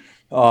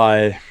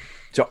 so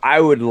I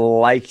would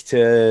like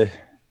to,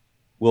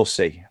 we'll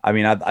see. I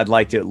mean, I'd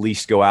like to at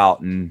least go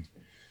out and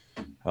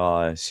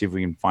see if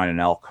we can find an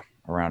elk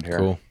around here.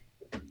 Cool.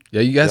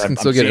 Yeah, you guys can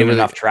still get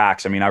enough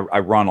tracks. I mean, I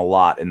run a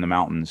lot in the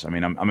mountains. I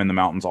mean, I'm in the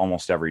mountains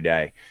almost every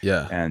day.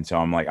 Yeah. And so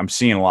I'm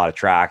seeing a lot of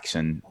tracks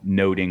and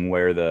noting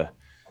where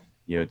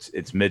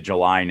it's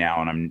mid-July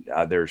now, and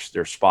there's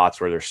spots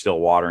where there's still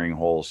watering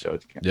holes. So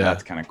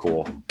that's kind of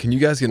cool. Can you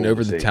guys get an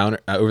over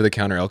the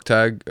counter elk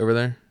tag over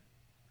there?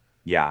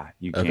 Yeah,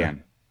 you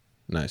can.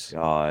 Nice.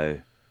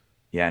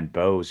 And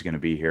Bo's going to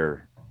be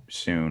here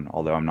soon.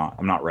 Although I'm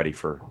not ready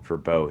for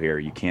Bo here.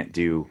 You can't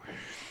do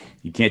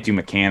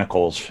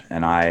mechanicals,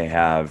 and I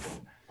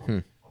have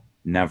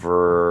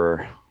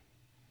never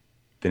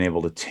been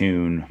able to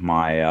tune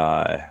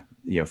my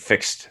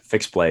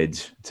fixed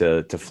blades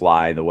to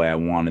fly the way I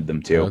wanted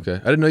them to. Okay, I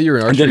didn't know you were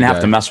an archery guy. I didn't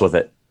have to mess with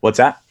it. What's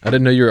that? I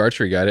didn't know you were an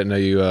archery guy. I didn't know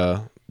you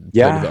played with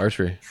the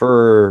archery.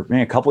 For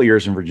a couple of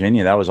years in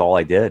Virginia, that was all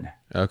I did.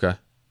 Okay.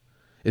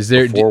 Is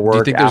there? Do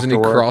you think there's any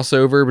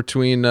crossover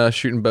between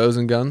shooting bows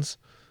and guns?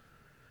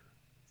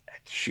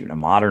 Shooting a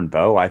modern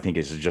bow, I think,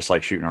 is just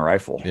like shooting a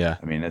rifle. Yeah.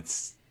 I mean, I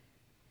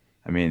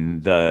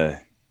think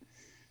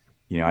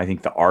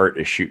the art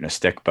is shooting a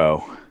stick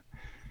bow.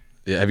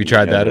 Yeah. Have you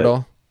tried that at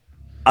all?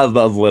 A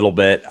little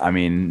bit. I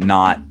mean,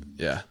 not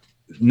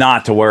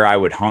to where I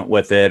would hunt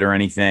with it or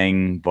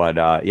anything, but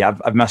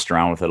I've messed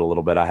around with it a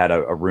little bit. I had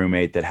a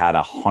roommate that had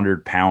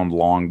 100-pound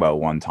longbow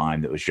one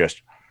time that was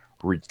just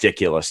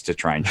ridiculous to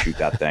try and shoot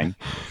that thing.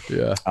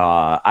 Yeah.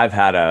 I've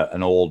had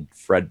an old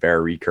Fred Bear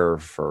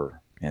recurve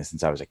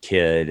since I was a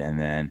kid, and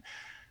then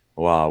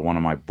one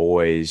of my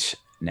boys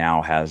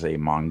now has a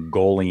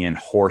Mongolian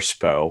horse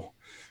bow,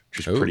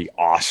 which is pretty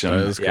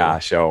awesome. Yeah.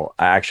 Cool. So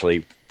I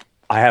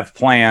have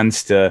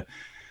plans to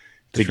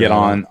get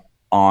on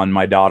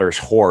my daughter's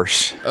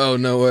horse. Oh,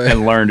 no way.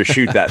 And learn to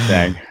shoot that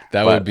thing.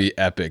 That would be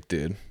epic,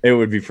 dude. It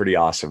would be pretty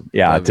awesome.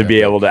 Yeah. To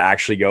be able to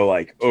actually go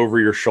like over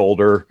your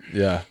shoulder.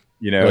 Yeah.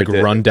 Like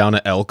run down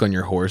an elk on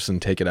your horse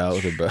and take it out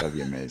with a bow. That'd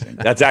be amazing.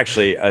 That's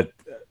actually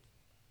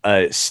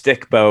a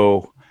stick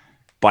bow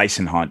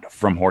bison hunt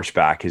from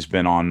horseback has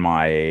been on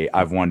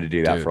I've wanted to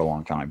do that for a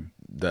long time.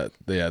 Like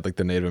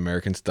the Native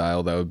American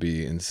style, that would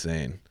be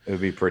insane. It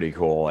would be pretty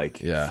cool. Like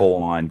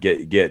full on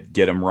get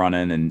them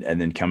running and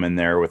then come in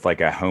there with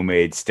like a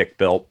homemade stick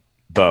built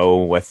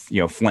bow with,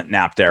 flint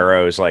napped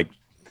arrows. Like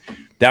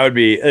that would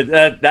be,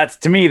 that's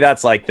to me,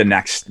 that's like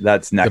next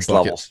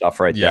level stuff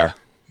right there.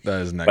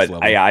 That is next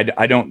level.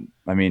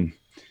 I mean,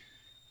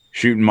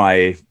 shooting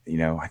my,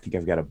 I think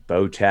I've got a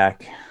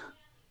Bowtech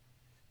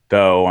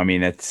bow. I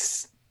mean,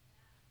 it's,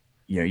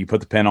 you put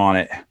the pin on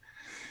it,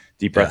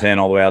 deep breath in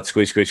all the way out,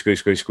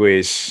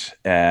 squeeze.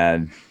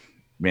 And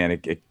man,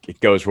 it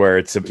goes where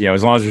it's,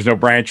 as long as there's no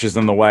branches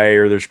in the way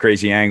or there's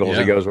crazy angles,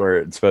 it goes where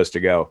it's supposed to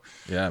go.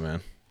 Yeah,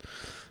 man.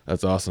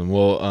 That's awesome.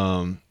 Well,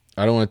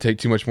 I don't want to take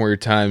too much more of your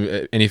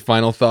time. Any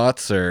final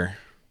thoughts or?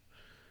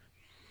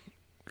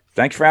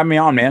 Thanks for having me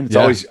on, man. It's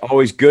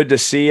always good to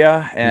see you,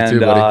 and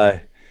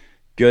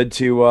good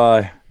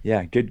to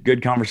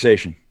good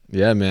conversation.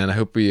 Yeah, man. I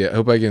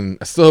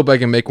still hope I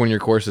can make one of your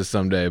courses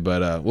someday,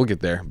 but we'll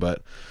get there.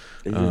 But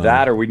Either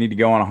that or we need to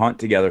go on a hunt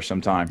together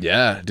sometime.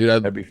 Yeah, dude.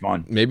 That'd be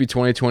fun. Maybe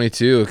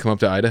 2022, come up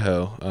to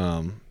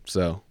Idaho.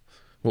 So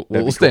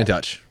we'll stay in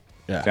touch.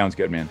 Yeah. Sounds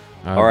good, man.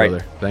 All right.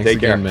 Brother. Thanks Take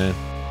again, care. man.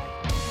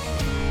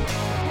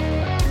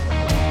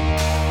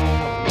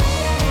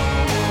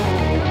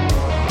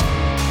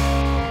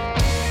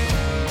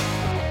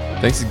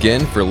 Thanks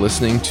again for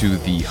listening to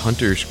the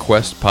Hunter's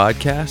Quest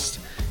podcast,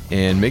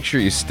 and make sure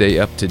you stay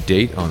up to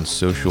date on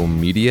social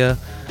media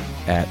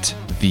at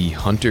The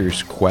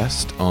Hunter's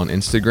Quest on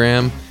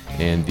Instagram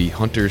and The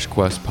Hunter's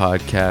Quest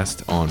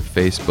podcast on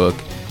Facebook,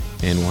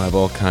 and we'll have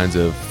all kinds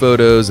of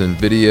photos and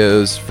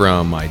videos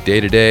from my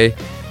day-to-day,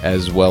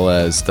 as well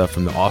as stuff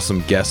from the awesome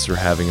guests we're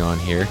having on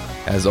here.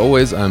 As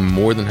always, I'm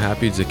more than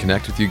happy to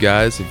connect with you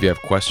guys if you have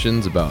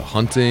questions about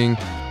hunting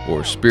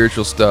or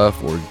spiritual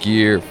stuff or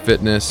gear,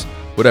 fitness,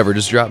 whatever.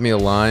 Just drop me a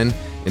line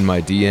in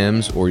my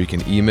DMs, or you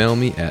can email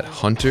me at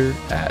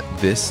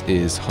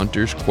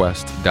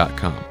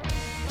hunter@thisishuntersquest.com.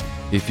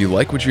 If you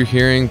like what you're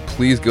hearing,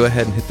 please go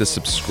ahead and hit the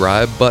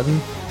subscribe button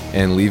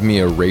and leave me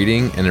a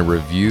rating and a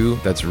review.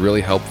 That's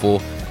really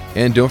helpful.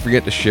 And don't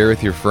forget to share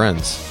with your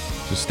friends.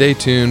 So stay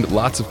tuned,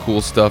 lots of cool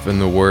stuff in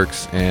the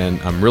works,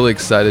 and I'm really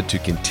excited to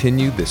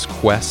continue this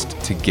quest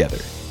together.